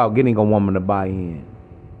thing is about getting a woman to buy in.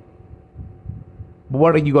 But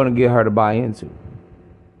what are you going to get her to buy into?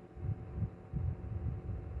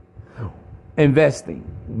 Investing.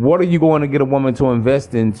 What are you going to get a woman to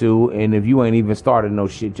invest into, and if you ain't even started no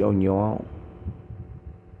shit on your own?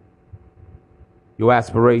 Your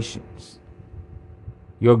aspirations,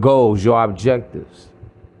 your goals, your objectives,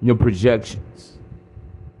 your projections.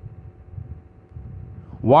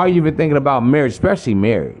 Why are you even thinking about marriage, especially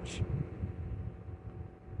marriage,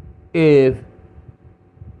 if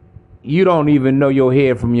you don't even know your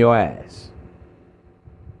head from your ass?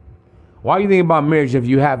 Why are you thinking about marriage if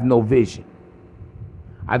you have no vision?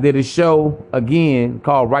 I did a show again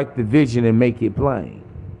called Write the Vision and Make It Plain.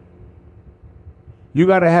 You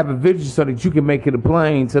got to have a vision so that you can make it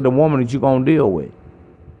plain to the woman that you're going to deal with.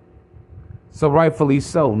 So rightfully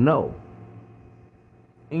so, no.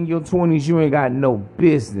 In your 20s, you ain't got no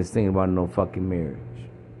business thinking about no fucking marriage.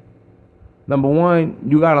 Number one,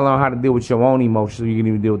 you got to learn how to deal with your own emotions so you can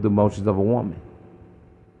even deal with the emotions of a woman.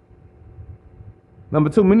 Number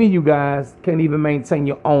two, many of you guys can't even maintain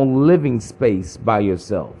your own living space by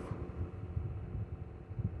yourself.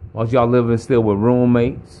 Most of y'all living still with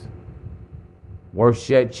roommates. Worse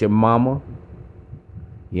yet, your mama,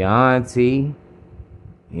 your auntie,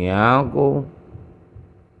 your uncle,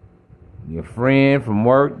 your friend from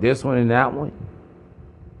work, this one and that one.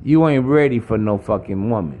 You ain't ready for no fucking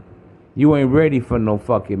woman. You ain't ready for no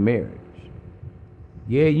fucking marriage.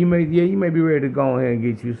 Yeah, you may be ready to go ahead and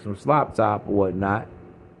get you some slop top or whatnot.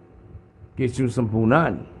 Get you some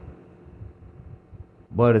punani.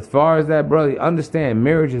 But as far as that, brother, understand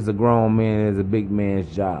marriage is a grown man, is a big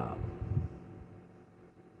man's job.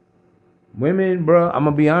 Women, bro, I'm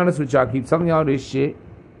going to be honest with y'all. I keep telling y'all this shit.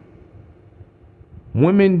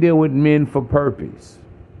 Women deal with men for purpose,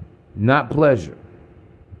 not pleasure.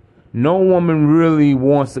 No woman really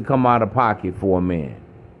wants to come out of pocket for a man.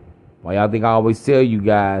 Why y'all think I always tell you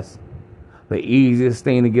guys, the easiest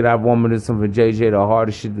thing to get out of a woman is something for JJ, the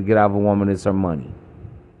hardest shit to get out of a woman is her money.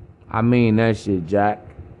 I mean that shit, Jack.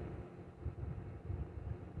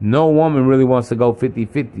 No woman really wants to go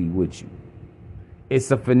 50-50 with you. It's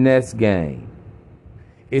a finesse game.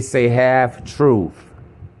 It's a half truth.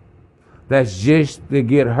 That's just to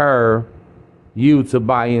get you to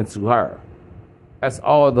buy into her. That's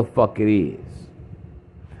all the fuck it is.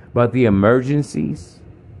 But the emergencies,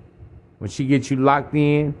 when she gets you locked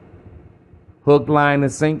in, hook, line,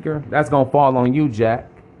 and sinker, that's going to fall on you, Jack.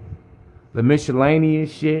 The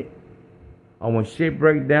miscellaneous shit, or when shit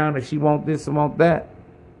break down and she want this and want that,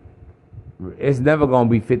 it's never going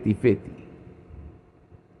to be 50-50.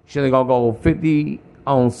 She ain't going to go 50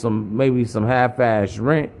 on maybe some half-ass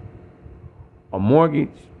rent or mortgage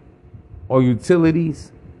or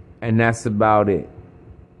utilities, and that's about it.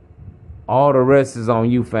 All the rest is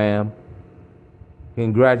on you, fam.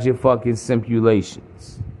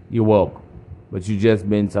 Congratulations. You're welcome. But you just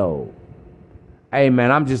been told. Hey,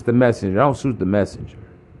 man, I'm just the messenger. Don't shoot the messenger.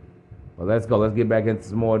 Well, let's go. Let's get back into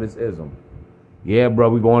some more of this ism. Yeah, bro,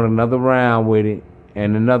 we're going another round with it.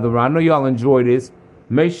 And another round. I know y'all enjoy this.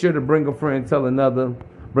 Make sure to bring a friend, tell another,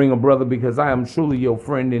 bring a brother, because I am truly your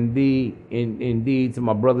friend indeed, indeed to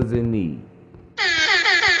my brothers in need.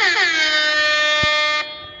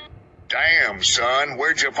 Damn, son,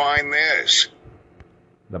 where'd you find this?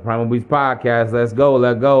 The Primal Beast Podcast. Let's go.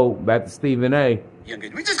 Back to Stephen A.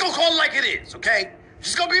 We just gonna call it like it is, okay?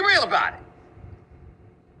 Just gonna be real about it.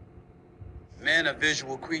 Men are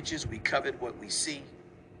visual creatures. We covet what we see.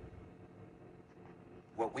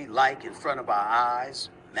 What we like in front of our eyes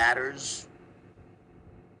matters.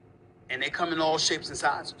 And they come in all shapes and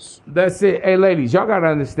sizes. That's it. Hey, ladies, y'all got to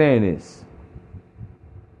understand this.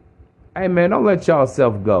 Hey, man, don't let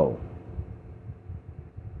yourself go.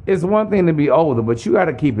 It's one thing to be older, but you got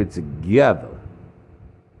to keep it together.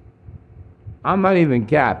 I'm not even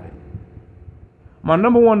capping. My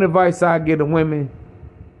number one advice I give to women,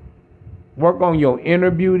 work on your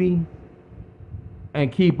inner beauty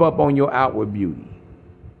and keep up on your outward beauty.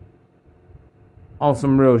 On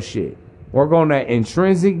some real shit. Work on that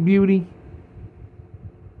intrinsic beauty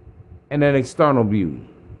and that external beauty.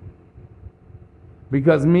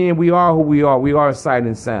 Because men, we are who we are. We are sight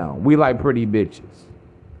and sound. We like pretty bitches.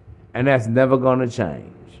 And that's never going to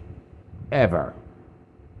change. Ever.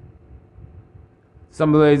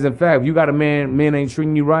 Some ladies, in fact, if you got a man ain't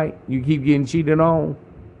treating you right, you keep getting cheated on,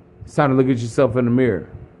 it's time to look at yourself in the mirror.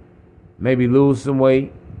 Maybe lose some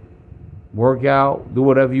weight, work out, do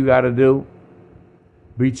whatever you got to do.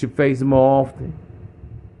 Beat your face more often.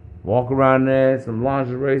 Walk around there, some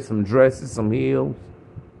lingerie, some dresses, some heels.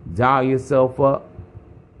 Dial yourself up.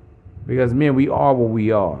 Because men, we are what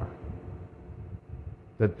we are.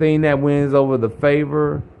 The thing that wins over the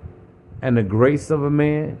favor and the grace of a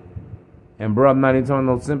man, and bro, I'm not even talking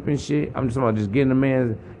no simping shit. I'm just talking about just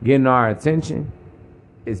getting our attention.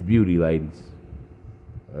 It's beauty, ladies.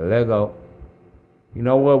 Let go. You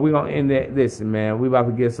know what? We're going to end that. Listen, man, we about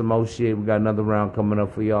to get some more shit. We got another round coming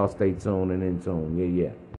up for y'all. Stay tuned and in tune.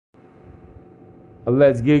 Yeah.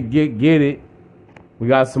 Let's get it. We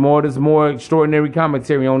got some more. There's more extraordinary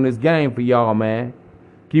commentary on this game for y'all, man.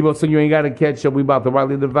 Keep up so you ain't got to catch up. We about to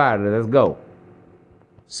rightly divide it. Let's go.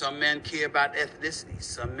 Some men care about ethnicity.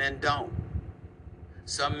 Some men don't.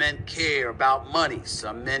 Some men care about money.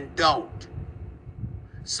 Some men don't.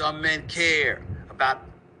 Some men care about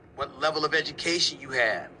what level of education you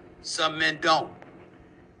have. Some men don't.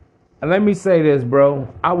 And let me say this, bro.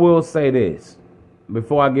 I will say this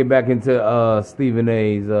before I get back into Stephen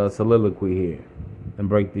A's soliloquy here and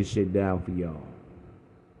break this shit down for y'all.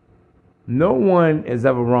 No one is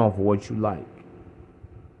ever wrong for what you like.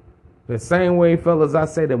 The same way, fellas, I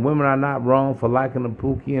say that women are not wrong for liking a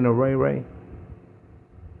Pookie and a Ray Ray.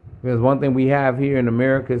 Because one thing we have here in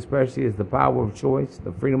America especially is the power of choice,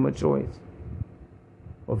 the freedom of choice.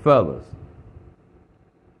 Well, fellas,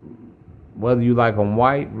 whether you like them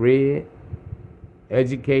white, red,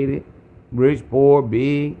 educated, rich, poor,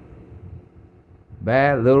 big,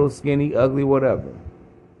 bad, little, skinny, ugly, whatever.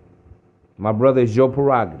 My brother, it's your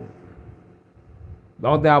prerogative. The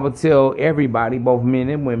only thing I would tell everybody, both men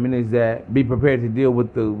and women, is that be prepared to deal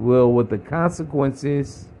with the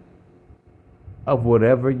consequences of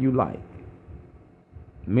whatever you like.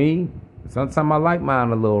 Me, sometimes I like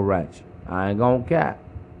mine a little ratchet. I ain't gonna cap.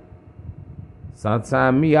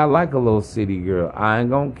 Sometimes me, I like a little city girl. I ain't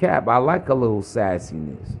gonna cap. I like a little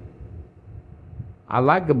sassiness. I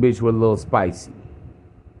like a bitch with a little spicy.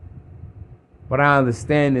 But I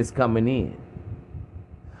understand this coming in.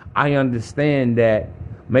 I understand that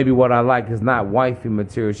maybe what I like is not wifey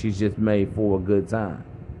material. She's just made for a good time.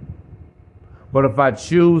 But if I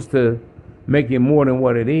choose to make it more than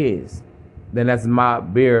what it is, then that's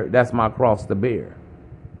my cross to bear.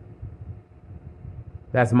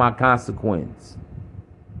 That's my consequence.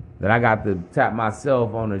 That I got to tap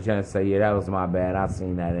myself on the chin and say, yeah, that was my bad. I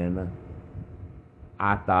seen that in her.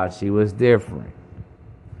 I thought she was different.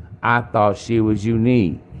 I thought she was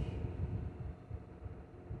unique.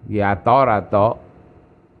 Yeah, I thought.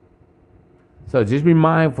 So just be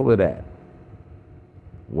mindful of that.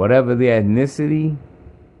 Whatever the ethnicity,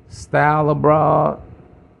 style abroad,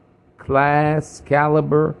 class,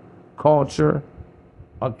 caliber, culture,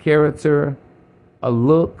 a character, a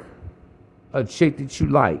look, a chick that you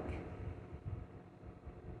like.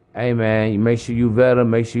 Hey, man, you make sure you vet her,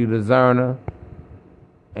 make sure you discern her,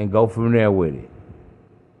 and go from there with it.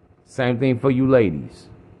 Same thing for you ladies.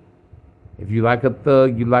 If you like a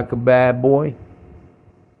thug, you like a bad boy,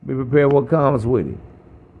 be prepared what comes with it.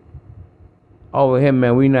 Over here,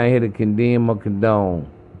 man, we not here to condemn or condone.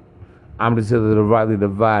 I'm just here to rightly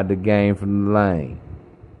divide the game from the lane.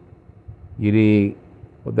 You dig?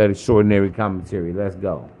 With that extraordinary commentary. Let's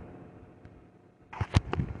go.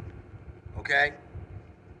 Okay?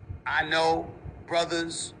 I know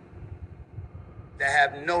brothers that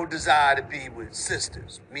have no desire to be with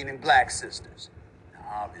sisters, meaning black sisters. Now,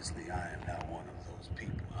 obviously, I am not one of those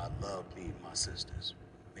people. I love me and my sisters.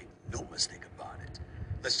 Make no mistake about it.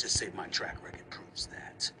 Let's just say my track record proves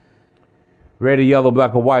that. Red, yellow,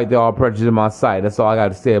 black, or white, they're all purchased in my site. That's all I got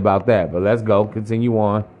to say about that. But let's go. Continue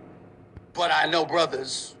on. But I know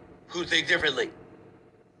brothers who think differently.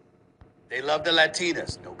 They love the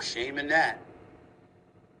Latinas. No shame in that.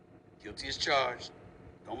 Guilty as charged.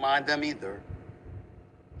 Don't mind them either.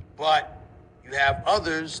 But you have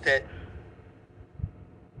others that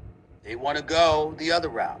they want to go the other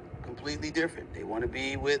route, completely different. They want to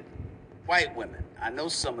be with white women. I know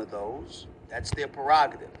some of those. That's their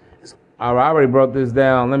prerogative. All right, I already broke this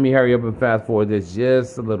down. Let me hurry up and fast forward this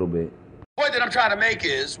just a little bit. The point that I'm trying to make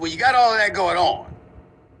is, when you got all of that going on,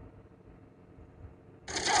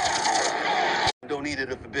 don't eat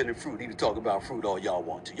it a forbidden fruit. Even talk about fruit all y'all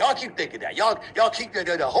want to. Y'all keep thinking that. Y'all keep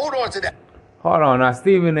that. Hold on to that. Hold on. Now,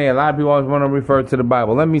 Stephen A., a lot of people always want to refer to the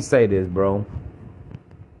Bible. Let me say this, bro.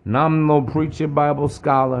 Now, I'm no preacher, Bible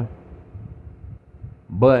scholar,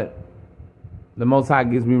 but the Most High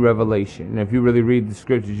gives me revelation. And if you really read the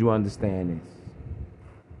scriptures, you understand this.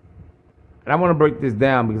 And I want to break this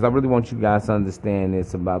down because I really want you guys to understand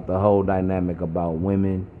this about the whole dynamic about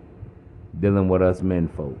women dealing with us men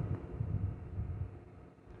folk.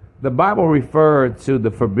 The Bible referred to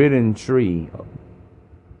the forbidden tree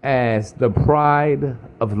as the pride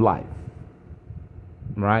of life,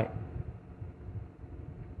 right?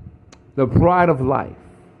 The pride of life.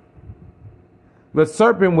 The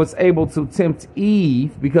serpent was able to tempt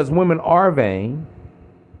Eve because women are vain.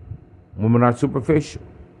 Women are superficial.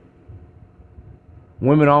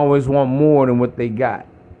 Women always want more than what they got.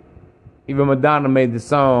 Even Madonna made the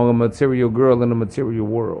song, A Material Girl in a Material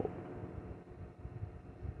World.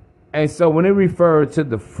 And so when it referred to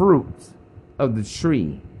the fruit of the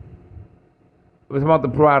tree, it was about the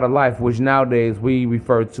pride of life, which nowadays we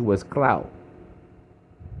refer to as clout.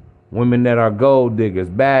 Women that are gold diggers,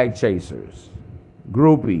 bag chasers,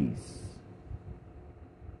 groupies.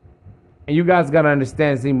 And you guys got to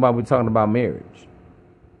understand, this even while we're talking about marriage.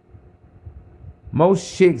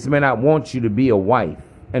 Most chicks may not want you to be a wife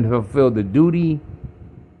and fulfill the duty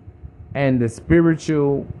and the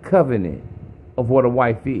spiritual covenant of what a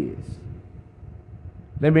wife is.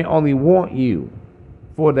 They may only want you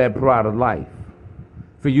for that pride of life,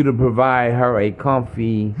 for you to provide her a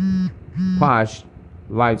comfy, posh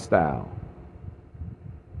lifestyle.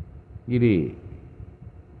 You did.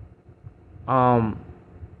 So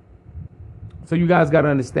you guys got to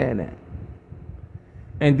understand that.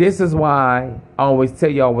 And this is why I always tell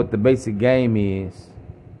y'all what the basic game is.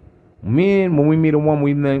 Men, when we meet a woman,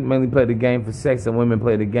 we mainly play the game for sex, and women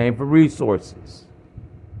play the game for resources.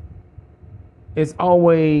 It's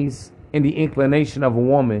always in the inclination of a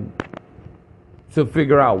woman to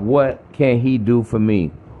figure out, what can he do for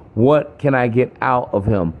me? What can I get out of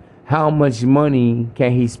him? How much money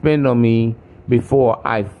can he spend on me before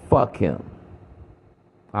I fuck him?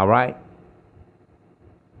 All right?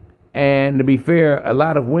 And to be fair, a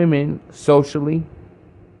lot of women socially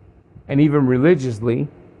and even religiously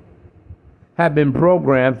have been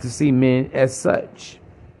programmed to see men as such,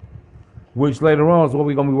 which later on is what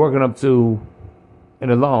we're going to be working up to in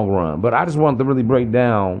the long run. But I just wanted to really break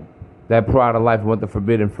down that pride of life and what the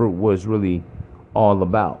forbidden fruit was really all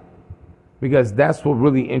about, because that's what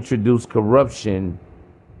really introduced corruption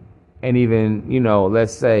and even,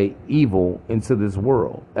 let's say evil into this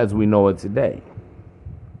world as we know it today.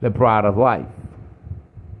 The pride of life.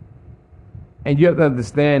 And you have to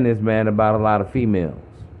understand this, man, about a lot of females.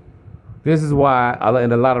 This is why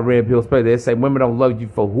in a lot of red pill space, they say women don't love you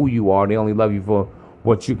for who you are. They only love you for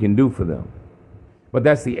what you can do for them. But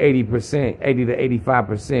that's the 80 to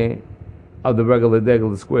 85% of the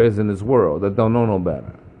regular squares in this world that don't know no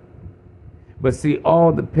better. But see,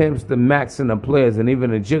 all the pimps, the max, and the players, and even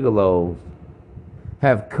the gigolos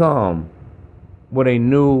have come with a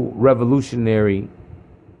new revolutionary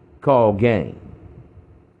called G.AME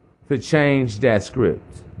to change that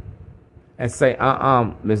script and say,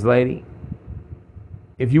 Miss Lady,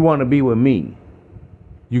 if you want to be with me,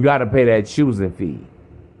 you got to pay that choosing fee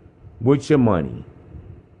with your money.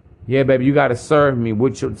 Yeah, baby, you got to serve me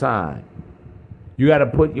with your time. You got to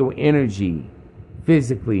put your energy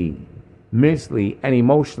physically, mentally, and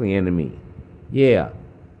emotionally into me. Yeah,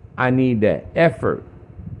 I need that. Effort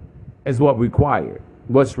is what's required.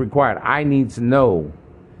 I need to know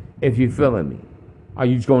if you're feeling me. Are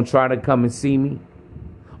you going to try to come and see me?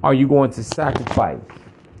 Are you going to sacrifice?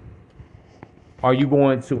 Are you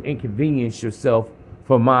going to inconvenience yourself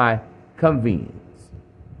for my convenience?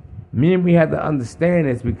 Men, we have to understand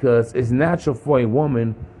this, because it's natural for a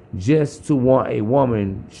woman just to want a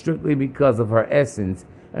woman strictly because of her essence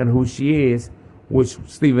and who she is, which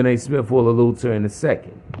Stephen A. Smith will allude to in a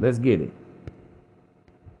second. Let's get it.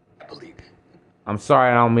 I believe it. I'm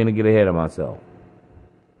sorry, I don't mean to get ahead of myself.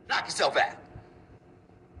 Knock yourself out.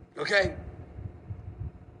 Okay?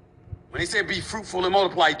 When they said be fruitful and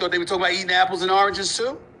multiply, you thought they were talking about eating apples and oranges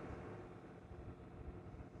too?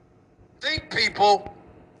 Think, people.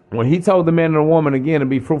 When he told the man and the woman again to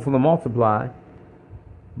be fruitful and multiply,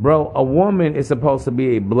 Bro, a woman is supposed to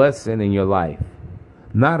be a blessing in your life,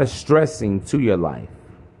 not a stressing to your life.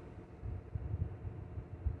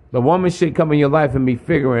 The woman should come in your life and be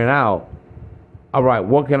figuring out, all right,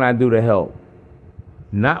 what can I do to help?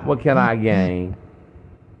 Not what can I gain,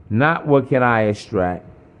 not what can I extract,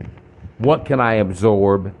 what can I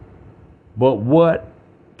absorb, but what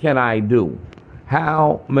can I do?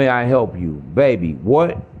 How may I help you? Baby,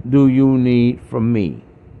 what do you need from me?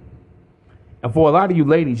 And for a lot of you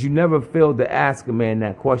ladies, you never failed to ask a man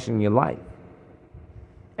that question in your life.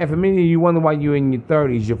 And for many of you, wonder why you're in your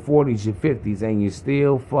 30s, your 40s, your 50s, and you're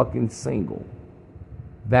still fucking single.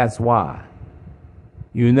 That's why.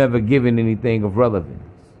 You're never given anything of relevance.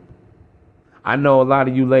 I know a lot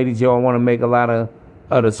of you ladies, y'all want to make a lot of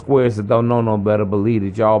other squares that don't know no better, believe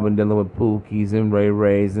it. Y'all been dealing with pookies and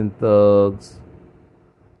ray-rays and thugs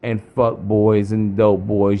and fuck boys and dope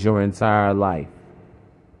boys your entire life.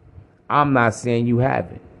 I'm not saying you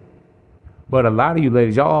haven't. But a lot of you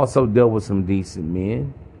ladies, y'all also dealt with some decent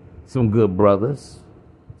men, some good brothers,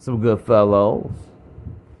 some good fellows.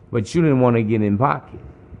 But you didn't want to get in pocket.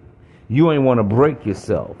 You ain't want to break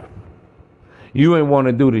yourself. You ain't want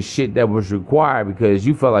to do the shit that was required because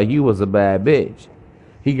you felt like you was a bad bitch.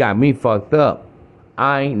 He got me fucked up.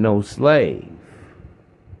 I ain't no slave.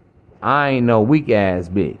 I ain't no weak ass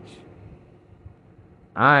bitch.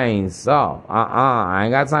 I ain't soft. I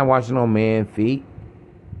ain't got time watching no man feet.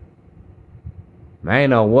 I ain't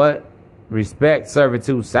know what. Respect,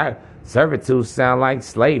 servitude. Servitude sound like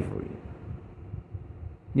slavery.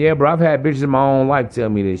 Yeah, bro, I've had bitches in my own life tell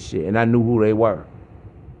me this shit, and I knew who they were.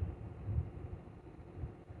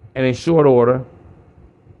 And in short order,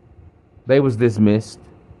 they was dismissed.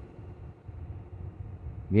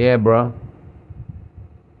 Yeah, bro.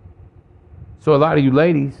 So a lot of you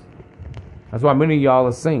ladies, that's why many of y'all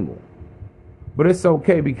are single. But it's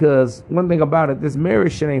okay because one thing about it, this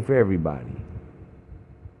marriage shit ain't for everybody.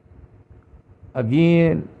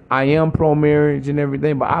 Again, I am pro-marriage and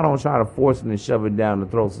everything, but I don't try to force it and shove it down the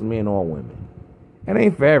throats of men or women. It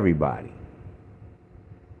ain't for everybody.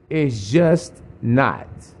 It's just not.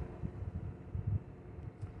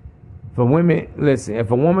 For women, listen,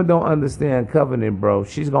 if a woman don't understand covenant, bro,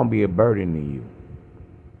 she's going to be a burden to you.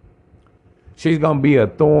 She's going to be a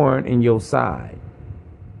thorn in your side.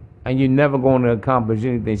 And you're never going to accomplish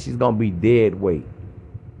anything. She's going to be dead weight.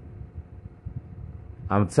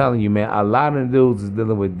 I'm telling you, man, a lot of dudes is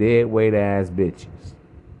dealing with dead weight ass bitches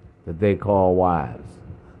that they call wives,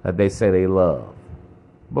 that they say they love.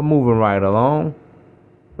 But moving right along,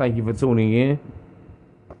 thank you for tuning in.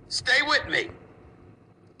 Stay with me.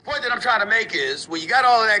 The point that I'm trying to make is, when you got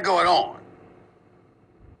all of that going on,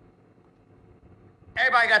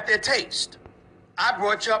 everybody got their taste. I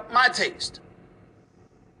brought you up my taste.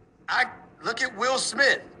 I look at Will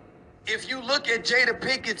Smith. If you look at Jada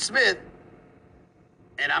Pinkett Smith,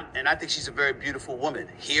 and I think she's a very beautiful woman,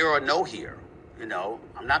 here or no here. You know,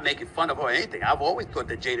 I'm not making fun of her or anything. I've always thought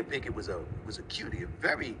that Jada Pinkett was a cutie, a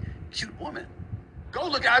very cute woman. Go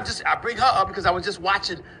look at I bring her up because I was just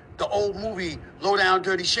watching the old movie Low Down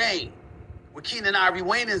Dirty Shame with Keenan Ivory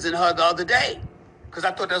Wayans and her the other day. Because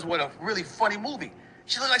I thought that was a really funny movie.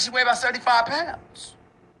 She looked like she weighed about 75 pounds.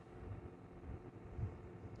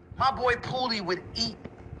 My boy Pooley would eat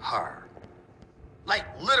her. Like,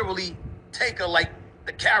 literally take her like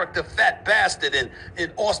the character Fat Bastard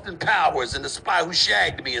in Austin Powers and The Spy Who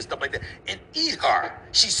Shagged Me and stuff like that, and eat her.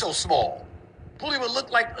 She's so small. Pooley would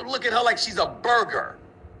look at her like she's a burger.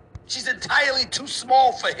 She's entirely too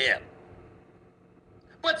small for him.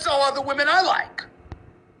 But so are the women I like.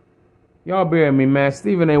 Y'all bear me, man.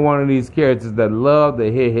 Steven ain't one of these characters that love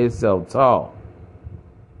to hear himself talk.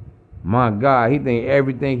 My God, he think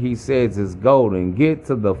everything he says is golden. Get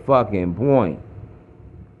to the fucking point.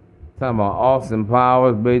 Talking about Austin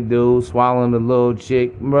Powers, big dude, swallowing the little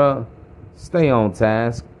chick. Bruh, stay on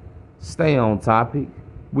task. Stay on topic.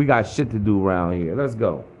 We got shit to do around here. Let's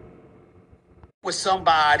go. With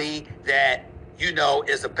somebody that, you know,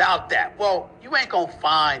 is about that. Well, you ain't gonna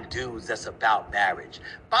find dudes that's about marriage.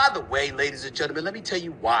 By the way, ladies and gentlemen, let me tell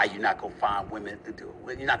you why you're not gonna find women to do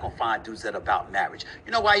it. You're not gonna find dudes that are about marriage.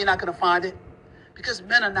 You know why you're not gonna find it? Because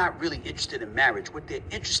men are not really interested in marriage. What they're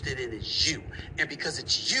interested in is you. And because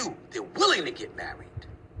it's you, they're willing to get married.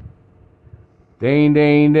 Ding,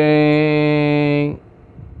 ding, ding.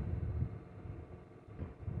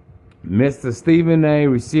 Mr. Stephen A.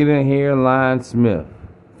 Receding Hairline Smith.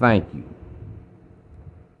 Thank you.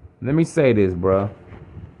 Let me say this, bruh.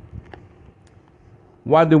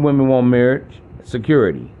 Why do women want marriage?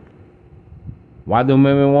 Security. Why do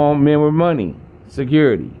women want men with money?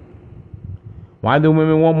 Security. Why do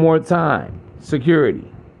women want more time?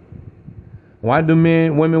 Security. Why do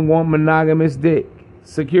women want monogamous dick?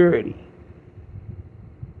 Security.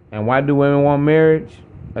 And why do women want marriage?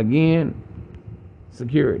 Again,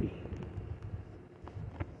 security.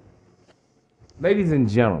 Ladies and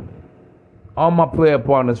gentlemen, all my player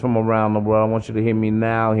partners from around the world, I want you to hear me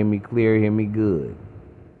now, hear me clear, hear me good.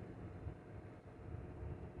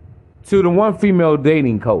 To the one female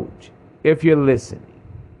dating coach, if you're listening,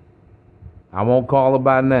 I won't call her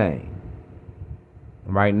by name,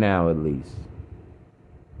 right now at least.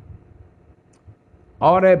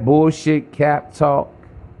 All that bullshit cap talk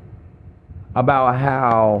about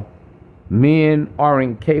how men are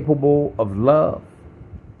incapable of love.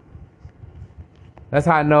 That's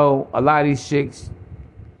how I know a lot of these chicks,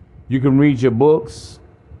 you can read your books,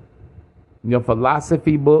 your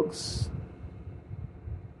philosophy books,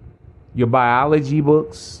 your biology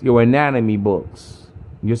books, your anatomy books,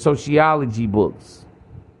 your sociology books,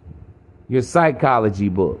 your psychology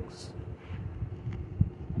books.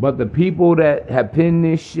 But the people that have penned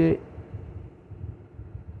this shit,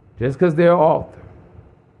 just because they're an author,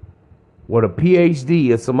 with a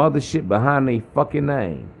PhD or some other shit behind their fucking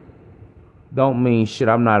name, don't mean shit.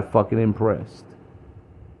 I'm not fucking impressed.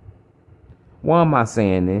 Why am I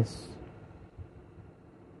saying this?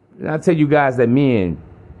 I tell you guys that men,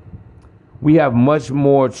 we have much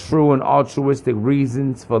more true and altruistic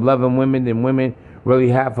reasons for loving women than women really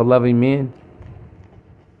have for loving men.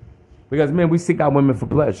 Because men, we seek out women for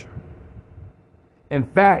pleasure. In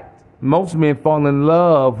fact, most men fall in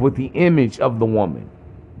love with the image of the woman,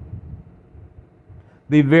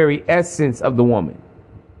 the very essence of the woman.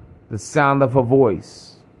 The sound of her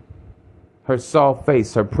voice, her soft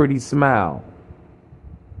face, her pretty smile,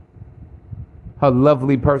 her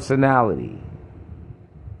lovely personality.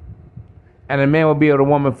 And a man will be with a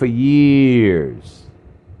woman for years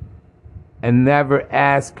and never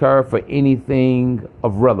ask her for anything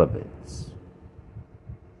of relevance.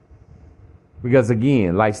 Because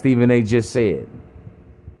again, like Stephen A. just said,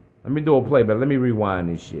 let me do a play, but let me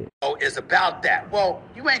rewind this shit. Oh, it's about that. Well,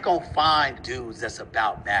 you ain't gonna find dudes that's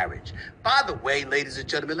about marriage. By the way, ladies and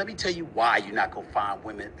gentlemen, let me tell you why you're not gonna find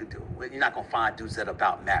you're not gonna find dudes that are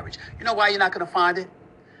about marriage. You know why you're not gonna find it?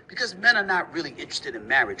 Because men are not really interested in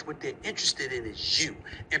marriage. What they're interested in is you.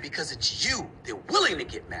 And because it's you, they're willing to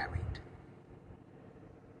get married.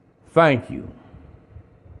 Thank you.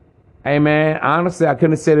 Hey man, honestly, I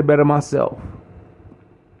couldn't have said it better myself.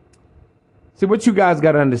 See, what you guys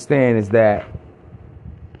got to understand is that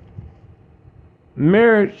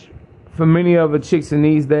marriage, for many of the chicks in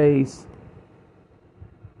these days,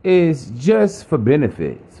 is just for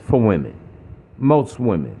benefits for women. Most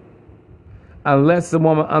women. Unless the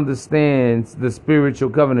woman understands the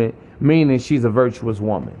spiritual covenant, meaning she's a virtuous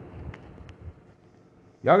woman.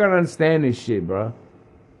 Y'all got to understand this shit, bro.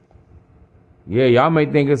 Yeah, y'all may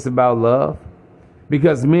think it's about love.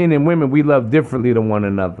 Because men and women, we love differently than one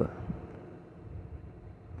another.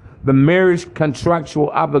 The marriage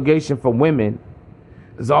contractual obligation for women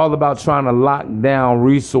is all about trying to lock down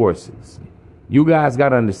resources. You guys got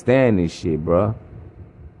to understand this shit, bro.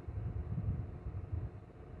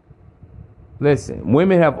 Listen,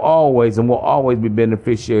 women have always and will always be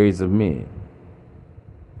beneficiaries of men.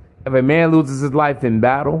 If a man loses his life in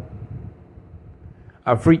battle,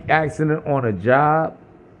 a freak accident on a job,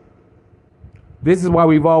 this is why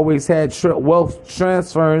we've always had wealth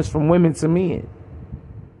transfers from women to men.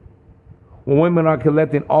 When women are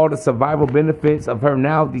collecting all the survival benefits of her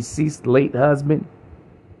now deceased late husband,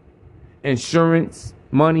 insurance,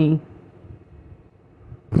 money,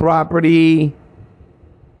 property,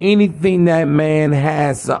 anything that man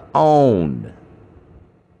has owned,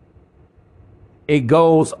 it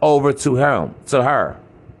goes over to her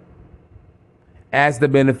as the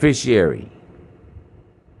beneficiary,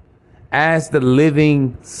 as the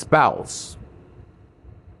living spouse.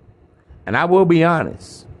 And I will be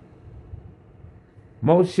honest,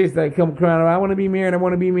 most chicks that come crying, I want to be married, I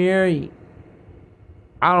want to be married.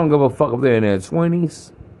 I don't give a fuck if they're in their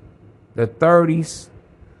 20s, their 30s,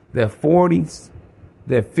 their 40s,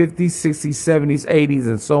 their 50s, 60s, 70s, 80s,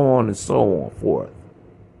 and so on and so on forth.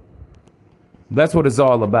 That's what it's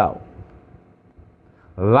all about.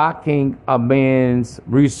 Locking a man's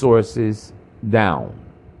resources down.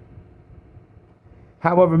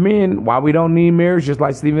 However, men, why we don't need marriage, just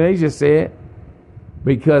like Stephen A. just said,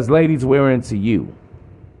 because ladies, we're into you.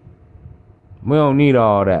 We don't need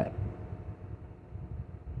all that.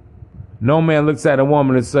 No man looks at a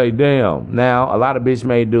woman and say, damn. Now, a lot of bitch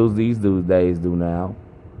made dudes these days do now.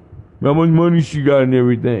 How much money she got and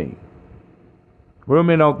everything. Real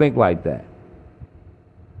men don't think like that.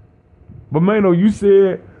 But Mano, you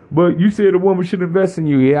said a woman should invest in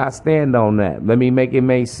you. Yeah, I stand on that. Let me make it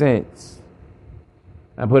make sense.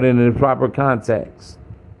 and put it in the proper context.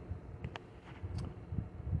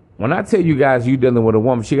 When I tell you guys you dealing with a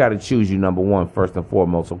woman, she got to choose you, number one, first and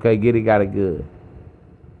foremost, okay? Get it, got it good.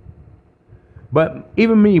 But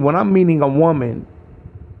even me, when I'm meeting a woman,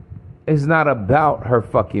 it's not about her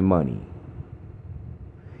fucking money.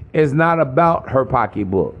 It's not about her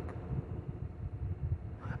pocketbook.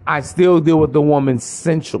 I still deal with the woman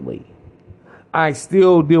sensually. I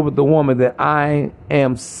still deal with the woman that I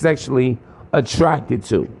am sexually attracted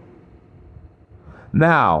to.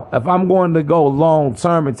 Now, if I'm going to go long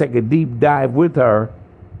term and take a deep dive with her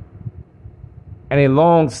in a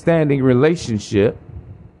long-standing relationship,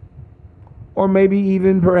 or maybe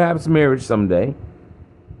even perhaps marriage someday,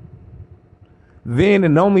 then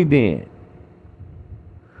and only then,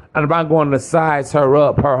 and if I'm going to size her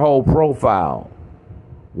up, her whole profile,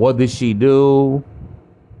 what does she do?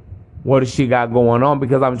 What does she got going on?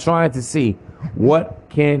 Because I'm trying to see what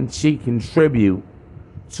can she contribute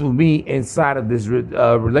to me inside of this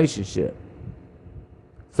relationship.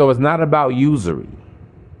 So it's not about usury.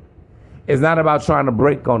 It's not about trying to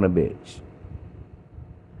break on a bitch.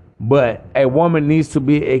 But a woman needs to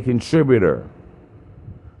be a contributor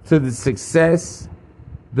to the success,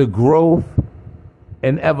 the growth,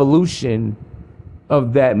 and evolution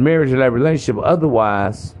of that marriage or that relationship.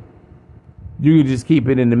 Otherwise, you can just keep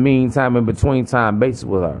it in the meantime, in between time basis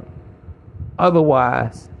with her.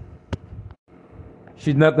 Otherwise,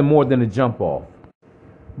 she's nothing more than a jump off.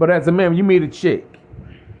 But as a man, you meet a chick,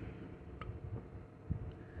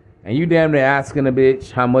 and you damn near asking a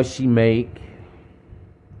bitch how much she make.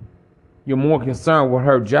 You're more concerned with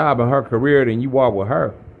her job and her career than you are with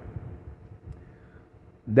her.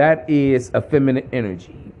 That is a feminine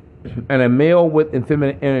energy. And a male with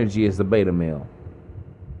feminine energy is a beta male.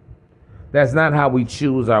 That's not how we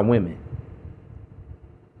choose our women.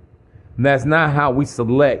 That's not how we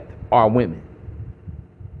select our women.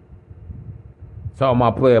 To all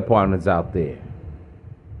my player partners out there,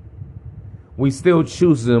 we still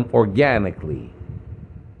choose them organically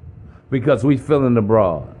because we feeling the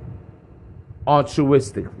broad.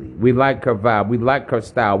 Altruistically, we like her vibe, we like her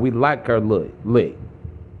style, we like her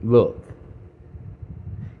look.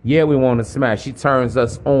 Yeah, we want to smash. She turns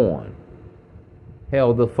us on.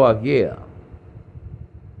 Hell the fuck yeah.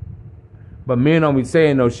 But men don't be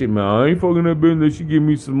saying no shit, man. I ain't fucking that bitch unless she give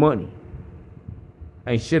me some money.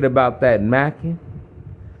 Ain't shit about that macking.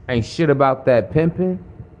 Ain't shit about that pimping.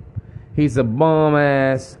 He's a bum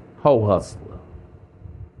ass hoe hustler.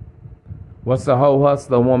 What's a hoe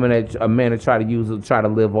hustler? A woman that a man that try to use to try to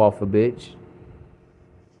live off a bitch.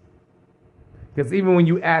 Because even when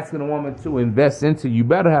you asking a woman to invest into, you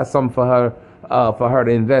better have something for her to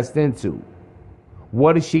invest into.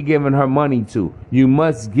 What is she giving her money to? You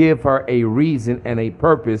must give her a reason and a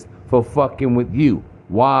purpose for fucking with you.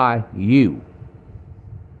 Why you?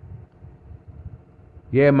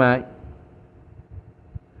 Yeah, man.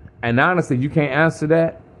 And honestly, if you can't answer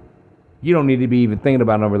that, you don't need to be even thinking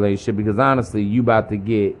about no relationship, because honestly, you about to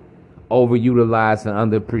get overutilized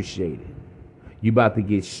and underappreciated. You about to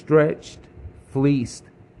get stretched, fleeced,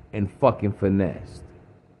 and fucking finessed.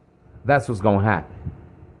 That's what's gonna happen.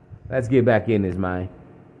 Let's get back in this, man.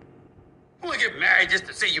 You want to get married just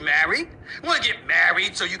to say you're married? You want to get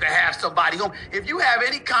married so you can have somebody home? If you have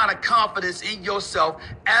any kind of confidence in yourself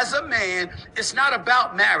as a man, it's not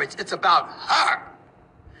about marriage. It's about her.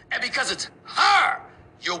 And because it's her,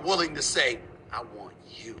 you're willing to say, I want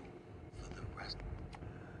you for the rest.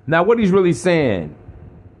 Now, what he's really saying,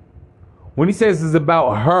 when he says it's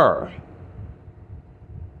about her,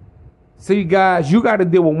 see, guys, you got to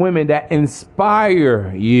deal with women that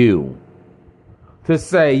inspire you to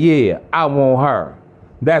say, yeah, I want her.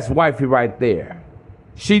 That's wifey right there.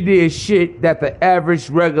 She did shit that the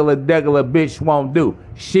average regular bitch won't do.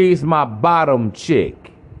 She's my bottom chick.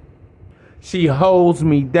 She holds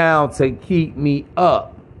me down to keep me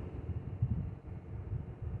up.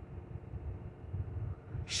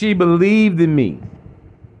 She believed in me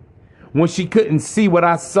when she couldn't see what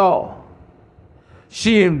I saw.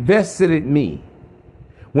 She invested in me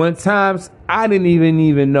when times I didn't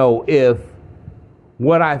even know if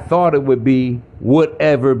what I thought it would be would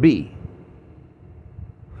ever be.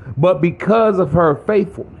 But because of her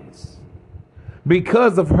faithfulness,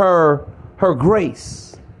 because of her grace,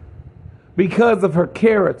 because of her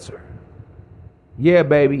character, yeah,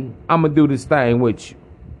 baby, I'm going to do this thing with you.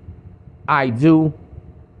 I do,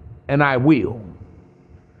 and I will.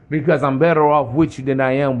 Because I'm better off with you than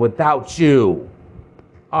I am without you.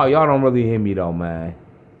 Oh, y'all don't really hear me though, man.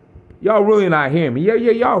 Y'all really not hear me. Yeah,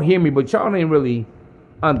 y'all hear me, but y'all ain't really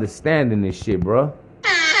understanding this shit, bro.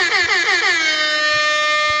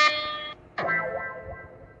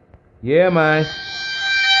 Yeah, man.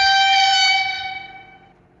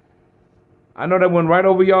 I know that went right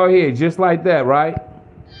over y'all head, just like that, right?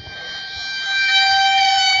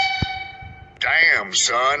 Damn,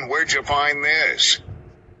 son, where'd you find this?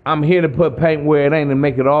 I'm here to put paint where it ain't and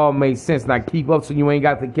make it all make sense. Now keep up so you ain't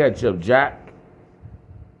got to catch up, Jack.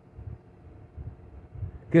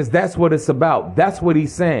 Because that's what it's about. That's what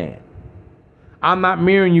he's saying. I'm not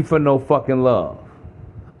marrying you for no fucking love.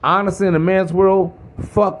 Honestly, in the man's world,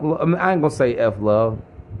 fuck love. I mean, I ain't going to say F love.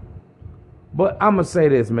 But I'm going to say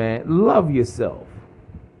this, man. Love yourself.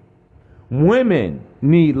 Women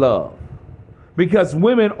need love. Because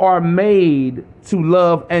women are made to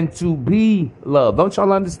love and to be loved. Don't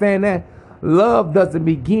y'all understand that? Love doesn't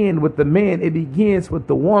begin with the man. It begins with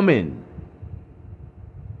the woman.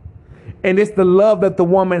 And it's the love that the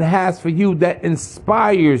woman has for you that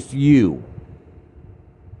inspires you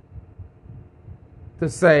to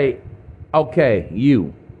say, okay,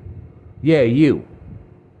 you. Yeah, you.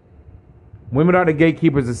 Women are the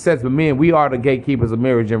gatekeepers of sex, but men, we are the gatekeepers of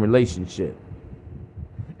marriage and relationship.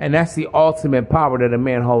 And that's the ultimate power that a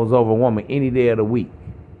man holds over a woman any day of the week.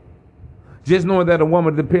 Just knowing that a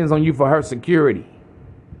woman depends on you for her security,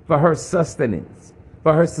 for her sustenance,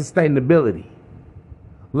 for her sustainability.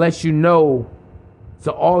 Lets you know,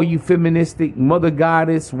 to all you feministic mother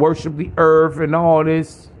goddess, worship the earth and all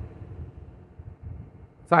this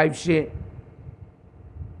type shit.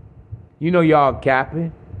 You know y'all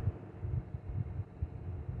capping.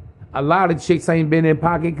 A lot of chicks ain't been in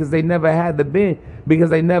pocket because they never had the bin, because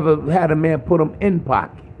they never had a man put them in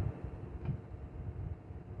pocket.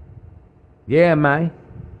 Yeah, man.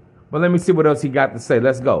 But let me see what else he got to say.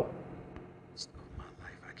 Let's go. My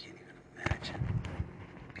life, I can't even imagine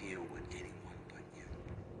being with anyone but you.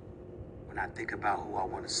 When I think about who I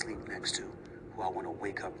want to sleep next to, who I want to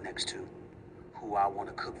wake up next to, who I want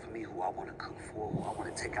to cook for me, who I want to cook for, who I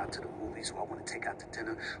want to take out to the movies, who I want to take out to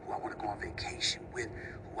dinner, who I want to go on vacation with,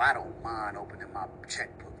 who I don't mind opening my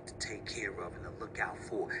checkbook to take care of and to look out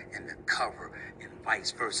for and to cover and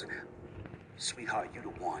vice versa. Sweetheart, you the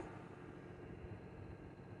one.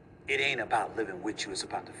 It ain't about living with you, it's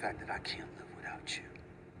about the fact that I can't live without you.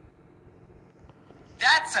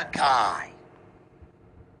 That's a guy.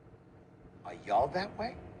 Are y'all that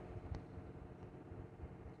way?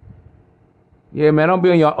 Yeah, man, don't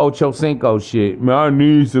be on your Ocho Cinco shit. Man, I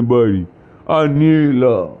need somebody. I need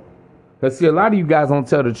love. Because, see, a lot of you guys don't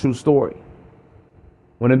tell the true story.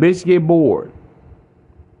 When a bitch get bored,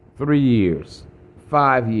 3 years,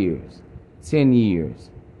 5 years, 10 years,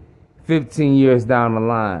 15 years down the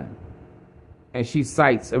line, and she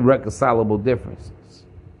cites irreconcilable differences.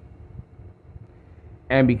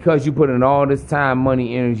 And because you put in all this time,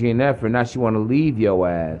 money, energy, and effort, now she want to leave your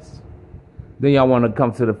ass. Then y'all want to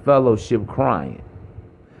come to the fellowship crying.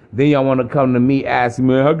 Then y'all want to come to me asking,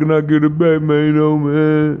 man, how can I get it back, man? You know,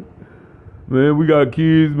 man. Man, we got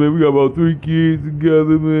kids, man. We got about 3 kids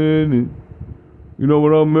together, man. And, you know,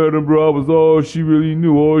 when I met her, bro, I was all she really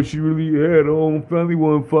knew. All she really had. Her own family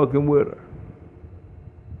wasn't fucking with her.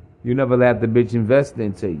 You never let the bitch invest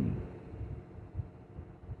into you.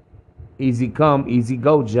 Easy come, easy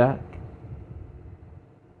go, Jack.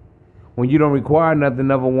 When you don't require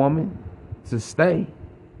nothing of a woman to stay,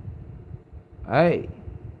 hey,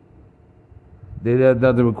 that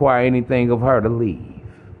doesn't require anything of her to leave.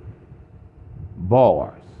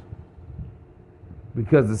 Bars.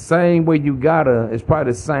 Because the same way you got her is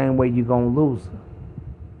probably the same way you gonna lose her.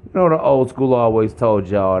 You know the old school always told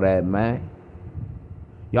y'all that, man.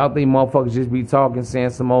 Y'all think motherfuckers just be talking, saying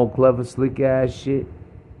some old clever, slick ass shit?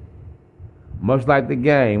 Much like the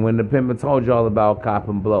game when the pimpin' told y'all about cop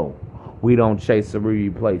and blow. We don't chase her, we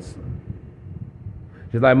replace her.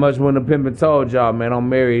 Just like much when the pimpin' told y'all, man, I'm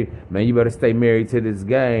married. Man, you better stay married to this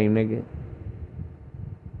game, nigga.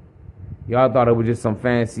 Y'all thought it was just some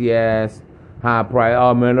fancy ass, high price.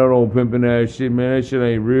 Oh, man, that old pimpin' ass shit, man. That shit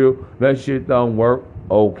ain't real. That shit don't work.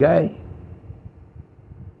 Okay.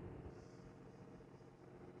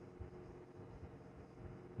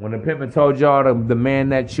 When the pimpin' told y'all to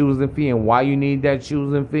demand that choosing fee and why you need that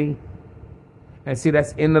choosing fee. And see,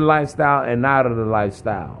 that's in the lifestyle and out of the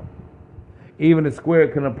lifestyle. Even the square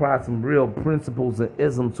can apply some real principles and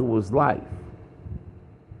ism to his life.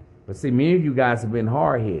 But see, many of you guys have been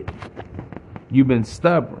hard-headed. You've been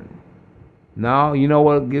stubborn. No, you know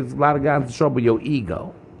what gets a lot of guys in trouble? Your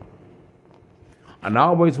ego. And I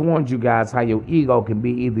always warned you guys how your ego can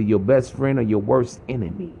be either your best friend or your worst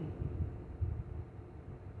enemy.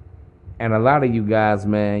 And a lot of you guys,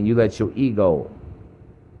 man, you let your ego,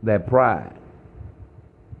 that pride,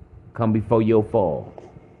 come before your fall.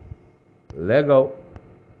 Let go.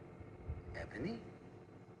 Ebony?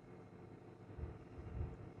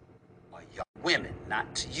 Are y'all women,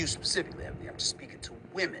 not to you specifically, Ebony, I'm just speaking to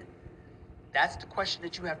women. That's the question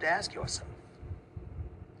that you have to ask yourself.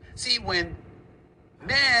 See, when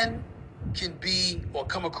men can be or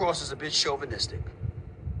come across as a bit chauvinistic,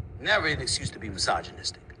 never an excuse to be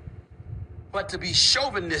misogynistic, but to be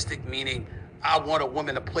chauvinistic meaning I want a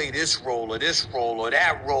woman to play this role or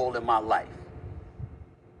that role in my life.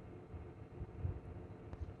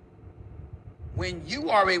 When you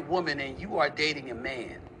are a woman and you are dating a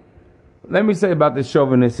man. Let me say about this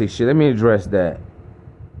chauvinistic shit. Let me address that.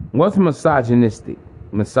 What's misogynistic?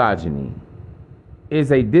 Misogyny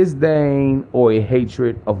is a disdain or a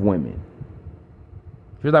hatred of women.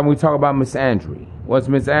 Just like when we talk about misandry. What's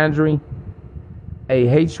misandry? A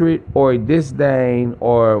hatred or a disdain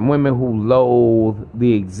or women who loathe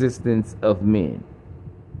the existence of men.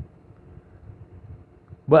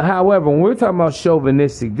 But however, when we're talking about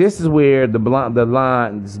chauvinistic, this is where the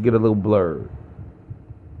lines get a little blurred.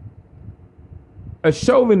 A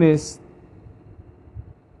chauvinist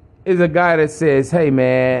is a guy that says, hey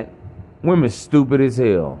man, women stupid as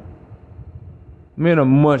hell. Men are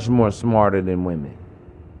much more smarter than women.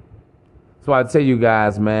 So I tell you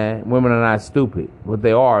guys, man, women are not stupid. What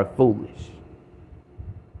they are foolish.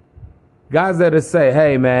 Guys that say,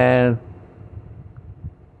 hey man,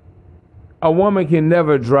 a woman can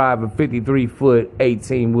never drive a 53-foot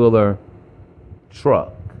 18-wheeler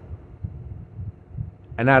truck.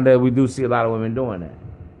 And now that we do see a lot of women doing that.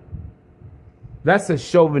 That's a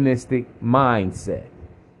chauvinistic mindset.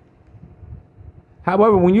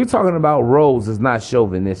 However, when you're talking about roles, it's not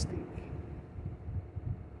chauvinistic.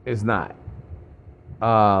 It's not.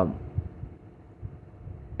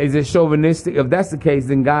 Is it chauvinistic? If that's the case,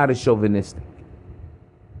 then God is chauvinistic.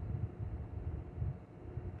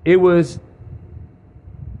 It was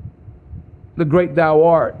the great thou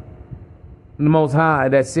art, the Most High,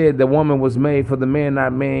 that said the woman was made for the man,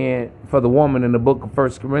 not man for the woman, in the book of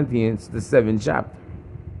 1 Corinthians, the 7th chapter.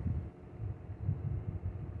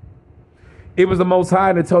 It was the Most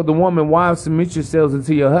High that told the woman, wives, submit yourselves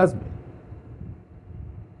unto your husband,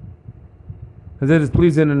 because it is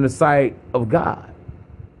pleasing in the sight of God.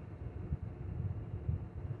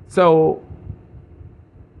 So,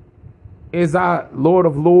 is our Lord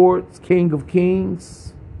of Lords, King of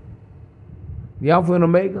Kings, the Alpha and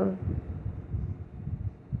Omega,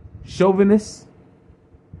 chauvinist?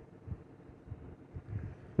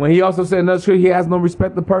 When he also said in another scripture, he has no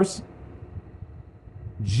respect of person,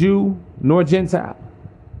 Jew nor Gentile,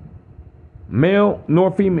 male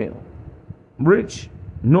nor female, rich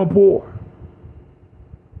nor poor.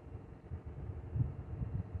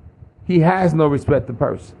 He has no respect of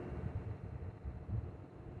person.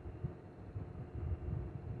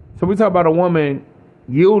 So we talk about a woman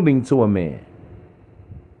yielding to a man.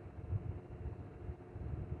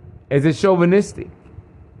 Is it chauvinistic?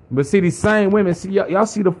 But see, these same women, see, y'all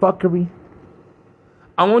see the fuckery?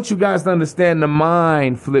 I want you guys to understand the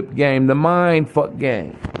mind flip game, the mind fuck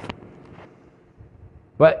game.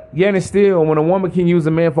 But yet and still, when a woman can use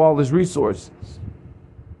a man for all his resources,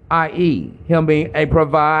 i.e., him being a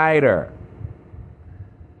provider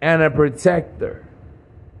and a protector,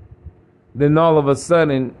 then all of a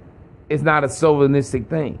sudden, it's not a chauvinistic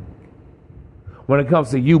thing. When it comes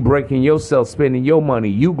to you breaking yourself, spending your money,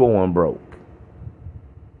 you going broke.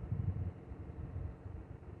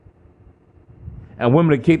 And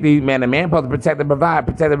women to keep these, man, the man supposed to protect and provide,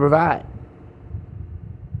 protect and provide.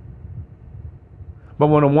 But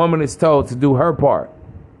when a woman is told to do her part,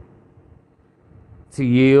 to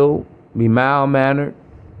yield, be mild-mannered,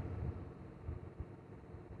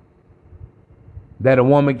 that a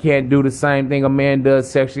woman can't do the same thing a man does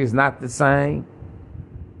sexually is not the same.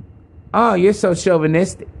 Oh, you're so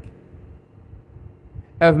chauvinistic.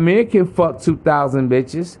 If men can fuck 2,000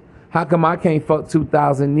 bitches, how come I can't fuck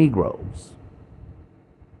 2,000 Negroes?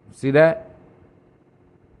 See that?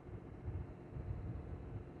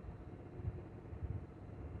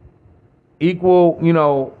 Equal,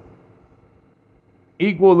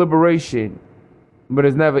 equal liberation, but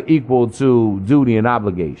it's never equal to duty and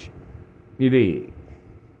obligation. You dig?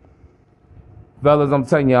 Fellas, I'm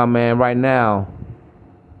telling y'all, man, right now,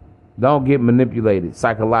 don't get manipulated,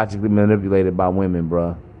 psychologically manipulated by women,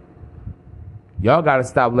 bruh. Y'all gotta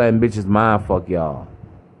stop letting bitches mind fuck y'all.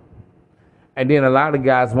 And then a lot of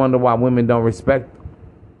guys wonder why women don't respect them.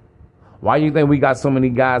 Why you think we got so many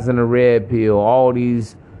guys in the red pill, all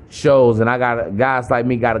these shows, and guys like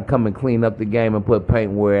me gotta come and clean up the game and put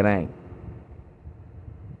paint where it ain't?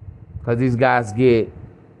 Because these guys get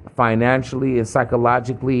financially and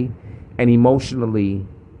psychologically and emotionally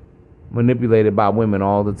manipulated by women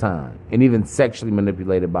all the time, and even sexually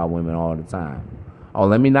manipulated by women all the time. Oh,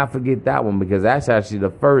 let me not forget that one, because that's actually the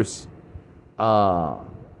first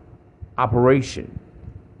operation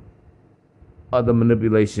of the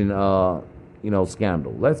manipulation,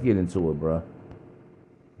 scandal. Let's get into it, bruh.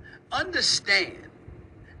 Understand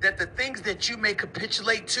that the things that you may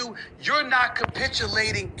capitulate to, you're not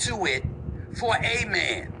capitulating to it for a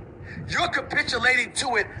man. You're capitulating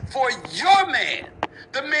to it for your man,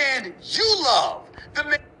 the man you love, the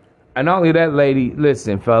man. And not only that, lady,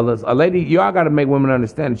 listen, fellas, a lady, y'all got to make women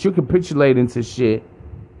understand that you're capitulating to shit.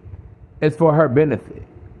 It's for her benefit.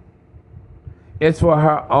 It's for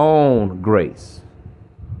her own grace,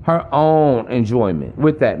 her own enjoyment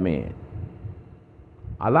with that man.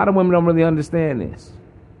 A lot of women don't really understand this.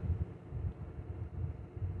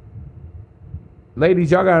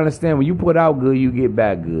 Ladies, y'all got to understand, when you put out good, you get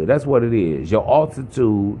back good. That's what it is. Your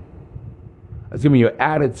attitude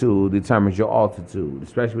determines your altitude,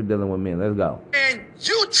 especially with dealing with men. Let's go. The man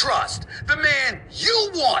you trust, the man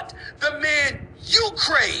you want, the man you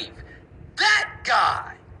crave, that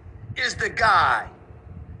guy is the guy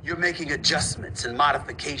you're making adjustments and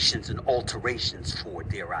modifications and alterations for,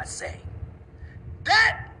 dare I say.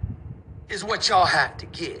 That is what y'all have to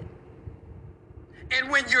get. And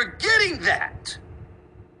when you're getting that,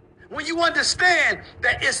 when you understand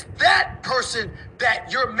that it's that person that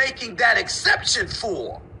you're making that exception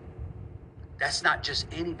for, that's not just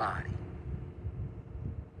anybody.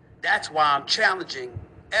 That's why I'm challenging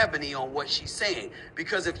Ebony on what she's saying.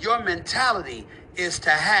 Because if your mentality is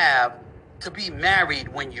to be married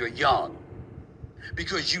when you're young,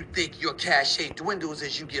 because you think your cachet dwindles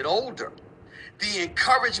as you get older, the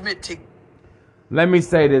encouragement to... Let me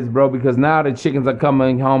say this, bro, because now the chickens are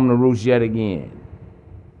coming home to roost yet again.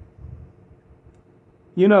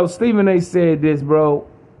 You know, Stephen A. said this, bro.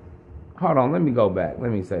 Hold on, let me go back.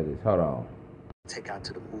 Let me say this. Hold on. Take out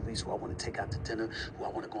to the movies, who I want to take out to dinner, who I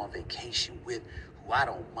want to go on vacation with, who I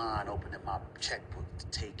don't mind opening my checkbook to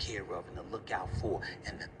take care of and to look out for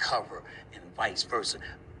and to cover and vice versa.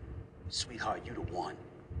 Sweetheart, you the one.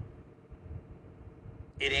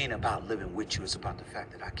 It ain't about living with you. It's about the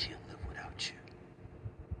fact that I can't live without you.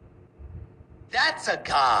 That's a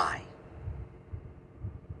guy.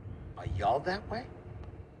 Are y'all that way?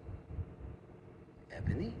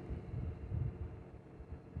 Ebony?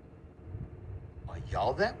 Are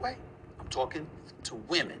y'all that way? I'm talking to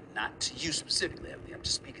women, not to you specifically, Ebony. I'm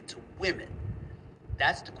just speaking to women.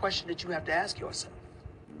 That's the question that you have to ask yourself.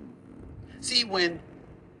 See, when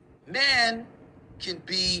men can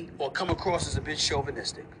be or come across as a bit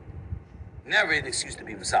chauvinistic, never an excuse to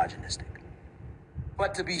be misogynistic,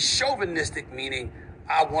 but to be chauvinistic meaning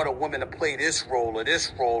I want a woman to play this role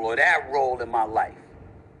or that role in my life.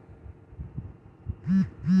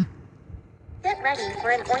 Get ready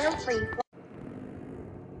for an oil-free.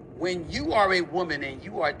 When you are a woman and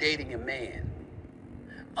you are dating a man,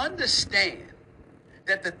 understand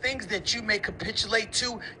that the things that you may capitulate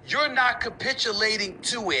to, you're not capitulating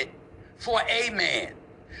to it for a man.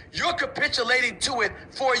 You're capitulating to it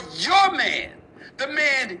for your man, the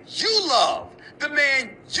man you love, the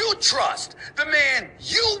man you trust, the man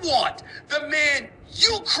you want, the man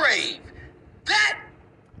you crave. That...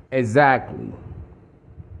 Exactly.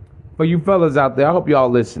 For you fellas out there, I hope y'all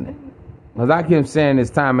listening. Because I keep saying this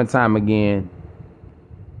time and time again.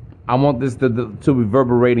 I want this to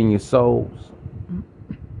reverberate in your souls.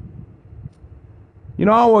 You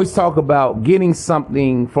know, I always talk about getting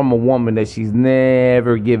something from a woman that she's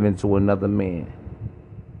never given to another man.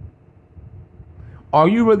 Are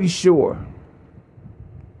you really sure?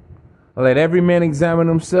 Let every man examine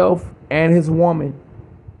himself and his woman.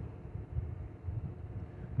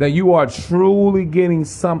 That you are truly getting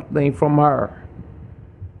something from her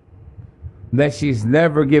that she's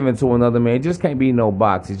never given to another man. It just can't be no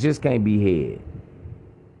box. It just can't be head.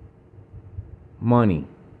 Money.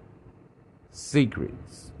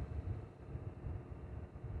 Secrets.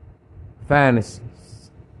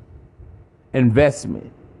 Fantasies.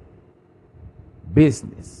 Investment.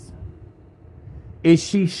 Business. Is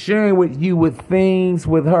she sharing with you with things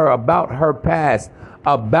with her about her past,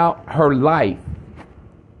 about her life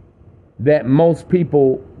that most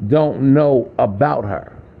people don't know about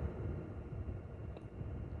her?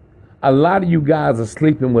 A lot of you guys are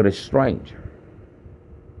sleeping with a stranger.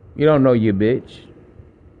 You don't know your bitch.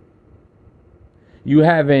 You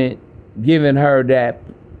haven't given her that,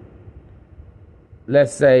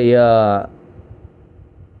 let's say,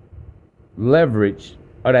 leverage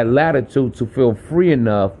or that latitude to feel free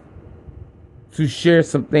enough to share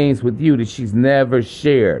some things with you that she's never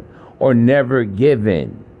shared or never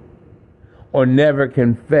given or never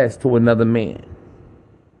confessed to another man.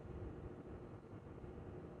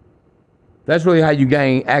 That's really how you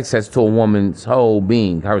gain access to a woman's whole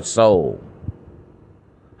being, her soul,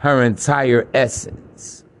 her entire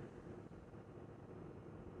essence.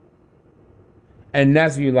 And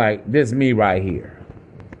that's when you like, this me right here.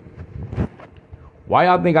 Why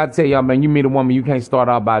y'all think I tell y'all, man, you meet a woman, you can't start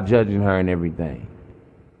out by judging her and everything?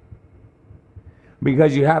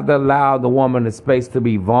 Because you have to allow the woman the space to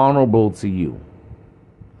be vulnerable to you.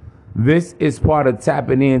 This is part of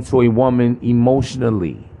tapping into a woman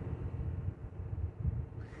emotionally.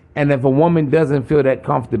 And if a woman doesn't feel that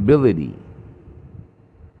comfortability,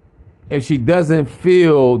 if she doesn't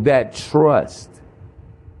feel that trust,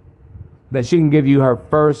 that she can give you her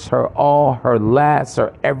first, her all, her last,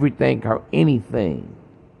 her everything, her anything,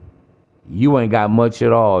 you ain't got much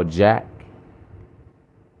at all, Jack.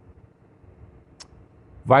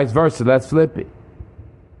 Vice versa, let's flip it.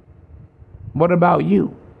 What about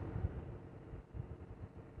you?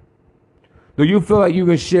 Do you feel like you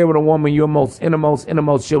can share with a woman your most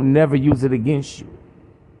innermost, she'll never use it against you?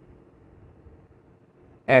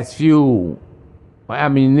 As fuel or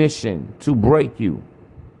ammunition to break you,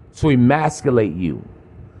 to emasculate you,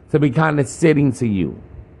 to be condescending to you,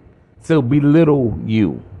 to belittle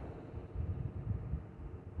you,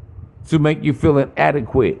 to make you feel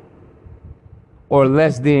inadequate or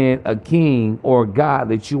less than a king or a god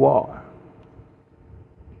that you are?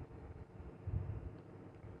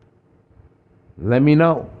 Let me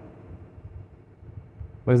know.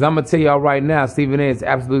 Because I'm going to tell y'all right now, Stephen A. is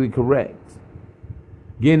absolutely correct.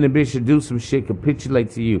 Getting the bitch to do some shit, capitulate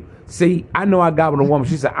to you. See, I know I got with a woman.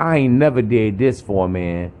 She said, I ain't never did this for a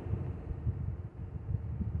man.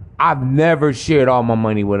 I've never shared all my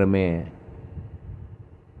money with a man.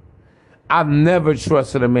 I've never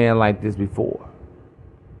trusted a man like this before.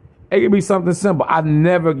 It could be something simple. I've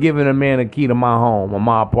never given a man a key to my home or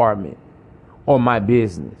my apartment or my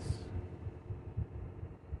business.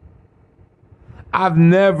 I've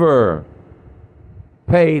never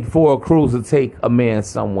paid for a cruise to take a man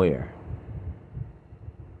somewhere.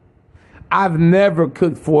 I've never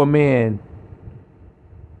cooked for a man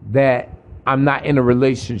that I'm not in a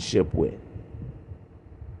relationship with.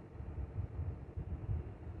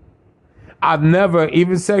 I've never,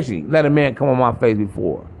 even sexually, let a man come on my face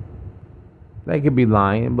before. They could be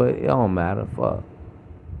lying, but it don't matter. Fuck.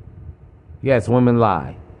 Yes, women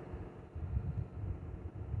lie.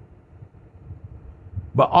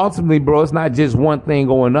 But ultimately, bro, it's not just one thing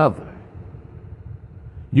or another.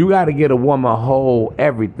 You got to get a woman whole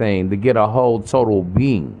everything to get a whole total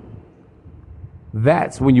being.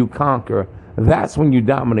 That's when you conquer. That's when you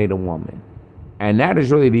dominate a woman. And that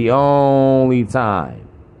is really the only time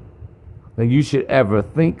that you should ever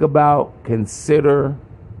think about, consider,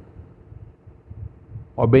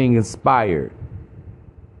 or being inspired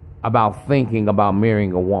about thinking about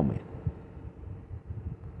marrying a woman.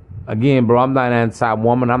 Again, bro, I'm not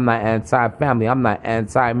anti-woman. I'm not anti-family. I'm not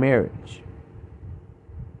anti-marriage.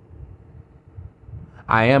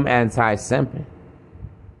 I am anti-simping.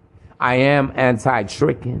 I am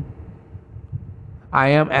anti-tricking. I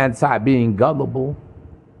am anti-being gullible.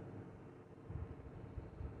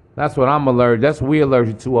 That's what I'm allergic. That's what we're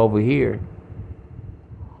allergic to over here.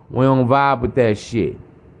 We don't vibe with that shit.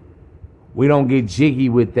 We don't get jiggy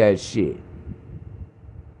with that shit.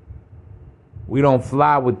 We don't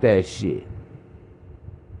fly with that shit.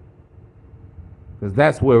 Because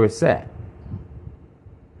that's where it's at.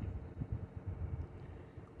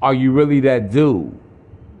 Are you really that dude?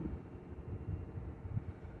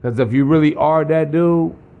 Because if you really are that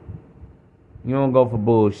dude, you don't go for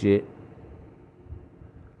bullshit.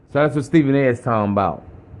 So that's what Stephen A. is talking about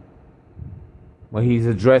when he's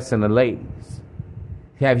addressing the ladies.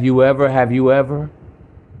 Have you ever?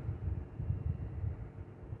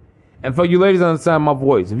 And for you ladies understand my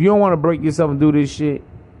voice, if you don't want to break yourself and do this shit,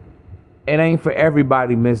 it ain't for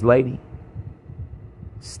everybody, Miss Lady.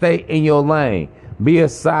 Stay in your lane. Be a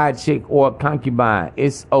side chick or a concubine.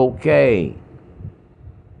 It's okay.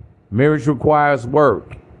 Marriage requires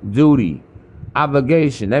work, duty,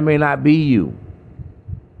 obligation. That may not be you.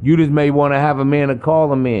 You just may want to have a man to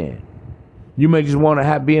call a man. You may just want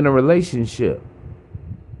to be in a relationship.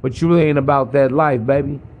 But you really ain't about that life,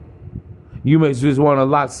 baby. You may just want to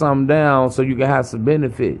lock something down so you can have some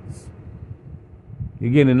benefits.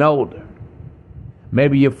 You're getting older.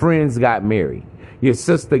 Maybe your friends got married. Your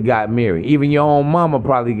sister got married. Even your own mama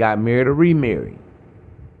probably got married or remarried.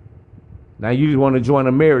 Now you just want to join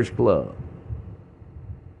a marriage club.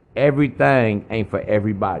 Everything ain't for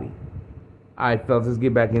everybody. All right, fellas, let's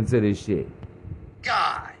get back into this shit.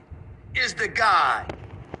 Guy is the guy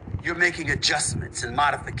you're making adjustments and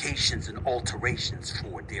modifications and alterations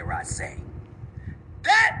for, dare I say.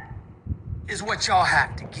 That is what y'all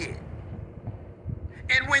have to get.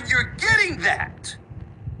 And when you're getting that,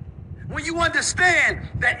 when you understand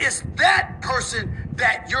that it's that person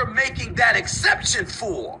that you're making that exception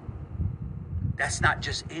for, That's not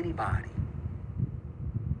just anybody.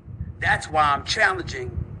 That's why I'm challenging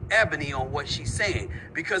Ebony on what she's saying.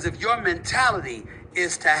 Because if your mentality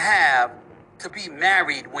is to be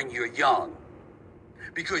married when you're young,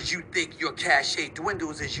 because you think your cachet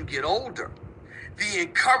dwindles as you get older, the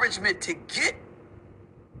encouragement to get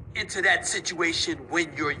into that situation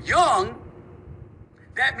when you're young,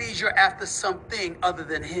 that means you're after something other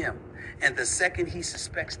than him. And the second he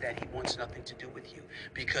suspects that, he wants nothing to do with you.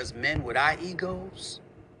 Because men with our egos,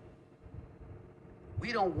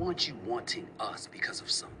 we don't want you wanting us because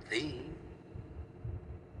of something.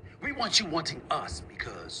 We want you wanting us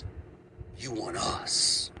because you want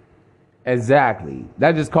us. Exactly.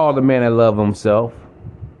 That just called a man that love himself.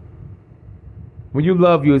 When you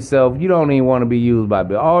love yourself, you don't even want to be used by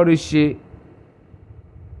all this shit.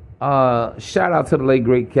 Shout out to the late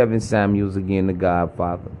great Kevin Samuels again, the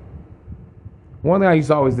Godfather. One thing I used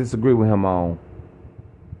to always disagree with him on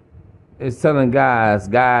is telling guys,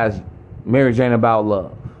 marriage ain't about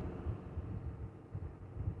love.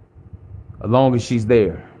 As long as she's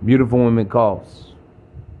there. Beautiful women cost.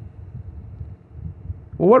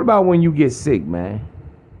 Well, what about when you get sick, man?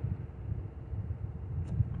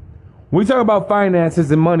 We talk about finances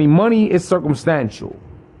and money. Money is circumstantial.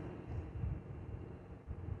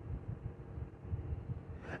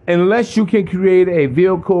 Unless you can create a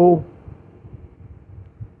vehicle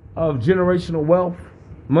of generational wealth,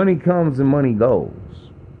 money comes and money goes.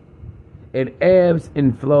 It ebbs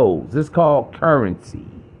and flows. It's called currency.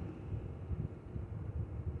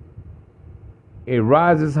 It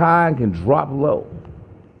rises high and can drop low.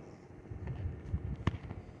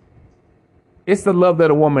 It's the love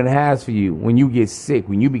that a woman has for you when you get sick,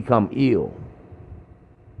 when you become ill.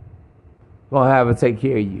 Gonna have her take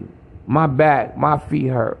care of you. My back, my feet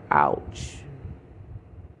hurt. Ouch.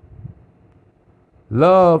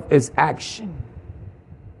 Love is action.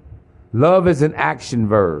 Love is an action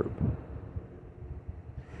verb.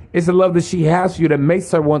 It's the love that she has for you that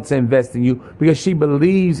makes her want to invest in you because she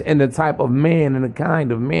believes in the type of man and the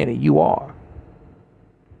kind of man that you are.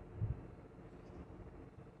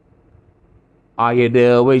 All you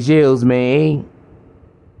do is use me.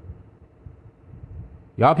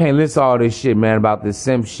 Y'all can't listen to all this shit, man, about this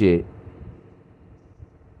simp shit.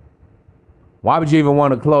 Why would you even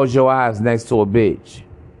want to close your eyes next to a bitch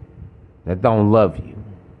that don't love you?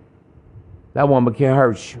 That woman can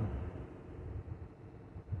hurt you.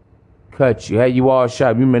 Cut you, have you all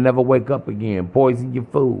shot. You may never wake up again. Poison your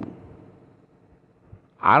food.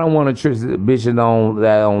 I don't want to trust a bitch that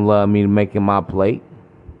don't love me to make in my plate.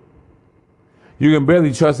 You can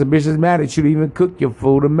barely trust a bitch that's mad at you to even cook your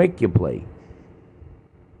food or make your plate.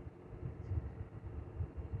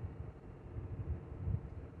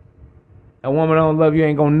 A woman don't love you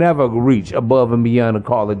ain't gonna never reach above and beyond the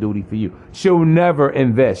call of duty for you. She'll never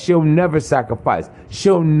invest. She'll never sacrifice.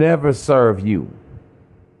 She'll never serve you.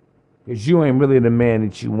 Because you ain't really the man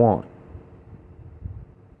that you want.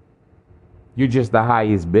 You're just the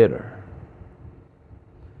highest bidder.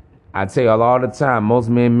 I tell y'all all the time, most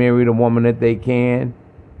men marry the woman that they can,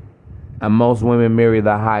 and most women marry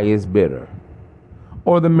the highest bidder.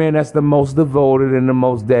 Or the man that's the most devoted and the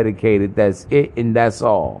most dedicated. That's it, and that's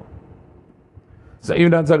all. So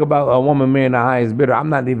even though I talk about a woman marrying the highest bidder, I'm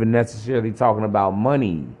not even necessarily talking about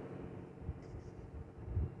money.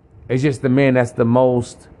 It's just the man that's the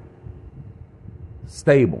most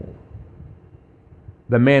stable.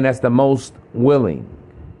 The man that's the most willing.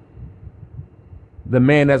 The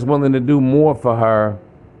man that's willing to do more for her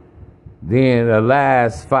than the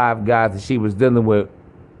last 5 guys that she was dealing with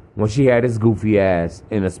when she had his goofy ass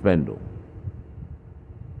in a spindle.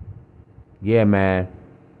 Yeah, man.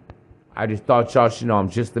 I just thought y'all should know I'm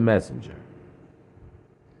just the messenger.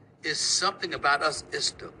 It's something about us.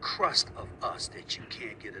 It's the crust of us that you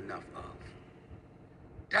can't get enough of.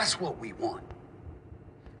 That's what we want.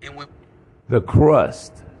 And when the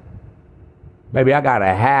crust. Baby, I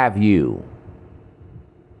gotta have you.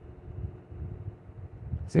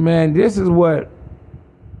 See, man, this is what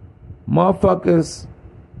motherfuckers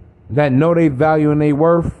that know they value and they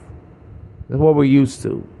worth, that's what we're used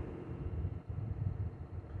to.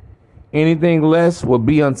 Anything less would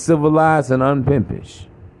be uncivilized and unpimpish.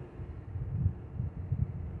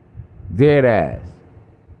 Dead ass.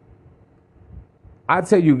 I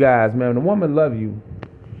tell you guys, man, when a woman love you,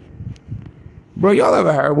 bro, y'all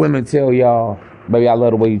ever heard women tell y'all, baby, I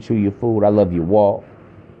love the way you chew your food. I love your walk.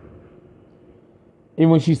 Even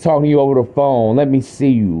when she's talking to you over the phone, let me see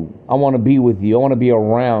you. I want to be with you. I want to be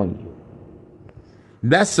around you.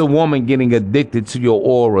 That's a woman getting addicted to your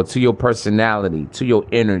aura, to your personality, to your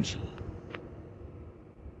energy.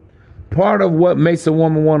 Part of what makes a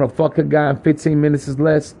woman want to fuck a guy in 15 minutes is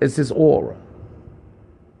less is his aura.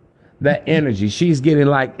 That energy, she's getting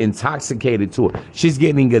like intoxicated to it. She's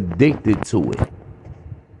getting addicted to it.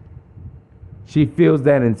 She feels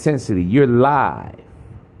that intensity. You're live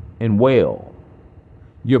and well.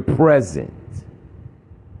 You're present.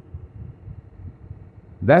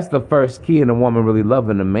 That's the first key in a woman really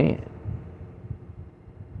loving a man.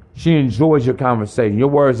 She enjoys your conversation. Your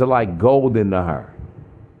words are like golden to her.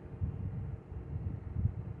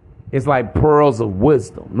 It's like pearls of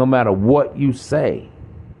wisdom, no matter what you say.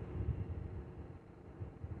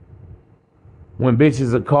 When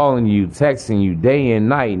bitches are calling you, texting you day and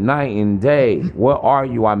night, night and day, where are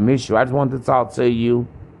you? I miss you. I just wanted to talk to you.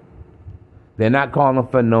 They're not calling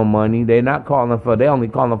for no money. They're only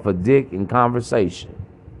calling for dick and conversation.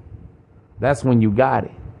 That's when you got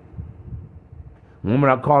it. Women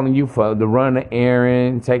are calling you to run an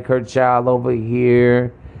errand, take her child over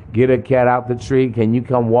here, get a cat out the tree. Can you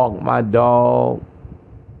come walk my dog?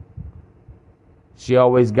 She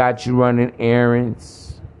always got you running errands.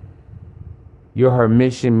 You're her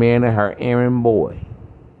mission man and her errand boy.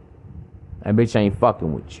 That bitch ain't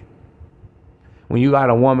fucking with you. When you got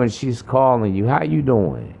a woman, she's calling you. How you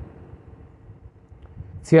doing?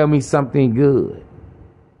 Tell me something good.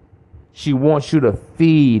 She wants you to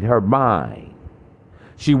feed her mind.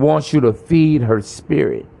 She wants you to feed her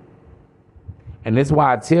spirit. And that's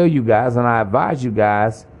why I tell you guys and I advise you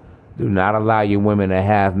guys, do not allow your women to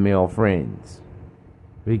have male friends.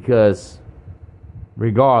 Because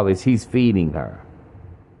regardless, he's feeding her.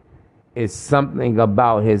 It's something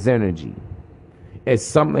about his energy. It's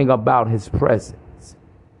something about his presence.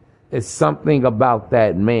 It's something about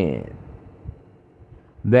that man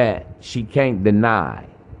that she can't deny.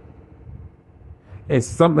 It's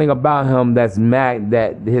something about him that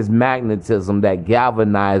his magnetism that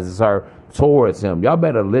galvanizes her towards him. Y'all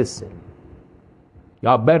better listen.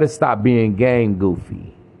 Y'all better stop being game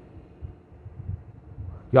goofy.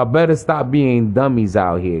 Y'all better stop being dummies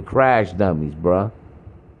out here. Crash dummies, bruh.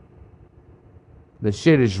 The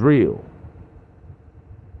shit is real.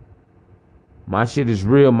 My shit is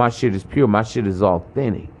real. My shit is pure. My shit is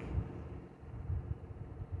authentic.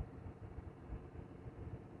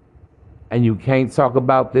 And you can't talk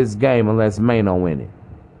about this game unless Mano in it.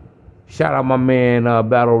 Shout out my man,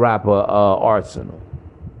 battle rapper Arsenal.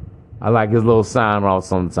 I like his little sign off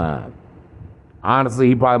sometimes. Honestly,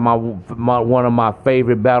 he probably one of my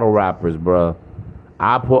favorite battle rappers, bruh.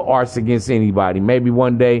 I put Arts against anybody. Maybe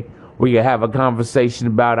one day we can have a conversation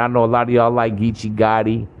about it. I know a lot of y'all like Geechee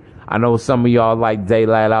Gotti. I know some of y'all like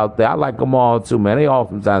Daylight out there. I like them all too, man. They all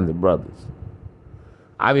from talented brothers.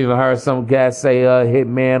 I've even heard some guys say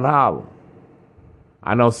Hitman Holla.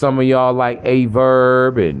 I know some of y'all like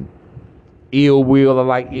A-Verb and Ill Will. I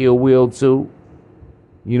like Ill Will too.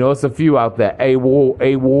 You know, it's a few out there.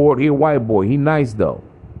 A-Ward, he a white boy. He nice, though.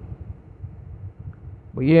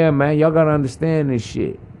 But yeah, man, y'all got to understand this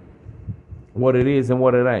shit. What it is and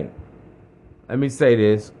what it ain't. Let me say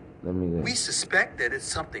this. We suspect that it's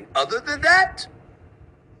something other than that.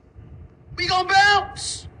 We gonna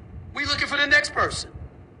bounce. We looking for the next person.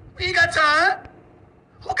 We ain't got time.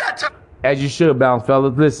 Who got time? As you should bounce,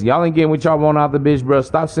 fellas. Listen, y'all ain't getting what y'all want out the bitch, bro.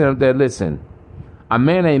 Stop sitting up there. Listen. A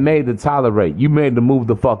man ain't made to tolerate. You made to move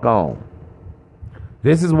the fuck on.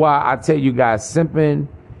 This is why I tell you guys, simping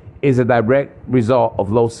is a direct result of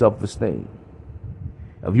low self-esteem.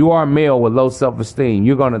 If you are a male with low self-esteem,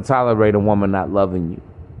 you're going to tolerate a woman not loving you.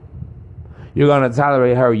 You're going to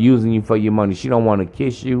tolerate her using you for your money. She don't want to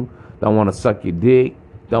kiss you, don't want to suck your dick,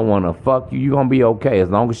 don't want to fuck you. You're going to be okay as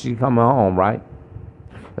long as she's coming home, right?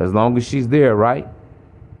 As long as she's there, right?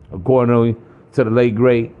 According to the late,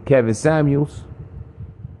 great Kevin Samuels.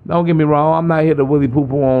 Don't get me wrong, I'm not here to willy poo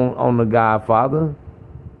poo on the Godfather.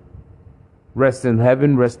 Rest in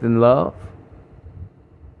heaven, rest in love.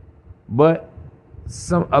 But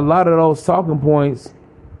a lot of those talking points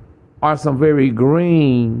are some very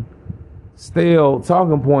green, stale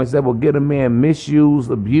talking points that will get a man misused,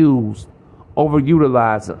 abused,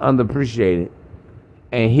 overutilized, and underappreciated.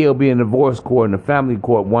 And he'll be in the divorce court and the family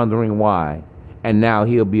court wondering why. And now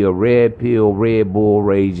he'll be a red pill, Red Bull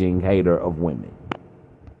raging hater of women.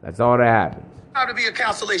 That's all that happens. How to be a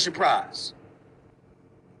consolation prize?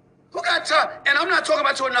 Who got time? And I'm not talking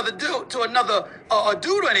about to another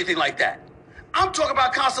dude or anything like that. I'm talking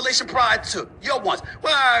about consolation prize to your ones.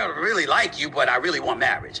 Well, I really like you, but I really want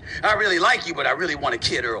marriage. I really like you, but I really want a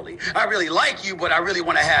kid early. I really like you, but I really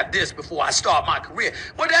want to have this before I start my career.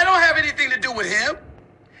 Well, that don't have anything to do with him.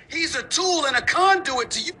 He's a tool and a conduit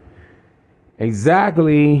to you.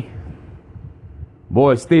 Exactly.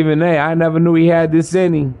 Boy, Stephen A., I never knew he had this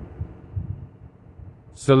in him.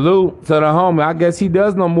 Salute to the homie. I guess he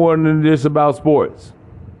does know more than this about sports.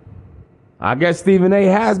 I guess Stephen A.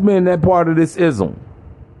 has been that part of this ism.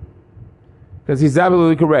 Because he's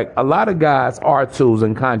absolutely correct. A lot of guys are tools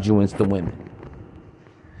and conduits to women.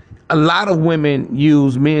 A lot of women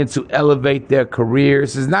use men to elevate their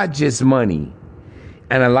careers. It's not just money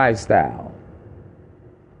and a lifestyle.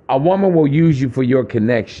 A woman will use you for your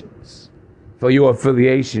connections, for your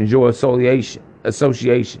affiliations, your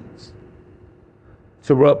associations,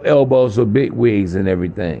 to rub elbows with big wigs and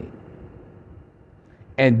everything.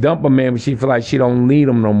 And dump a man when she feel like she don't need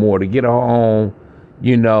him no more, to get her own,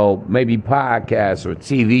 you know, maybe podcast or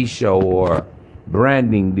TV show or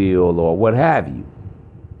branding deal or what have you.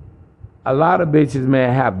 A lot of bitches,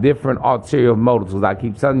 man, have different ulterior motives. I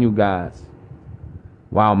keep telling you guys,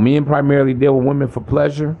 while men primarily deal with women for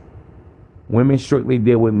pleasure, women strictly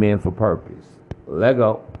deal with men for purpose. Let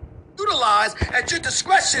go. Utilize at your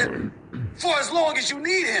discretion for as long as you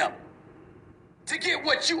need him to get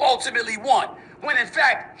what you ultimately want, when in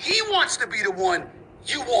fact he wants to be the one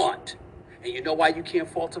you want. And you know why you can't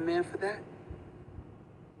fault a man for that?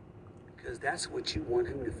 Because that's what you want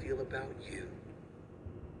him to feel about you.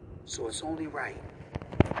 So it's only right.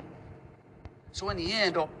 So in the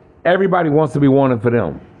end, everybody wants to be wanted for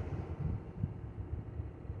them.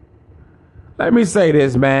 Let me say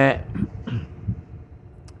this, man.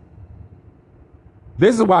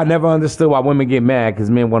 This is why I never understood why women get mad, because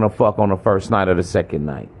men want to fuck on the first night or the second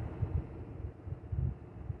night.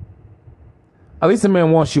 At least a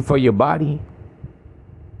man wants you for your body.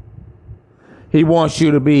 He wants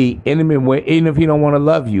you to be intimate with, even if he don't want to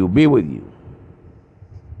love you, be with you.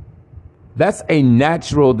 That's a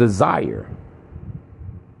natural desire.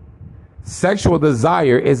 Sexual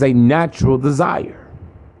desire is a natural desire.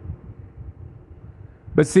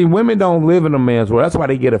 But see, women don't live in a man's world. That's why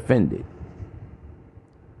they get offended.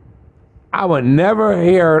 I would never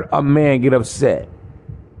hear a man get upset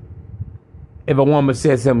if a woman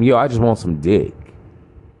says to him, yo, I just want some dick.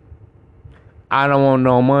 I don't want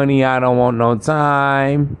no money. I don't want no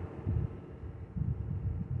time.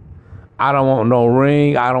 I don't want no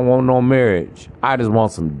ring. I don't want no marriage. I just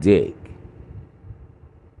want some dick.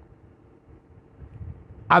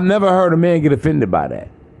 I've never heard a man get offended by that.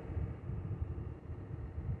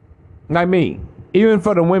 Like me. Even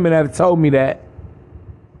for the women that have told me that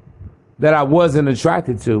I wasn't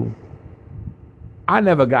attracted to, I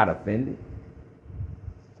never got offended.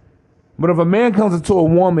 But if a man comes up to a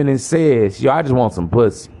woman and says, yo, I just want some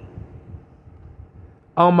pussy.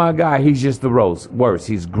 Oh my God, he's just the worst.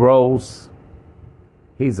 He's gross.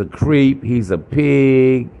 He's a creep. He's a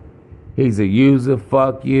pig. He's a user.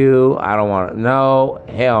 Fuck you. I don't want to. No.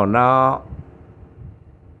 Hell no.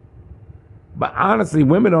 But honestly,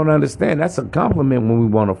 women don't understand. That's a compliment when we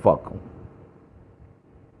want to fuck them.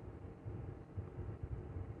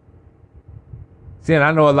 See, and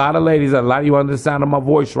I know a lot of ladies, a lot of you under the sound of my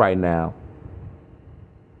voice right now.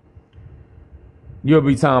 You'll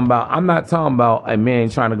be talking about, I'm not talking about a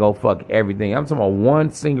man trying to go fuck everything. I'm talking about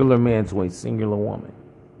one singular man to a singular woman.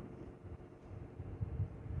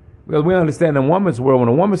 Because we understand in a woman's world, when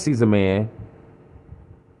a woman sees a man,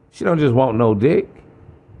 she don't just want no dick.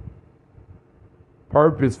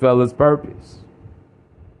 Purpose, fellas, purpose.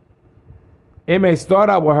 It may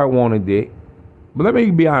start out with her wanting dick, but let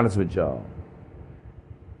me be honest with y'all.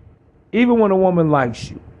 Even when a woman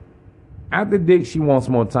likes you, after dick, she wants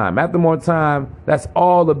more time. After more time, that's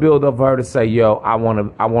all the build up for her to say, yo, I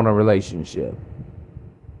want a relationship.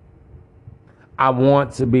 I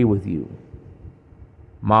want to be with you.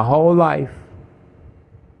 My whole life,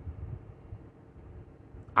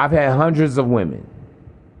 I've had hundreds of women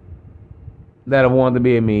that have wanted to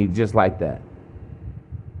be with me just like that.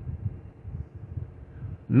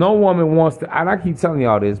 No woman wants to, and I keep telling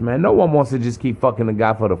y'all this, man, no one wants to just keep fucking a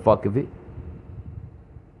guy for the fuck of it.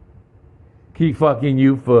 Keep fucking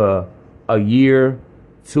you for a year,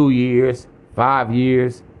 2 years, 5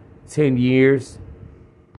 years, 10 years.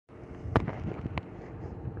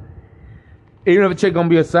 Even if a chick gonna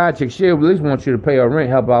be a side chick, she'll at least want you to pay her rent,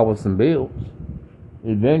 help out with some bills.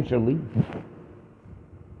 Eventually.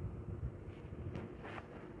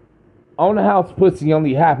 On the house pussy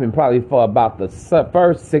only happened probably for about the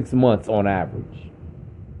first 6 months on average.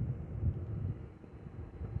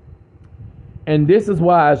 And this is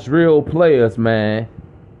why as real players, man,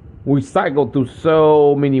 we cycle through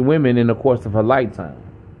so many women in the course of her lifetime.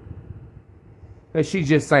 And she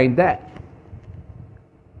just ain't that.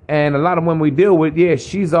 And a lot of women we deal with, yeah,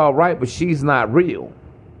 she's all right, but she's not real.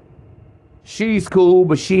 She's cool,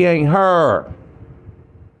 but she ain't her.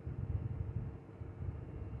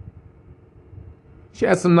 She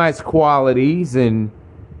has some nice qualities and,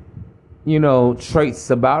 you know, traits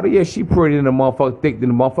about her. Yeah, she pretty than the motherfucker, thick than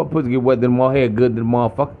the motherfucker, pussy get wet than the motherfucker, hair good than the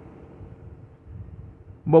motherfucker.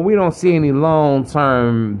 But we don't see any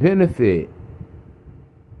long-term benefit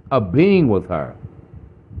of being with her.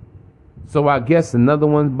 So I guess another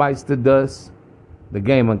one bites the dust. The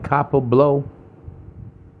game of copper blow.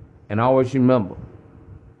 And always remember,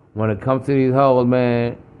 when it comes to these hoes,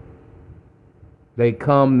 man, they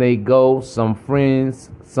come, they go, some friends,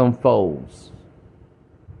 some foes.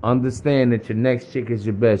 Understand that your next chick is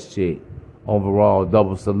your best chick. Overall,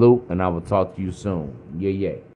 double salute, and I will talk to you soon. Yeah, yeah.